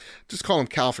this. Just call him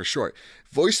Cal for short.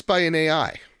 Voiced by an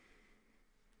AI.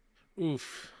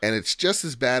 Oof. And it's just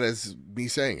as bad as me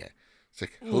saying it. It's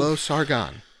like, hello,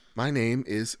 Sargon. My name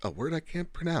is a word I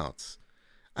can't pronounce.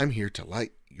 I'm here to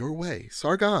light your way.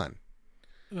 Sargon.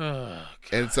 Oh,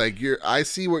 and it's like, I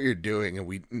see what you're doing,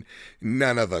 and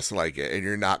none of us like it, and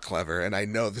you're not clever. And I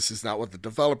know this is not what the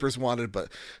developers wanted, but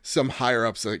some higher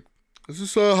ups like, let's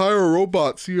just hire a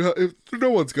robot. See, if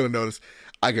no one's gonna notice.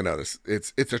 I can notice.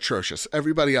 It's atrocious.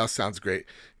 Everybody else sounds great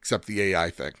except the AI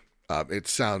thing. It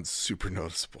sounds super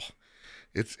noticeable.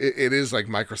 It is like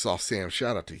Microsoft Sam.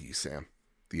 Shout out to you, Sam,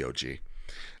 the OG.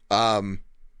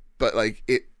 But like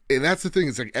it. And that's the thing.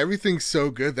 It's like everything's so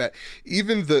good that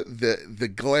even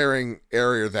the glaring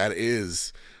area that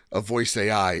is a voice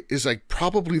AI is like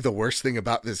probably the worst thing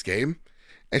about this game,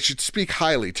 and should speak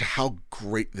highly to how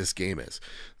great this game is.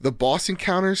 The boss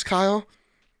encounters, Kyle.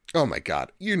 Oh my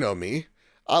God, you know me.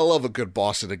 I love a good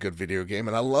boss in a good video game,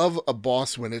 and I love a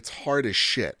boss when it's hard as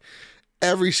shit.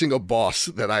 Every single boss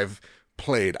that I've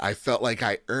played, I felt like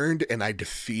I earned and I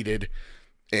defeated,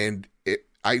 and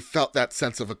I felt that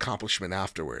sense of accomplishment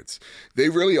afterwards. They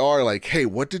really are like, hey,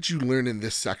 what did you learn in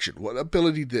this section? What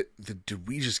ability did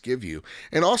we just give you?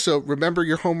 And also, remember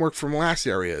your homework from last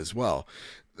area as well.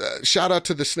 Shout out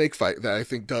to the snake fight that I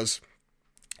think does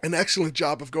an excellent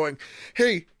job of going,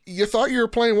 hey, you thought you were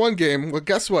playing one game. Well,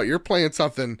 guess what? You're playing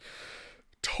something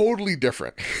totally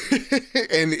different.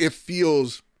 And it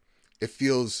feels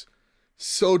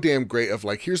so damn great of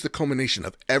like, here's the culmination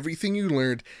of everything you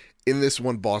learned in this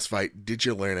one boss fight. Did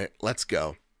you learn it? Let's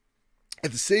go.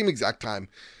 At the same exact time,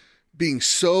 being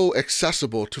so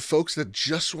accessible to folks that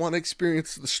just want to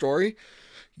experience the story,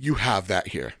 you have that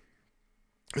here.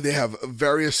 They have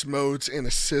various modes and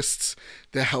assists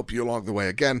that help you along the way.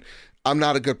 Again, I'm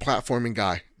not a good platforming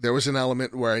guy. There was an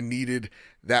element where I needed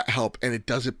that help, and it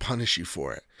doesn't punish you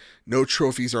for it. No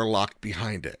trophies are locked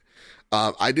behind it.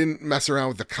 I didn't mess around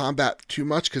with the combat too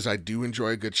much because I do enjoy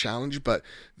a good challenge, but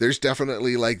there's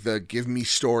definitely like the give me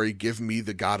story, give me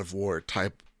the God of War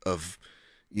type of,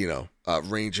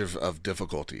 range of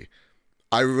difficulty.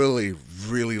 I really,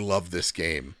 really love this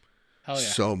game. Hell yeah.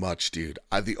 So much, dude.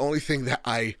 The only thing that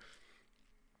I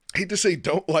hate to say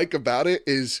don't like about it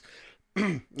is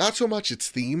not so much its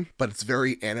theme, but it's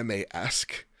very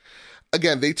anime-esque.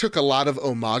 Again, they took a lot of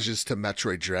homages to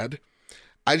Metroid Dread.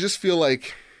 I just feel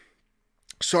like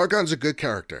Sargon's a good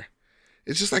character.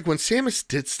 It's just like when Samus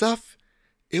did stuff,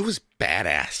 it was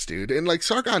badass, dude. And like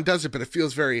Sargon does it, but it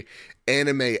feels very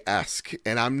anime-esque,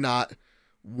 and I'm not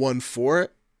one for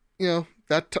it,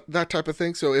 that type of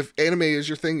thing. So if anime is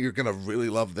your thing, you're gonna really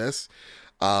love this.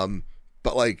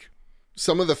 But like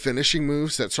some of the finishing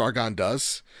moves that Sargon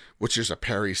does, which is a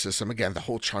parry system, again, the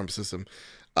whole charm system,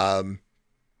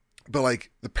 but like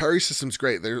the parry system's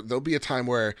great. There'll be a time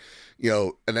where,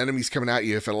 an enemy's coming at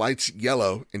you. If it lights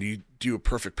yellow and you do a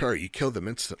perfect parry, you kill them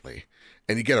instantly.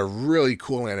 and you get a really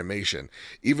cool animation.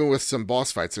 Even with some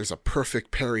boss fights, there's a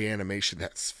perfect parry animation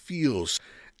that feels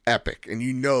epic, and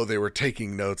you know they were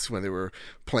taking notes when they were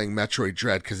playing Metroid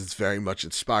Dread because it's very much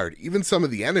inspired. Even some of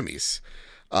the enemies,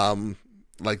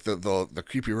 like the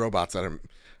creepy robots that I'm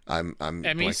blanking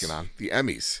Emmys. on, the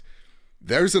Emmys.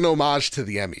 There's an homage to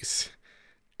the Emmys,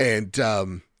 and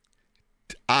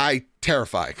I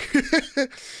terrifying.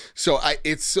 So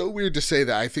it's so weird to say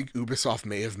that I think Ubisoft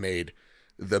may have made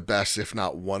the best, if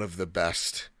not one of the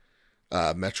best,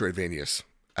 Metroidvanias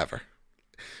ever.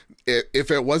 If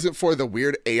it wasn't for the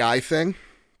weird AI thing,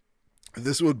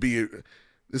 this would be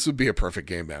a perfect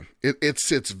game, man. It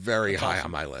sits very That's high awesome.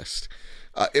 on my list.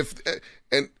 If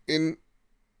and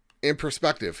in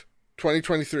perspective,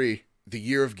 2023, the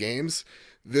year of games,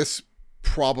 this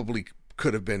probably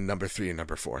could have been number 3 and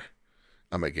number 4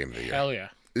 on my game of the year. Hell yeah.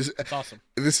 That's awesome.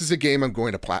 This is a game I'm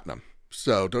going to platinum,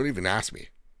 so don't even ask me.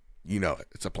 You know it.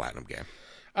 It's a platinum game.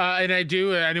 And I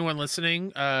do, anyone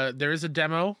listening, there is a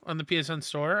demo on the PSN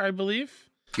store, I believe.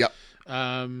 Yep.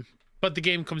 But the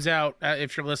game comes out,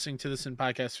 if you're listening to this in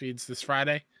podcast feeds, this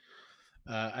Friday.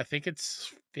 I think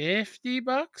it's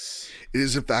 $50. It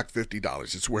is in fact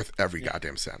 $50. It's worth every Yeah.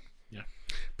 goddamn cent. Yeah.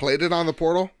 Played it on the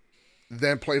Portal,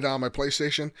 then played it on my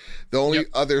PlayStation. The only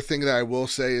other thing that I will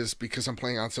say is because I'm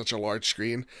playing on such a large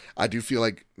screen, I do feel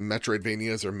like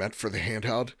Metroidvanias are meant for the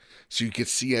handheld, so you can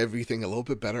see everything a little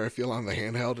bit better, I feel, on the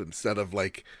handheld instead of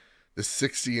like the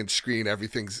 60-inch screen,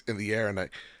 everything's in the air. And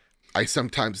I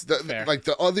sometimes like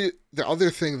the other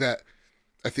thing that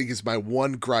I think is my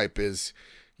one gripe is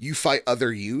you fight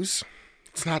other U's.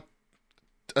 It's not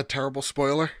a terrible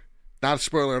spoiler. Not a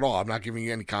spoiler at all. I'm not giving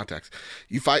you any context.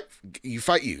 You fight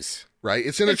U's, right?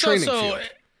 It's in a training field.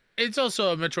 It's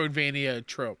also a Metroidvania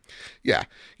trope. Yeah.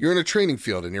 You're in a training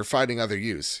field and you're fighting other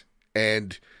U's.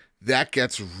 And that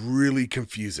gets really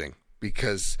confusing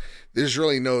because there's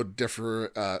really no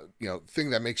different thing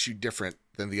that makes you different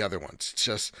than the other ones. It's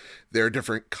just they're a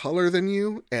different color than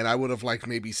you, and I would have liked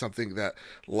maybe something that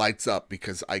lights up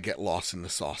because I get lost in the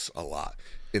sauce a lot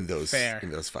in those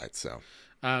fights. So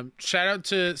shout out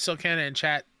to Silcana in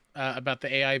chat about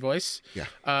the AI voice.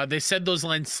 Yeah. They said those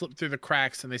lines slipped through the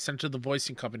cracks, and they sent to the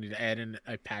voicing company to add in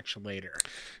a patch later.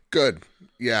 Good.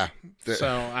 Yeah. So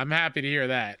I'm happy to hear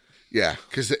that. Yeah,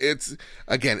 because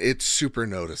it's super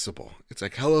noticeable. It's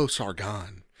like, hello,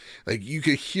 Sargon. Like, you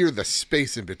could hear the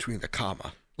space in between the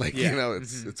comma. Like,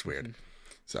 it's weird.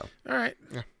 So. All right.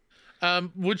 Yeah.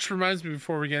 Which reminds me,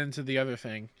 before we get into the other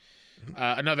thing,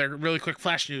 another really quick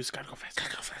flash news. Gotta go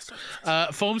fast.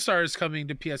 Foam Star is coming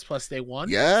to PS Plus Day 1.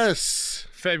 Yes.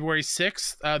 February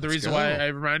 6th. The reason why I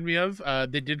remind me of,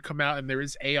 they did come out and there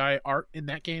is AI art in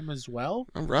that game as well.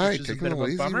 All right. Taking a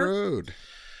lazy road.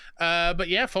 But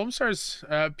yeah, Foam Stars,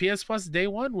 PS Plus Day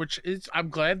 1, which is, I'm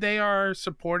glad they are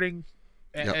supporting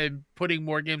and putting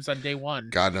more games on Day 1.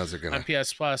 God knows they're gonna on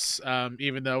PS Plus,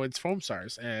 even though it's Foam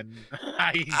Stars, and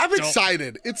I'm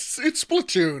excited. It's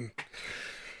Splatoon.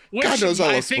 Which God knows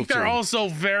I think Splatoon. They're also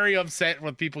very upset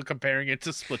with people comparing it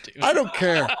to Splatoon. I don't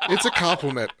care. It's a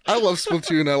compliment. I love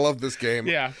Splatoon. I love this game.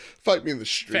 Yeah. Fight me in the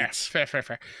streets. Fair.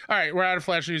 All right, we're out of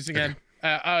Flash News again.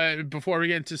 Before we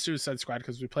get into Suicide Squad,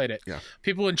 because we played it,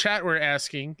 people in chat were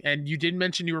asking, and you did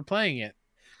mention you were playing it.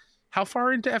 How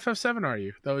far into FF7 are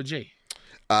you, the OG?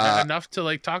 Enough to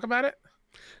like talk about it?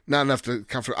 Not enough to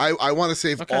comfort. I want to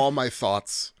save all my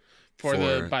thoughts for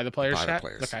the by the players chat.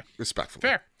 Okay, respectfully.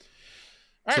 Fair.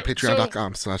 All so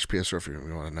patreon.com/PSR if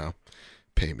you want to know.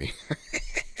 Pay me.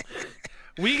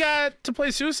 We got to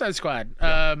play Suicide Squad.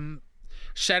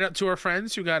 Shout out to our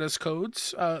friends who got us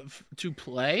codes to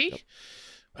play.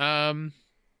 I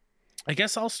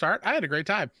guess I'll start. I had a great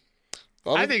time.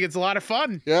 I think it's a lot of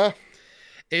fun. Yeah.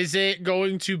 Is it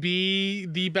going to be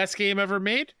the best game ever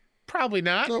made? Probably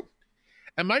not. Nope.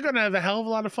 Am I going to have a hell of a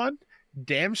lot of fun?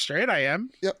 Damn straight I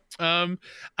am. Yep.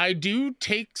 I do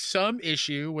take some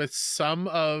issue with some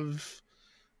of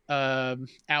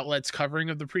outlets' covering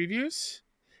of the previews,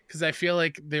 because I feel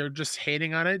like they're just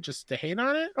hating on it just to hate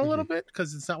on it a little bit,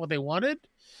 because it's not what they wanted.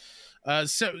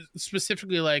 So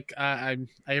specifically, like I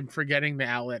am forgetting the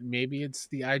outlet. Maybe it's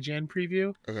the IGN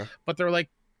preview. Okay. But they're like,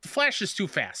 the Flash is too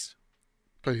fast.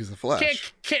 But he's the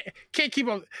Flash. Can't keep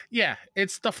up. Yeah,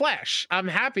 it's the Flash. I'm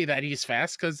happy that he's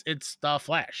fast because it's the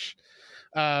Flash.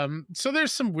 So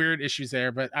there's some weird issues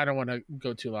there, but I don't want to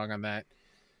go too long on that.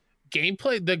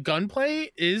 Gameplay, the gunplay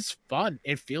is fun.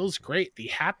 It feels great. The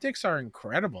haptics are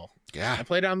incredible. Yeah. I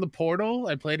played it on the Portal.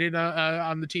 I played it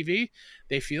on the TV.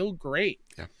 They feel great.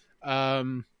 Yeah.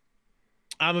 I'm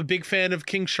a big fan of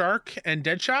King Shark and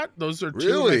Deadshot. Those are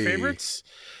two of my favorites.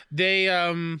 They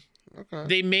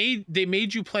Okay. They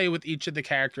made you play with each of the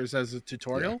characters as a Yeah.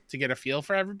 tutorial to get a feel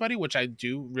for everybody, which I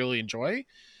do really enjoy.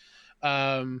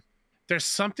 Um, there's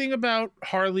something about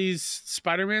Harley's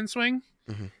Spider-Man swing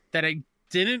Mm-hmm. that it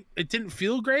didn't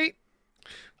feel great.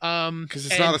 Because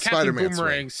it's not a And Captain Spider-Man swing.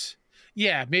 Boomerang's,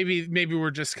 yeah, maybe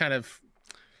we're just kind of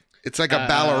It's like a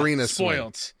ballerina swing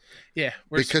spoiled. Yeah,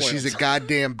 we're because she's a spoiled.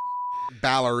 goddamn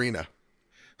ballerina.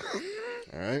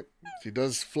 All right. She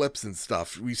does flips and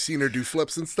stuff. We've seen her do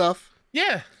flips and stuff.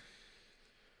 Yeah.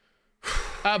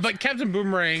 But Captain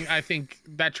Boomerang, I think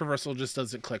that traversal just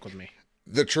doesn't click with me.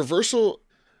 The traversal,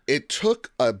 it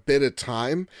took a bit of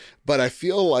time, but I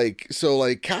feel like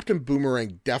Captain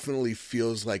Boomerang definitely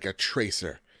feels like a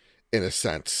tracer in a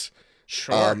sense.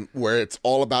 Sure. Where it's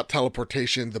all about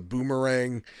teleportation. The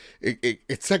boomerang,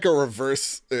 it's like a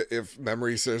reverse, if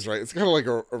memory serves right. It's kind of like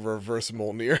a reverse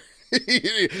Mjolnir.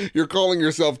 You're calling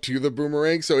yourself to the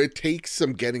boomerang, so it takes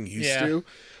some getting used Yeah. to.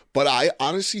 But I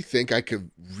honestly think I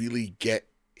could really get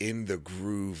in the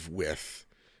groove with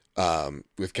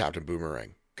Captain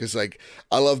Boomerang. Because like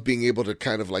I love being able to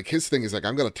kind of like his thing is like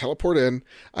I'm gonna teleport in,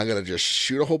 I'm gonna just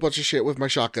shoot a whole bunch of shit with my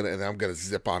shotgun, and then I'm gonna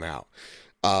zip on out.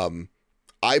 Um,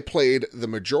 I played the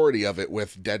majority of it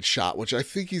with Deadshot, which I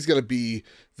think he's going to be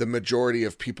the majority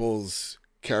of people's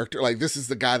character. Like this is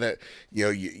the guy that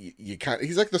you kind of,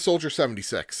 he's like the Soldier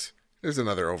 76. There's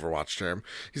another Overwatch term.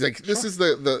 He's like this Sure. is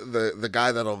the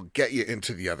guy that'll get you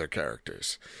into the other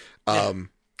characters. Yeah.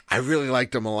 I really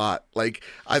liked him a lot. Like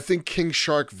I think King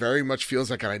Shark very much feels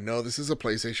like, and I know this is a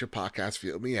PlayStation podcast,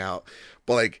 feel me out,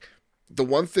 but like the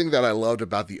one thing that I loved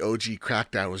about the OG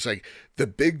Crackdown was like the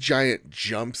big giant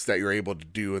jumps that you're able to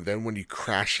do, and then when you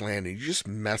crash land and you just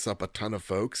mess up a ton of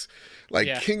folks. Like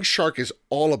Yeah. King Shark is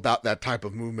all about that type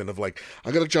of movement of like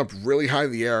I'm gonna jump really high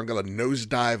in the air, I'm gonna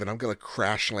nosedive, and I'm gonna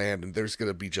crash land, and there's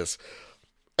gonna be just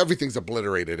everything's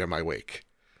obliterated in my wake.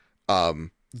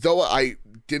 Though I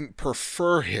didn't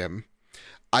prefer him,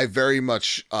 I very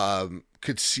much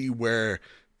could see where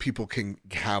people can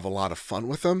have a lot of fun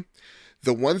with him.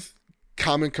 The one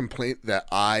common complaint that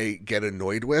I get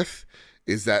annoyed with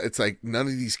is that it's like none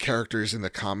of these characters in the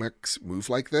comics move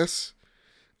like this.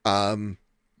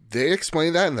 They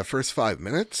explain that in the first 5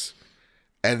 minutes,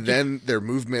 and Yeah. then their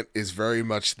movement is very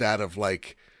much that of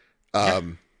Yeah.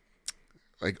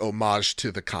 like homage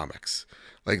to the comics.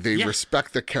 Like they Yeah.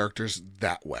 respect the characters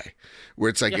that way, where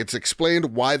it's like Yeah. it's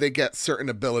explained why they get certain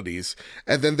abilities,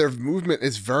 and then their movement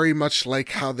is very much like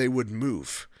how they would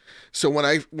move. So when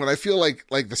I feel like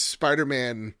the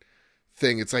Spider-Man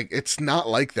thing, it's like it's not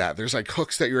like that. There's like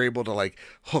hooks that you're able to like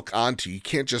hook onto. You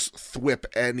can't just thwip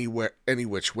anywhere any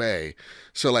which way.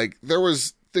 So like there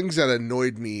was things that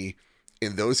annoyed me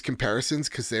in those comparisons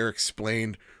because they're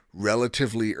explained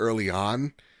relatively early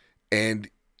on, and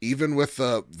even with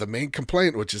the main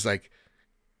complaint, which is like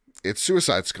it's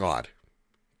Suicide Squad,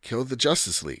 kill the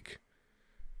Justice League.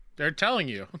 They're telling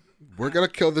you. We're gonna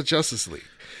kill the Justice League,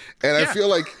 and I Yeah. feel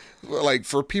like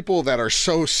for people that are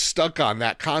so stuck on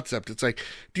that concept, it's like,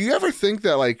 do you ever think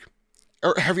that like,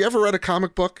 or have you ever read a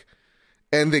comic book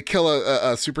and they kill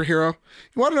a superhero?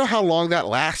 You want to know how long that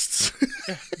lasts?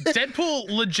 Deadpool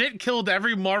legit killed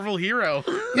every Marvel hero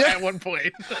Yeah. at one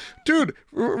point. Dude,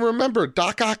 remember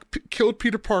Doc Ock killed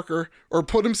Peter Parker or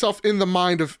put himself in the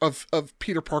mind of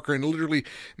Peter Parker and literally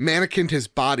mannequined his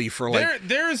body for like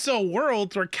There's a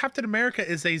world where Captain America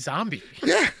is a zombie.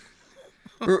 yeah.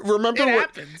 Remember It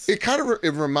what happens. it kind of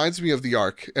it reminds me of the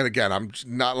arc, and again, I'm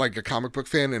not like a comic book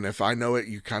fan, and if I know it,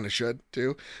 you kind of should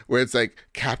too. Where it's like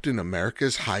Captain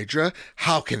America's Hydra,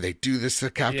 how can they do this to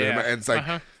Captain Yeah. America? And it's like,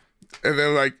 Uh-huh. and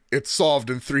then like it's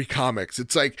solved in 3 comics.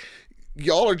 It's like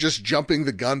y'all are just jumping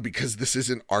the gun because this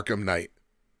isn't Arkham Knight,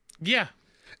 Yeah.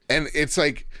 and it's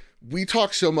like we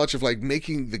talk so much of like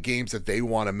making the games that they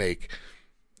want to make.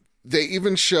 They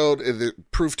even showed the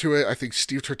proof to it. I think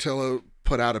Steve Tortillo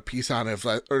put out a piece on it, of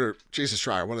like, or Jason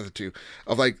Schreier, one of the two,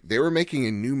 of like they were making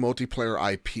a new multiplayer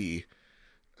IP.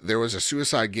 There was a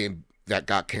Suicide game that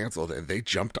got canceled, and they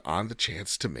jumped on the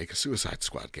chance to make a Suicide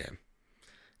Squad game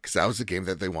because that was the game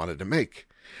that they wanted to make.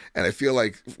 And I feel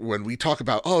like when we talk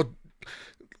about, oh,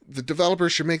 the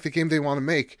developers should make the game they want to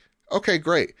make, okay,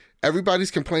 great.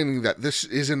 Everybody's complaining that this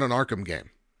isn't an Arkham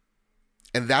game.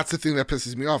 And that's the thing that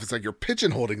pisses me off. It's like you're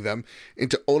pigeonholing them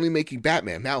into only making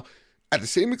Batman. Now, at the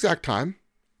same exact time,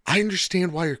 I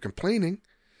understand why you're complaining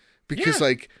because, Yeah.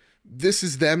 like, this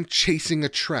is them chasing a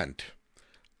trend.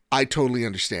 I totally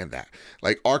understand that.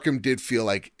 Like, Arkham did feel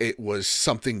like it was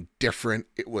something different.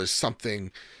 It was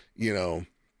something,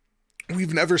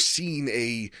 we've never seen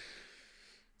a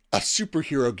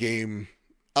superhero game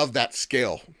of that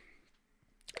scale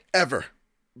ever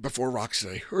before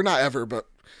Rocksteady. Or not ever, but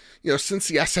since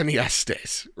the SNES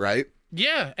days, right?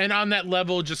 Yeah, and on that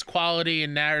level, just quality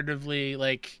and narratively,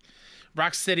 like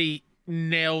Rocksteady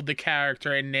nailed the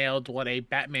character and nailed what a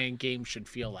Batman game should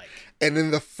feel like. And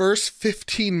in the first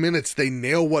 15 minutes, they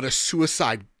nail what a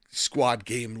Suicide Squad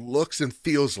game looks and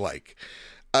feels like.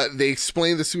 They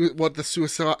explain what the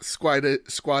Suicide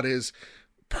Squad is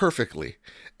perfectly,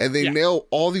 and they nail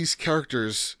all these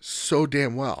characters so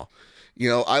damn well.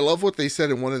 I love what they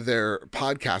said in one of their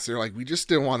podcasts. They're like, we just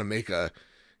didn't want to make a,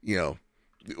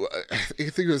 I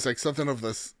think it was like something of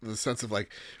the sense of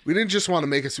like, we didn't just want to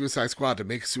make a Suicide Squad to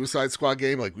make a Suicide Squad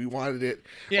game. Like we wanted it,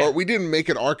 or we didn't make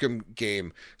an Arkham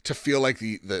game to feel like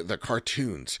the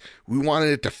cartoons. We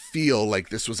wanted it to feel like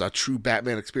this was a true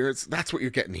Batman experience. That's what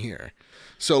you're getting here.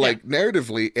 So like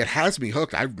narratively, it has me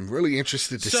hooked. I'm really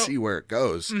interested to see where it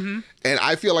goes. Mm-hmm. And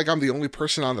I feel like I'm the only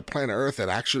person on the planet Earth that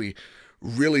actually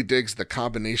really digs the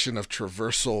combination of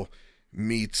traversal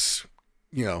meets,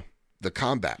 the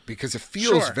combat, because it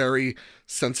feels very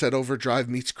Sunset Overdrive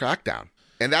meets Crackdown,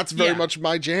 and that's very much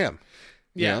my jam.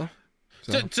 Yeah.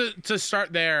 So. To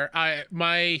start there,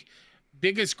 my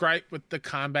biggest gripe with the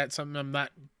combat, something I'm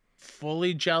not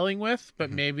fully gelling with,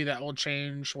 but maybe that will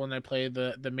change when I play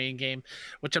the main game,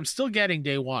 which I'm still getting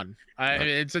day one.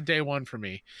 It's a day one for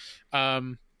me.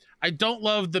 I don't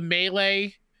love the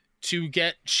melee to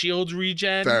get shield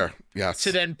regen. Fair, yes.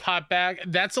 To then pop back.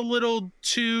 That's a little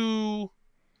too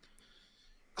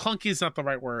clunky is not the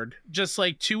right word. Just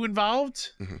like too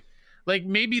involved. Mm-hmm. Like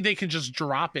maybe they can just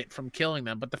drop it from killing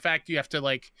them, but the fact you have to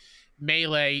like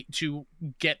melee to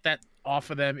get that off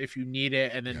of them if you need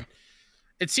it, and then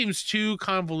it seems too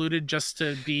convoluted just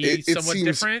to be somewhat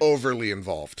different. Overly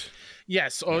involved.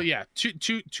 Yes. Oh yeah.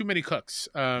 Too many cooks.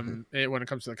 When it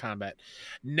comes to the combat.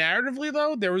 Narratively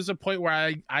though, there was a point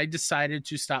where I decided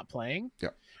to stop playing. Yeah.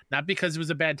 Not because it was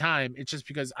a bad time. It's just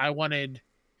because I wanted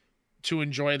to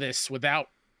enjoy this without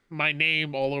my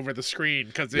name all over the screen,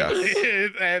 because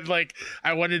and like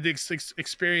I wanted to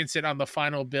experience it on the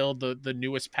final build, the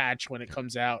newest patch when it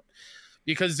comes out,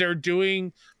 because there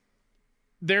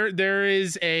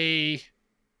is a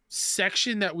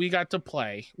section that we got to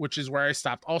play, which is where I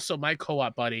stopped. Also, my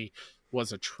co-op buddy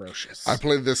was atrocious. I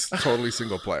played this totally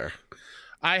single player.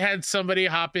 I had somebody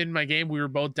hop in my game. We were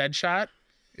both dead shot.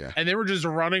 Yeah. And they were just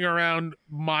running around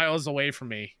miles away from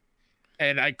me,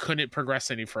 and I couldn't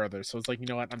progress any further. So it's like, you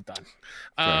know what? I'm done.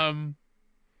 Sure.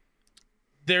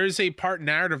 There's a part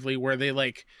narratively where they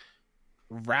like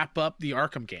wrap up the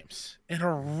Arkham games in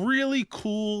a really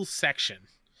cool section.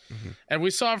 Mm-hmm. And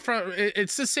we saw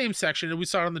it's the same section that we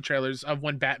saw in the trailers of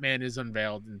when Batman is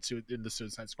unveiled in the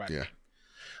Suicide Squad. Yeah.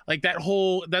 Like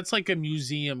that's like a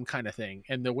museum kind of thing.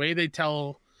 And the way they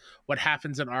tell what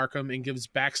happens in Arkham and gives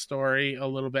backstory a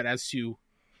little bit as to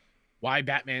why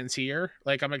Batman's here.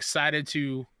 Like, I'm excited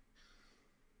to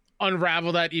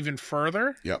unravel that even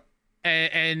further. Yep.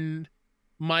 And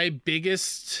my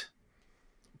biggest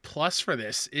plus for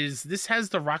this is this has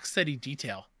the Rocksteady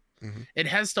detail. Mm-hmm. It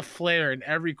has the flair in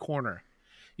every corner.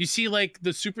 You see like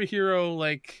the superhero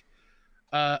like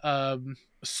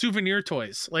souvenir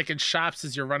toys like in shops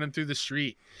as you're running through the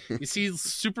street. You see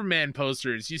Superman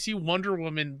posters, you see Wonder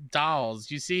Woman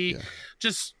dolls, you see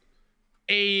just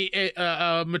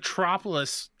a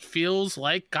metropolis feels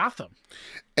like Gotham,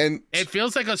 and it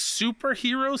feels like a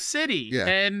superhero city. Yeah.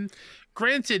 And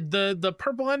granted, the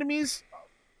purple enemies,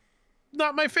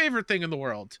 not my favorite thing in the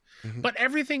world, but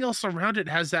everything else around it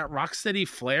has that Rocksteady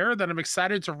flair that I'm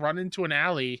excited to run into an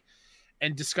alley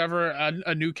and discover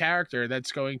a new character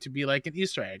that's going to be like an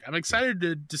Easter egg. I'm excited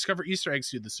to discover Easter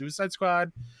eggs to the Suicide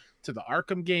Squad, to the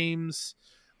Arkham games.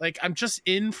 Like, I'm just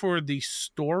in for the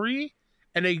story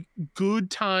and a good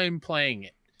time playing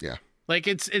it. Yeah. Like,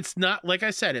 it's not, like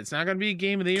I said, it's not going to be a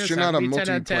game of the year. You're not a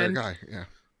multiplayer guy. Yeah.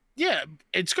 Yeah.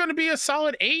 It's going to be a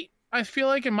solid 8, I feel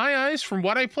like, in my eyes, from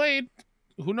what I played.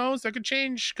 Who knows? That could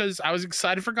change, because I was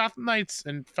excited for Gotham Knights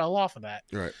and fell off of that.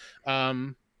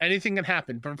 Right. Anything can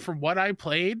happen. But from what I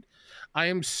played, I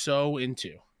am so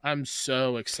into. I'm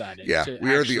so excited. Yeah,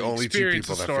 we are the only two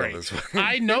people that feel this way.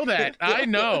 I know that. I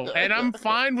know. And I'm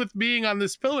fine with being on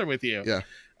this pillar with you. Yeah.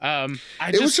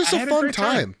 It was just a fun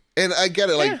time. And I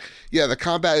get it. Like, the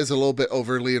combat is a little bit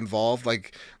overly involved.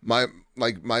 Like my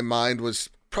mind was,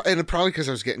 and probably because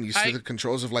I was getting used to the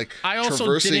controls of like I also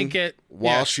traversing didn't get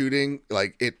while shooting.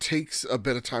 Like, it takes a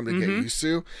bit of time to get used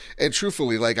to. And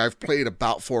truthfully, like, I've played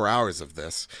about 4 hours of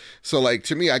this. So like,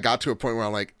 to me, I got to a point where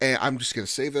I'm like, I'm just going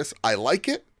to save this. I like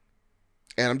it,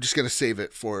 and I'm just going to save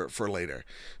it for later.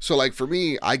 So like, for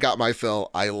me, I got my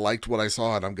fill. I liked what I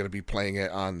saw, and I'm going to be playing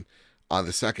it on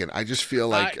the second. I just feel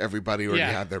like everybody already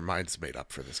had their minds made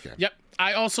up for this game. Yep.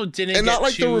 I also didn't And not get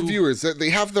like the too. reviewers. They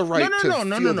have the right to feel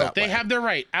that They way. have their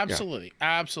right. Yeah. Absolutely,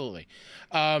 absolutely.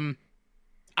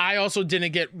 I also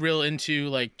didn't get real into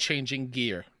like changing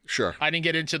gear. Sure. I didn't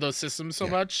get into those systems so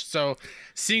Yeah. much. So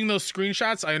seeing those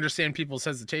screenshots, I understand people's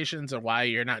hesitations and why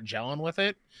you're not gelling with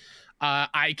it.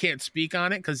 I can't speak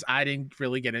on it because I didn't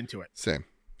really get into it. Same.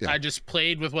 Yeah. I just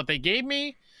played with what they gave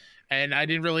me, and I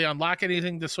didn't really unlock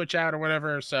anything to switch out or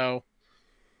whatever. So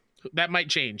that might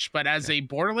change. But as a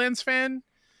Borderlands fan,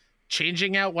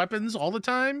 changing out weapons all the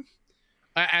time,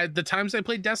 at the times I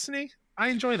played Destiny, I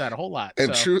enjoy that a whole lot.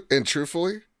 And So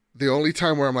truthfully, the only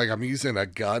time where I'm like, I'm using a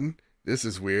gun, this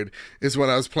is weird, is when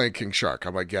I was playing King Shark.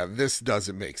 I'm like, yeah, this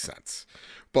doesn't make sense.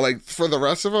 But like for the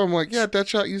rest of them, I'm like, yeah,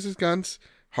 Deadshot uses guns.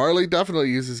 Harley definitely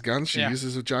uses guns. She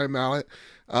uses a giant mallet.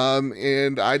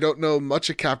 And I don't know much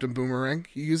of Captain Boomerang.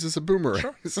 He uses a boomerang.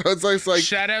 Sure. So it's like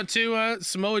shout out to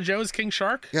Samoa Joe's King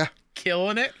Shark. Yeah.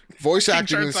 Killing it. Voice King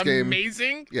acting in Shark's this game.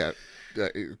 amazing. Yeah.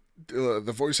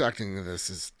 The voice acting in this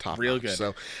is top Real notch. good.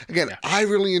 So again, I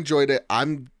really enjoyed it.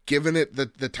 I'm giving it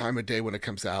the time of day when it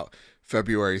comes out,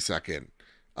 February 2nd.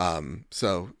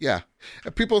 So yeah,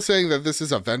 and people saying that this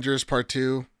is Avengers Part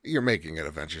 2, you're making it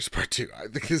Avengers Part 2. I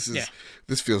think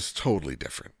this feels totally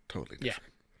different. Totally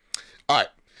different. Yeah. All right.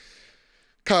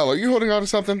 Kyle, are you holding on to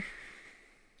something?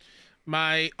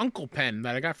 My uncle pen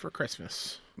that I got for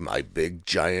Christmas. My big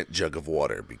giant jug of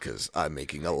water because I'm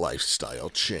making a lifestyle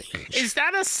change. Is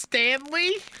that a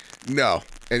Stanley? No.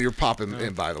 And you're popping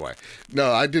in, by the way.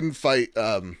 No, I didn't fight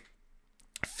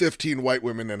 15 white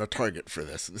women in a Target for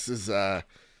this. This is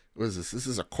what is this? This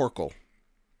is a Corkle.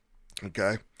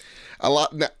 Okay.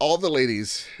 All the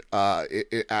ladies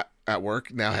at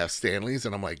work now have Stanleys,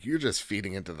 and I'm like, you're just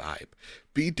feeding into the hype.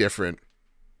 Be different.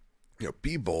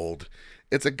 Be bold.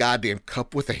 It's a goddamn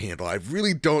cup with a handle. I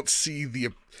really don't see the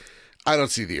appeal. I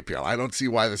don't see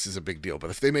why this is a big deal. But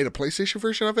if they made a PlayStation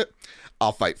version of it,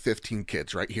 I'll fight 15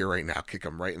 kids right here, right now. Kick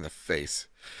them right in the face.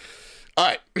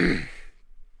 All right.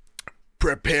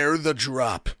 Prepare the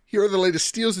drop. Here are the latest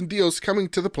steals and deals coming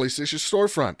to the PlayStation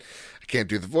storefront. I can't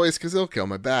do the voice because it'll kill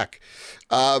my back.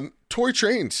 Toy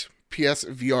Trains,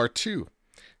 PSVR 2,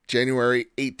 January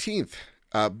 18th.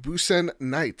 Busen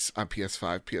Nights on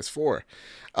PS5, PS4.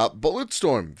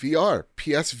 Bulletstorm VR,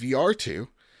 PSVR 2.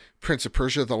 Prince of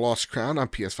Persia, The Lost Crown on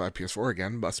PS5, PS4.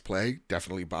 Again, must play,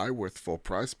 definitely buy, worth full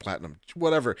price, platinum,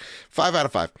 whatever. 5 out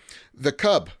of 5. The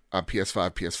Cub on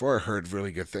PS5, PS4. I heard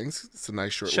really good things. It's a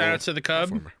nice short. Shout out to The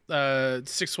Cub,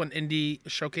 6-1 Indie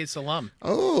Showcase alum.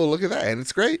 Oh, look at that. And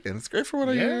it's great. And it's great for what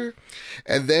I hear.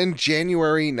 And then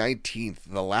January 19th,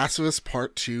 The Last of Us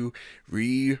Part 2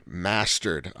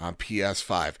 remastered on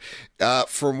PS5.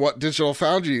 From what Digital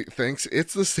Foundry thinks,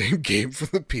 it's the same game from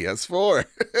the PS4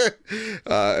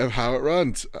 of how it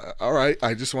runs. All right.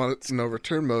 I just want no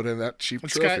return mode in that cheap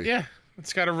trophy.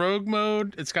 It's got a rogue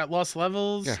mode. It's got lost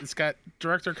levels. Yeah. It's got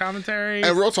director commentary.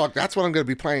 And real talk, that's what I'm going to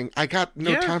be playing. I got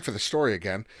no time for the story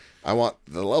again. I want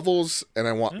the levels, and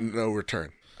I want no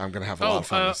return. I'm going to have a lot of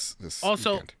fun this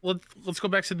also, weekend. let's go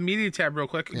back to the media tab real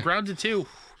quick. Yeah. Grounded 2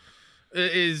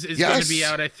 is going to be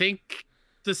out, I think,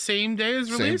 the same day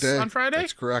as release on Friday.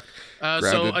 That's correct.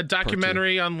 So a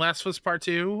documentary on Last of Us Part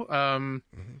 2,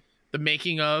 the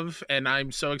making of, and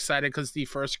I'm so excited because the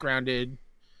first Grounded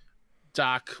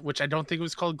doc, which I don't think it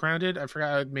was called Grounded. I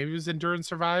forgot. Maybe it was Endure and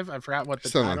Survive. I forgot what the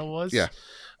title was. Yeah.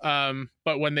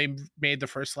 But when they made the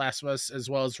first Last of Us, as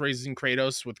well as Raising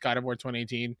Kratos with God of War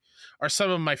 2018, are some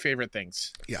of my favorite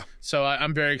things. Yeah. So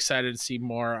I'm very excited to see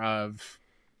more of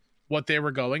what they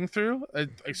were going through,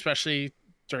 especially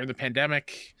during the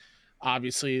pandemic.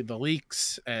 Obviously, the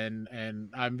leaks, and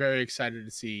I'm very excited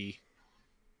to see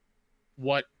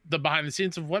what the behind the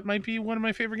scenes of what might be one of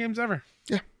my favorite games ever.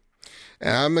 Yeah. And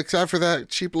I'm excited for that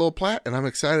cheap little plat, and I'm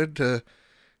excited to,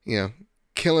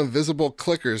 kill invisible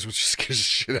clickers, which scares the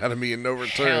shit out of me and no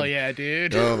return. Hell yeah,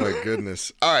 dude. Oh, my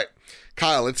goodness. All right,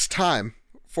 Kyle, it's time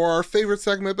for our favorite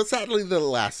segment, but sadly the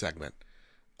last segment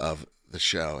of the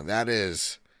show, and that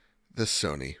is the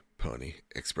Sony Pony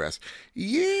Express.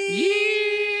 Yeehaw!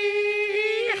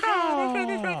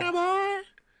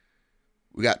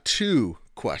 We got 2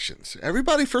 questions.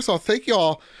 Everybody, first of all, thank you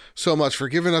all so much for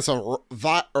giving us a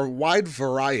wide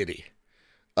variety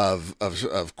of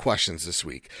questions this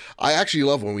week. I actually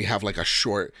love when we have like a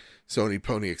short Sony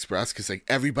Pony Express because like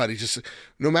everybody just,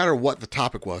 no matter what the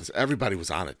topic was, everybody was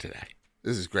on it today.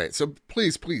 This is great. So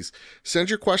please send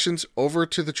your questions over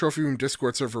to the Trophy Room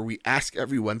Discord server. We ask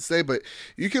every Wednesday, but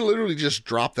you can literally just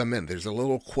drop them in. There's a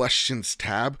little questions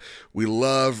tab. We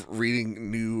love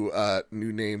reading new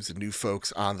names and new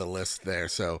folks on the list there.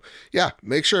 So yeah,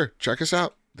 make sure, check us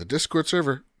out, the Discord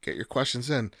server, get your questions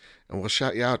in, and we'll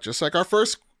shout you out just like our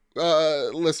first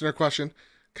listener question.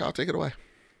 Kyle, take it away.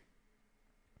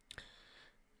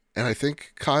 And I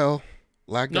think Kyle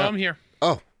lagged No, out. I'm here.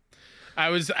 Oh. I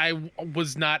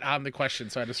was not on the question,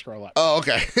 so I had to scroll up. Oh,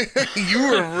 okay. You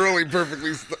were really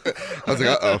perfectly. I was like,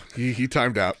 uh-oh, he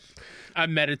timed out.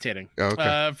 I'm meditating.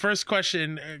 Okay. First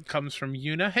question comes from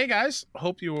Yuna. Hey guys,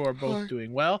 hope you are both Hi.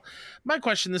 doing well. My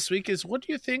question this week is, what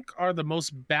do you think are the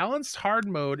most balanced hard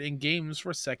mode in games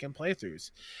for second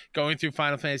playthroughs? Going through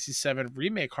Final Fantasy VII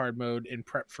Remake hard mode in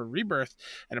prep for Rebirth,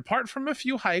 and apart from a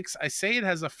few hikes, I say it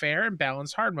has a fair and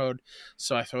balanced hard mode.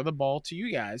 So I throw the ball to you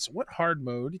guys. What hard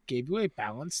mode gave you a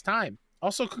balanced time?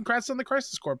 Also, congrats on the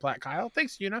Crisis Core plat, Kyle.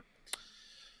 Thanks, Yuna.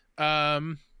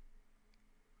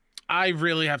 I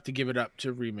really have to give it up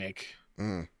to Remake.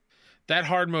 Mm. That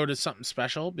hard mode is something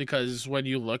special because when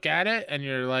you look at it and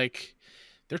you're like,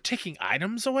 they're taking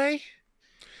items away.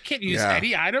 Can't use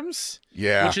any items,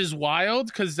 Yeah. which is wild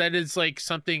because that is like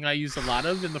something I used a lot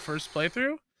of in the first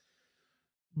playthrough.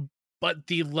 But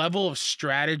the level of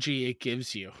strategy it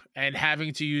gives you and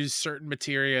having to use certain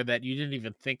materia that you didn't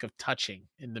even think of touching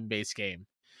in the base game,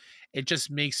 it just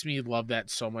makes me love that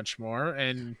so much more.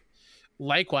 And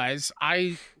likewise,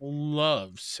 I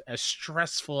loved, as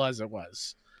stressful as it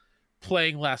was,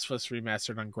 playing Last of Us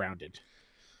Remastered on Grounded.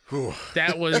 Whew.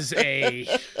 That was a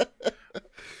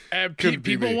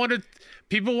people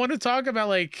want to talk about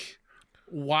like,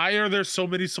 why are there so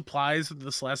many supplies in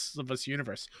this Last of Us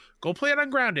universe? Go play it on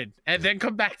Grounded and then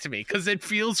come back to me because it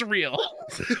feels real.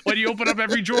 When you open up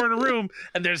every drawer in a room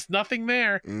and there's nothing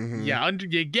there,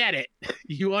 you get it.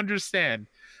 You understand.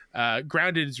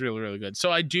 Grounded is really, really good.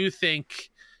 So I do think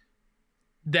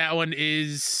that one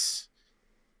is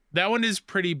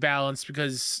pretty balanced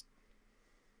because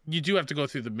you do have to go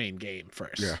through the main game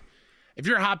first. Yeah. If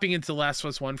you're hopping into Last of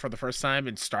Us 1 for the first time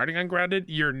and starting on Grounded,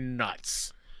 you're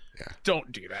nuts. Yeah.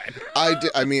 Don't do that.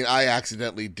 I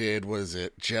accidentally did, was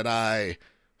it Jedi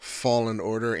Fallen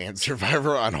Order and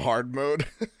Survivor on hard mode?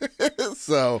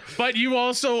 So, but you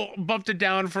also bumped it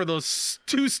down for those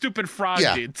two stupid frog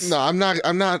dudes. No, I'm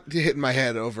not hitting my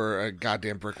head over a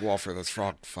goddamn brick wall for those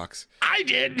frog fucks. I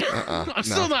did. I'm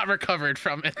still not recovered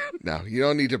from it. No, you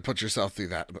don't need to put yourself through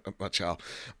that much hell.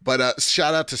 But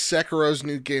shout out to Sekiro's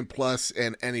New Game Plus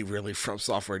and any really From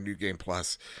Software New Game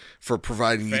Plus for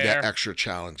providing you that extra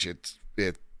challenge.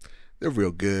 They're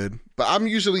real good. But I'm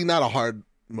usually not a hard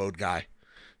mode guy.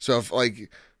 So if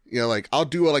I'll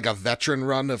do a veteran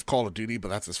run of Call of Duty, but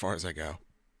that's as far as I go.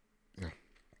 Yeah.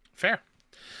 Fair.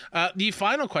 The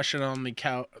final question on the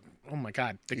oh my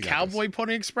god, the Cowboy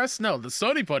Pony Express? No, the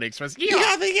Sony Pony Express.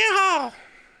 Yeah, the yeehaw!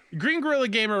 Green Gorilla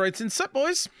Gamer writes in, "Sup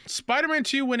boys? Spider-Man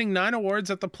 2 winning 9 awards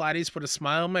at the Platties put a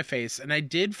smile on my face, and I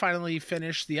did finally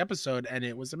finish the episode, and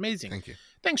it was amazing. Thank you.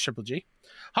 Thanks, Triple G.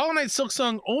 Hollow Knight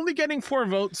Silksong only getting 4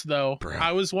 votes, though. Bro.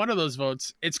 I was one of those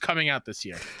votes. It's coming out this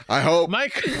year. I hope.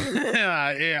 Mike,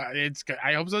 it's good.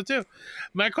 I hope so too.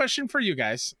 My question for you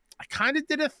guys, I kind of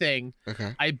did a thing.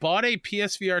 Okay. I bought a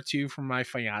PSVR 2 from my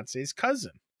fiance's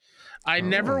cousin. I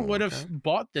never would have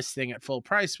bought this thing at full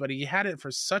price, but he had it for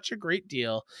such a great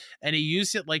deal, and he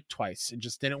used it like twice and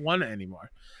just didn't want it anymore.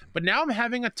 But now I'm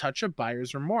having a touch of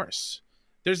buyer's remorse.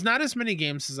 There's not as many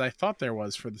games as I thought there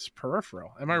was for this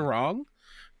peripheral. Am I wrong?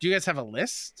 Do you guys have a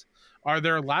list? Are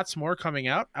there lots more coming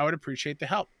out? I would appreciate the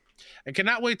help. I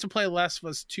cannot wait to play Last of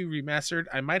Us 2 Remastered.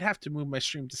 I might have to move my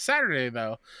stream to Saturday,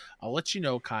 though. I'll let you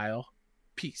know, Kyle.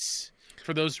 Peace.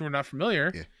 For those who are not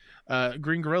familiar,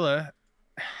 Green Gorilla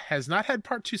has not had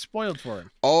part 2 spoiled for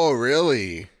him. Oh,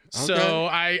 really? Okay. So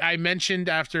I mentioned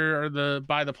after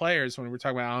by the players when we were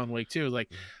talking about Alan Wake 2,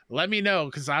 like, let me know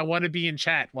because I want to be in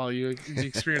chat while you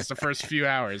experience the first few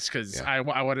hours because I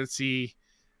want to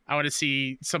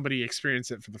see somebody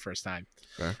experience it for the first time.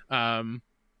 Okay.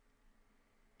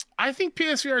 I think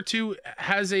PSVR 2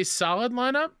 has a solid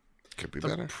lineup. Could be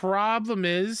better. The problem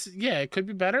is, it could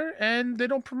be better, and they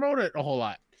don't promote it a whole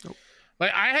lot. Nope.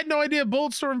 Like, I had no idea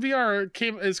Bulletstorm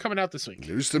VR is coming out this week.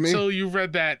 News to me. So you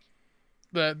read that,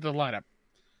 the lineup.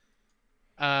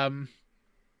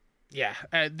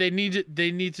 They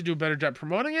need to do a better job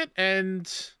promoting it,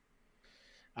 and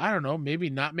I don't know, maybe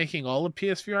not making all of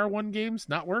PSVR 1 games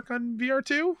not work on VR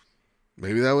 2.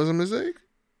 Maybe that was a mistake.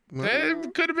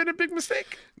 It could have been a big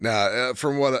mistake.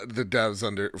 From what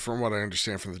I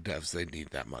understand from the devs, they need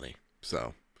that money.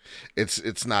 So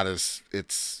it's not as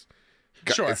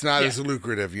as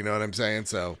lucrative. You know what I'm saying?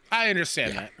 So I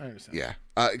understand that. Yeah,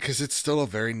 because it's still a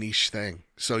very niche thing.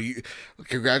 So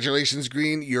congratulations,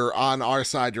 Green. You're on our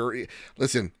side.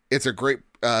 Listen. It's a great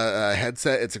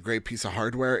headset. It's a great piece of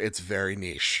hardware. It's very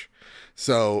niche.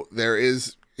 So there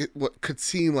is. what could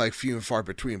seem like few and far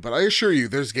between, but I assure you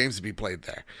there's games to be played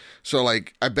there. So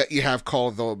like I bet you have Call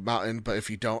of the Mountain, but if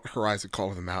you don't, Horizon Call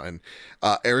of the Mountain,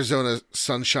 Arizona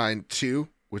Sunshine 2,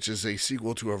 which is a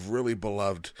sequel to a really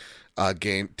beloved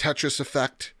game, Tetris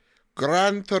Effect,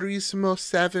 Gran Turismo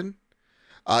 7.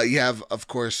 You have, of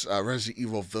course, Resident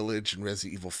Evil Village and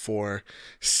Resident Evil 4,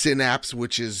 Synapse,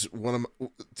 which is one of my,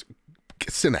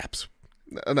 Synapse.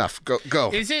 Enough.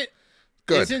 Go. Is it?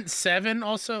 Good. Isn't 7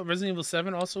 also Resident Evil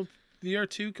 7 also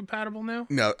VR2 compatible now?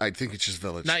 No, I think it's just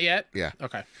Village. Not yet. Yeah.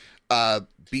 Okay.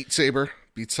 Beat Saber,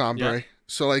 Beat Sombre. Yeah.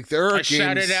 So like there are I games.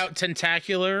 shouted out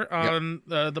Tentacular on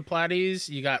the Platies.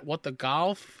 You got What the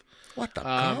Golf. What the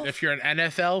golf? If you're an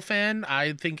NFL fan,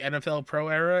 I think NFL Pro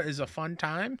Era is a fun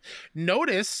time.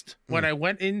 Noticed when I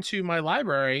went into my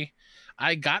library,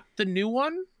 I got the new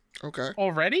one Okay.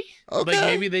 already. Okay. Like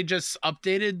maybe they just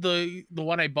updated the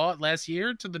one I bought last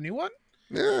year to the new one.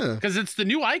 Yeah. Because it's the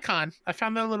new icon. I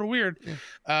found that a little weird.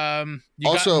 Yeah. You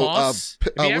Also, got Moss.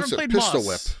 If you haven't played Pistol Moss,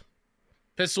 Whip.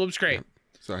 Pistol Whip's great. Yeah.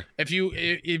 Sorry. If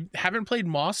you haven't played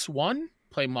Moss 1,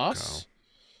 play Moss.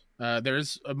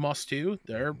 There's a Moss 2.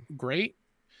 They're great.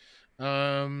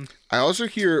 I also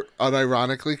hear,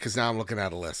 unironically, because now I'm looking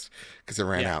at a list because it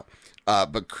ran out.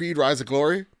 But Creed Rise of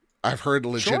Glory, I've heard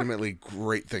legitimately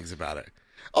great things about it.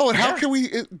 Oh, and how can we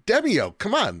Demio?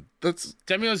 Come on,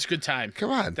 Demio's a good time.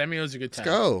 Come on, Demio's a good time.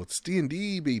 Let's go. It's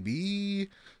D&D, baby.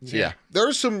 So, yeah, there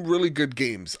are some really good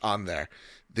games on there.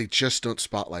 They just don't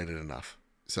spotlight it enough.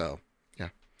 So yeah.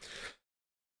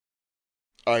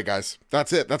 All right, guys,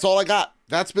 that's it. That's all I got.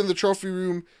 That's been the Trophy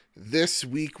Room this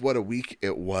week. What a week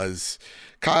it was.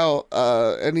 Kyle,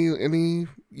 any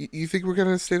you think we're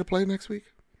gonna stay to play next week?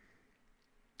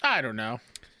 I don't know.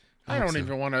 I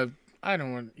don't want to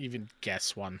even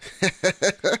guess one.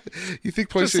 You think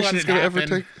PlayStation's going to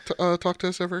ever talk to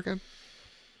us ever again?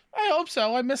 I hope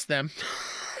so. I miss them.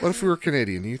 What if we were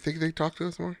Canadian? You think they'd talk to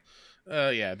us more?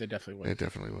 Yeah, they definitely would. They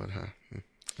definitely would, huh?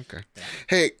 Okay. Yeah.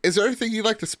 Hey, is there anything you'd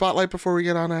like to spotlight before we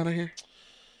get on out of here?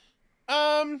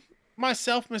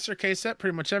 Myself, Mr. K-Set,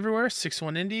 pretty much everywhere.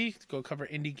 6-1 Indie. Go cover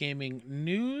indie gaming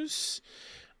news.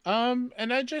 And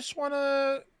I just want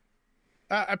to...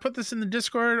 I put this in the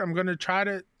Discord. I'm going to try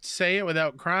to say it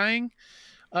without crying.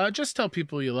 Just tell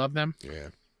people you love them. Yeah.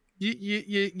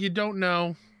 You don't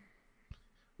know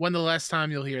when the last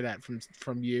time you'll hear that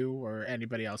from you or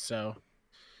anybody else. So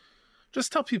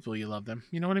just tell people you love them.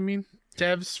 You know what I mean?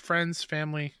 Devs, friends,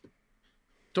 family.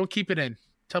 Don't keep it in.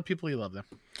 Tell people you love them.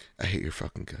 I hate your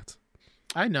fucking guts.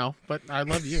 I know, but I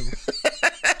love you.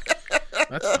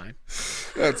 That's fine.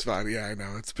 That's fine. Yeah, I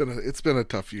know. It's been a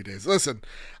tough few days. Listen,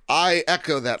 I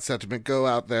echo that sentiment. Go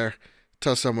out there,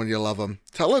 tell someone you love them.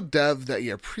 Tell a dev that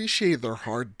you appreciate their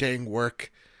hard dang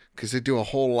work because they do a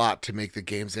whole lot to make the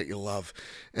games that you love,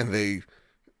 and they,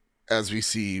 as we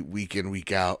see week in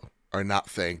week out, are not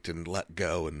thanked and let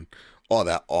go and all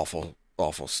that awful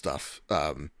stuff.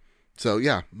 So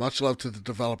yeah, much love to the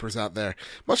developers out there.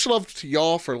 Much love to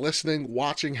y'all for listening,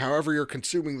 watching, however you're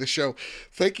consuming the show.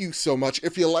 Thank you so much.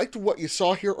 If you liked what you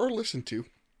saw here or listened to,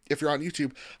 if you're on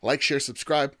YouTube, like, share,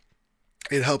 subscribe.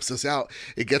 It helps us out.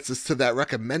 It gets us to that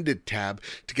recommended tab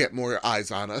to get more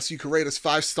eyes on us. You can rate us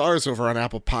 5 stars over on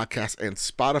Apple Podcasts and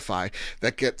Spotify.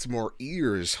 That gets more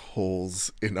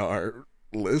holes in our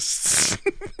lists.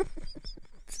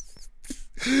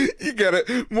 You get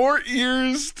it. More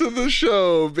ears to the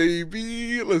show,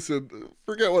 baby. Listen,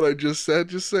 forget what I just said.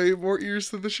 Just say more ears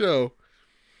to the show.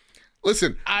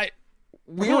 Listen.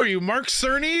 Who are you, Mark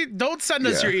Cerny? Don't send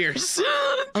us your ears.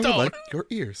 I would like your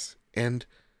ears. And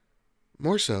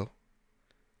more so,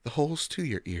 the holes to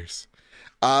your ears.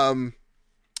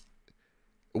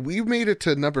 We made it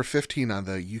to number 15 on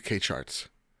the UK charts.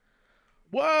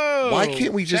 Whoa. Why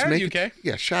can't we just make UK? it?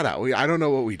 Yeah, shout out. I don't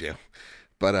know what we do.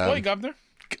 But Boy, Governor.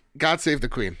 God save the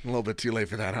Queen. A little bit too late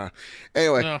for that, huh?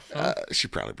 Anyway, she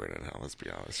probably burned in hell. Let's be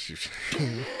honest.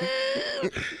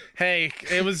 Hey,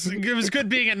 it was good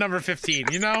being at number 15.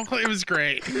 You know, it was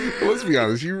great. Let's be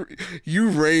honest. You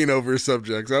reign over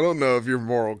subjects. I don't know if your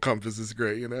moral compass is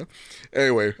great. You know.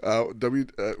 Anyway, what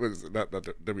is it? Not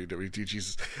WWT.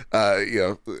 Jesus.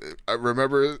 I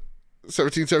remember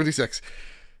 1776.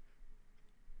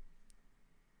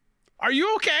 Are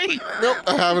you okay? Nope,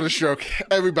 I'm having a stroke.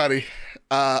 Everybody,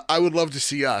 I would love to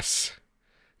see us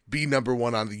be number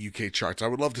 1 on the UK charts. I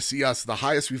would love to see us. The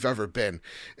highest we've ever been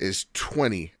is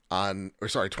 25 on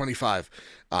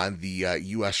the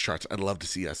US charts. I'd love to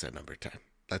see us at number 10.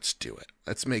 Let's do it.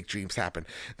 Let's make dreams happen.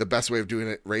 The best way of doing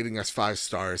it, rating us 5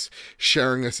 stars,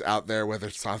 sharing us out there, whether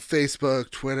it's on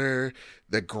Facebook, Twitter,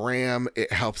 the Gram,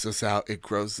 it helps us out. It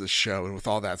grows the show. And with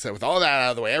all that said, with all that out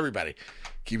of the way, everybody,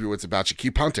 keep your wits about you.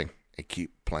 Keep hunting and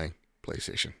keep playing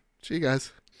PlayStation. See you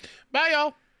guys. Bye,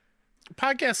 y'all.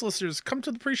 Podcast listeners, come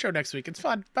to the pre-show next week. It's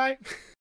fun. Bye.